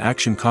while an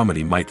action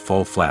comedy might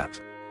fall flat.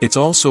 It's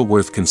also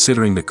worth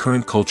considering the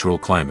current cultural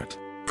climate.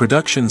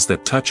 Productions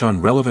that touch on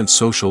relevant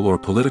social or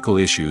political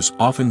issues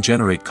often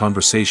generate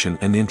conversation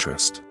and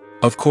interest.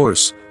 Of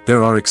course,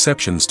 there are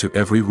exceptions to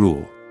every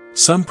rule.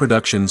 Some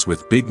productions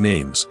with big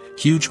names,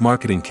 huge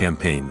marketing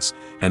campaigns,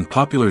 and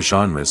popular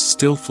genres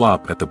still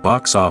flop at the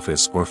box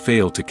office or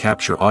fail to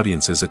capture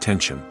audiences'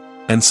 attention.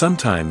 And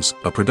sometimes,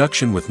 a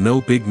production with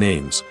no big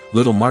names,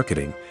 little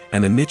marketing,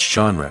 and a niche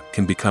genre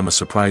can become a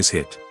surprise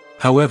hit.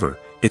 However,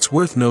 it's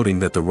worth noting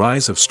that the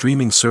rise of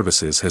streaming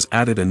services has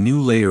added a new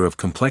layer of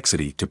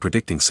complexity to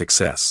predicting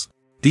success.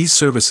 These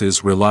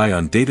services rely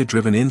on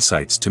data-driven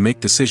insights to make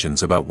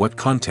decisions about what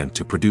content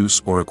to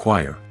produce or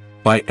acquire.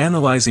 By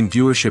analyzing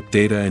viewership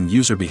data and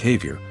user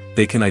behavior,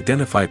 they can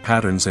identify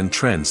patterns and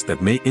trends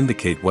that may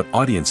indicate what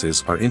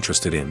audiences are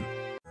interested in.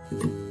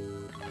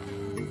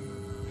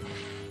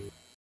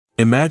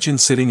 Imagine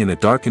sitting in a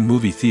darkened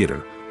movie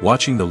theater,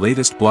 watching the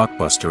latest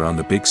blockbuster on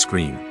the big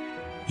screen.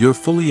 You're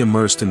fully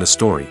immersed in the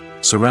story,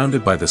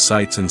 surrounded by the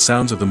sights and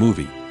sounds of the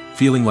movie,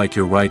 feeling like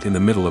you're right in the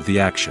middle of the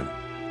action.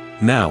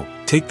 Now,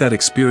 take that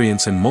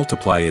experience and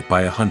multiply it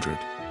by 100.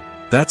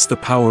 That's the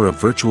power of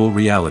virtual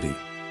reality.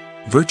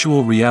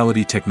 Virtual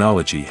reality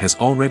technology has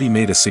already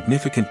made a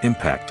significant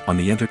impact on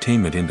the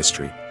entertainment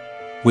industry.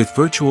 With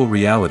virtual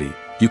reality,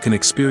 you can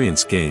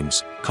experience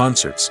games,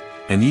 concerts,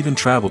 and even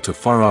travel to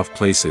far-off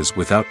places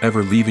without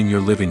ever leaving your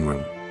living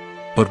room.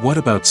 But what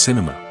about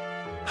cinema?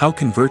 How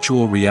can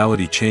virtual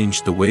reality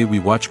change the way we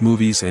watch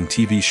movies and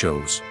TV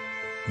shows?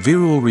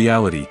 Virtual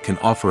reality can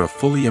offer a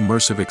fully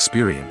immersive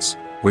experience,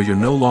 where you're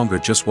no longer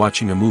just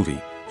watching a movie,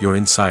 you're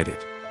inside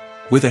it.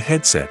 With a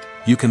headset,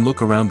 you can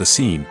look around the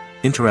scene,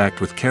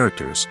 interact with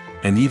characters,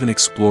 and even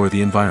explore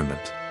the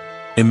environment.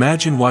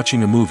 Imagine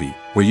watching a movie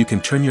where you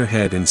can turn your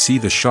head and see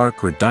the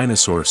shark or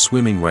dinosaur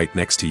swimming right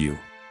next to you.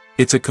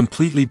 It's a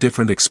completely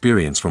different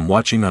experience from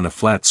watching on a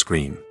flat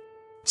screen.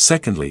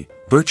 Secondly,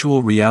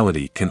 virtual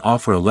reality can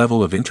offer a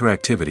level of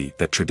interactivity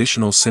that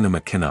traditional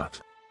cinema cannot.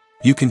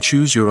 You can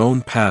choose your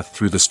own path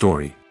through the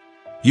story.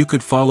 You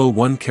could follow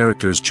one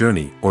character's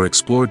journey or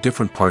explore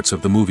different parts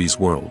of the movie's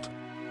world.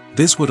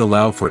 This would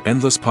allow for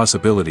endless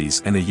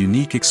possibilities and a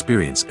unique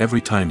experience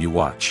every time you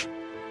watch.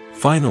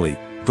 Finally,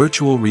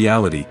 virtual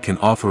reality can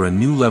offer a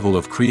new level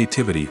of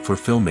creativity for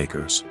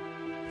filmmakers.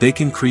 They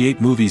can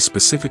create movies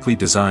specifically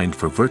designed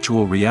for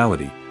virtual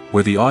reality,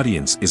 where the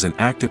audience is an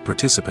active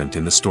participant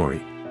in the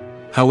story.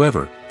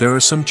 However, there are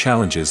some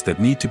challenges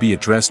that need to be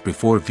addressed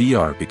before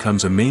VR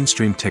becomes a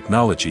mainstream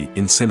technology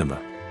in cinema.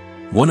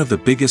 One of the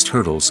biggest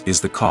hurdles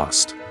is the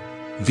cost.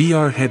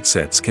 VR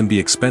headsets can be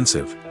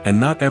expensive, and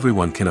not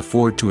everyone can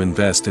afford to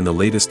invest in the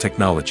latest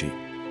technology.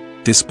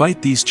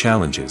 Despite these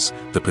challenges,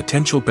 the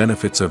potential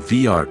benefits of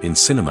VR in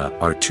cinema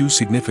are too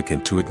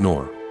significant to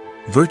ignore.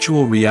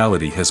 Virtual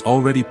reality has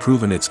already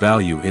proven its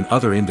value in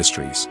other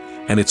industries,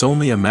 and it's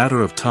only a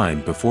matter of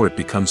time before it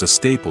becomes a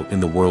staple in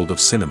the world of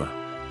cinema.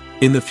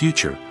 In the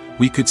future,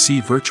 we could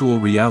see virtual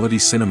reality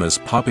cinemas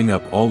popping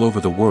up all over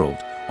the world,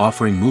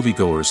 offering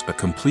moviegoers a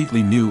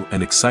completely new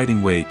and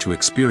exciting way to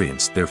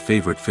experience their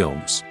favorite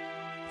films.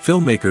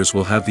 Filmmakers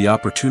will have the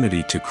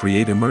opportunity to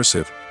create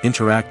immersive,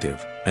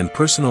 interactive, and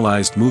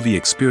personalized movie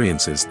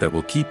experiences that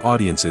will keep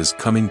audiences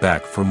coming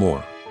back for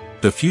more.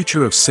 The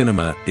future of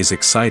cinema is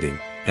exciting,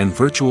 and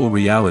virtual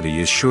reality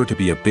is sure to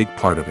be a big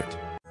part of it.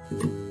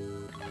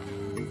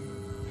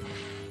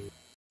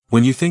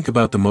 When you think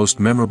about the most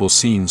memorable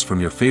scenes from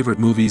your favorite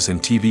movies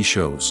and TV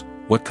shows,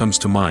 what comes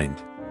to mind?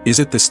 Is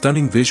it the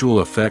stunning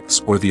visual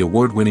effects or the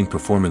award-winning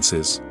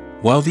performances?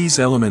 While these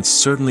elements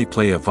certainly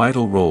play a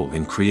vital role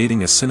in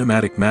creating a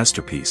cinematic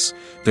masterpiece,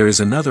 there is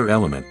another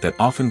element that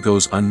often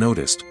goes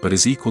unnoticed but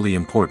is equally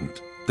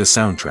important: the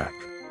soundtrack.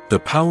 The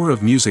power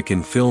of music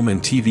in film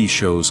and TV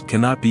shows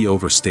cannot be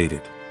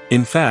overstated.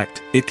 In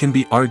fact, it can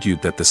be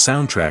argued that the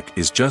soundtrack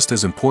is just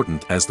as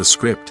important as the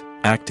script,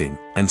 acting,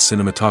 and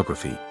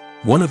cinematography.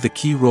 One of the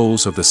key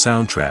roles of the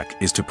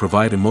soundtrack is to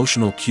provide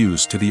emotional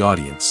cues to the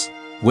audience.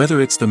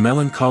 Whether it's the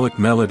melancholic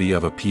melody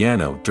of a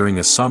piano during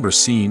a somber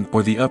scene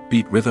or the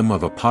upbeat rhythm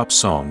of a pop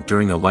song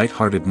during a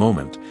light-hearted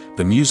moment,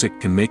 the music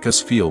can make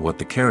us feel what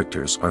the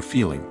characters are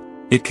feeling.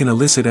 It can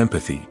elicit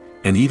empathy,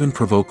 and even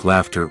provoke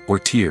laughter or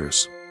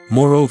tears.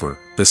 Moreover,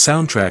 the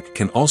soundtrack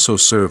can also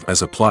serve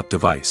as a plot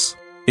device.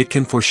 It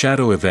can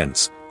foreshadow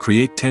events,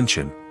 create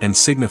tension, and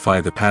signify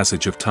the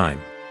passage of time.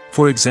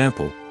 For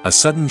example, a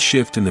sudden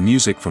shift in the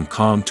music from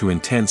calm to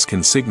intense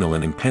can signal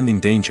an impending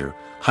danger,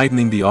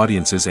 heightening the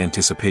audience's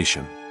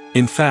anticipation.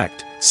 In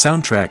fact,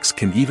 soundtracks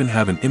can even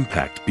have an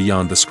impact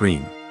beyond the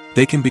screen.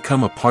 They can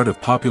become a part of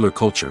popular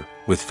culture,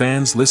 with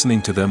fans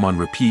listening to them on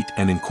repeat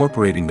and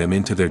incorporating them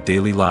into their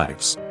daily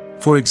lives.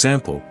 For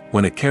example,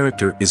 when a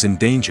character is in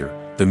danger,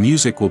 the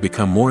music will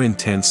become more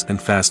intense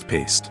and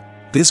fast-paced.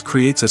 This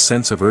creates a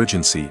sense of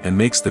urgency and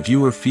makes the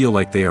viewer feel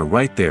like they are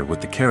right there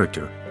with the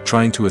character,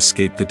 trying to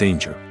escape the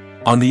danger.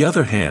 On the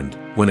other hand,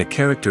 when a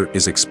character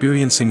is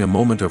experiencing a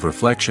moment of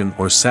reflection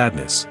or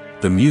sadness,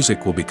 the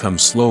music will become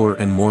slower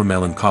and more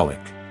melancholic.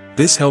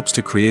 This helps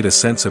to create a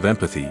sense of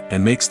empathy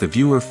and makes the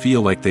viewer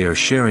feel like they are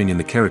sharing in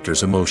the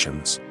character's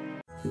emotions.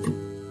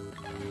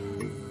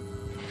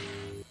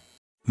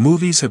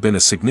 Movies have been a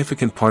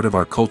significant part of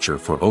our culture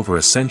for over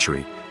a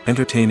century,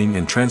 entertaining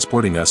and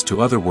transporting us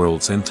to other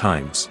worlds and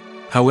times.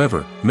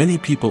 However, many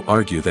people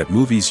argue that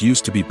movies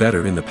used to be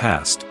better in the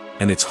past,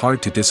 and it's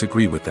hard to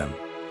disagree with them.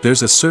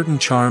 There's a certain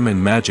charm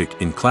and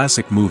magic in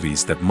classic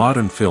movies that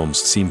modern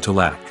films seem to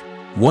lack.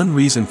 One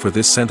reason for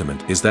this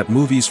sentiment is that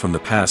movies from the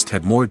past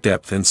had more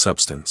depth and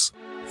substance.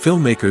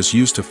 Filmmakers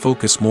used to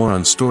focus more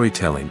on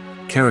storytelling,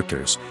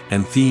 characters,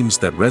 and themes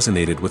that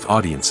resonated with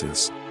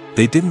audiences.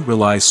 They didn't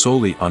rely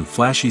solely on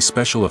flashy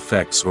special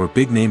effects or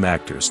big-name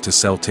actors to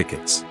sell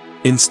tickets.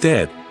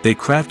 Instead, they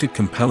crafted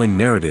compelling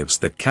narratives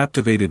that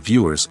captivated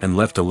viewers and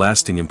left a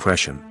lasting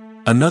impression.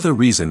 Another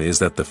reason is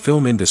that the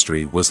film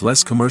industry was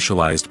less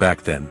commercialized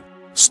back then.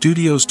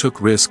 Studios took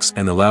risks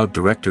and allowed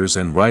directors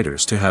and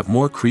writers to have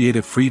more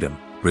creative freedom,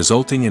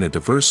 resulting in a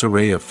diverse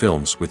array of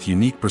films with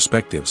unique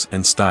perspectives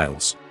and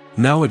styles.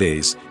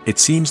 Nowadays, it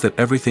seems that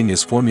everything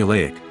is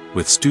formulaic,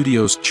 with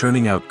studios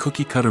churning out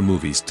cookie-cutter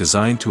movies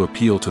designed to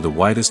appeal to the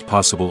widest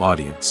possible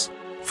audience.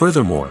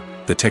 Furthermore,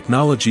 the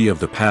technology of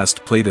the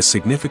past played a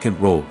significant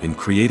role in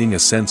creating a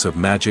sense of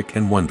magic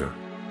and wonder.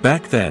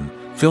 Back then,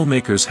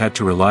 filmmakers had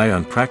to rely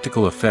on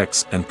practical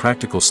effects and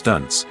practical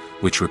stunts,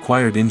 which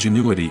required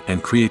ingenuity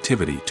and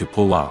creativity to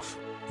pull off.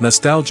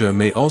 Nostalgia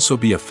may also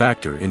be a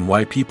factor in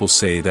why people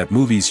say that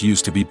movies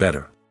used to be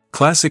better.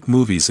 Classic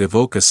movies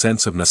evoke a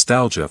sense of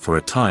nostalgia for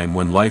a time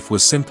when life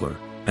was simpler,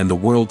 and the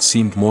world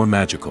seemed more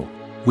magical.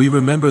 We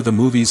remember the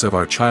movies of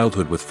our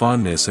childhood with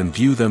fondness and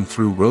view them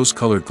through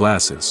rose-colored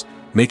glasses,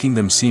 making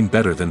them seem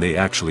better than they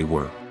actually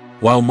were.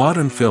 While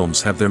modern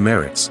films have their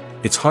merits,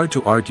 it's hard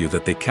to argue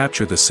that they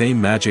capture the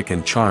same magic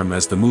and charm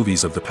as the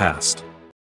movies of the past.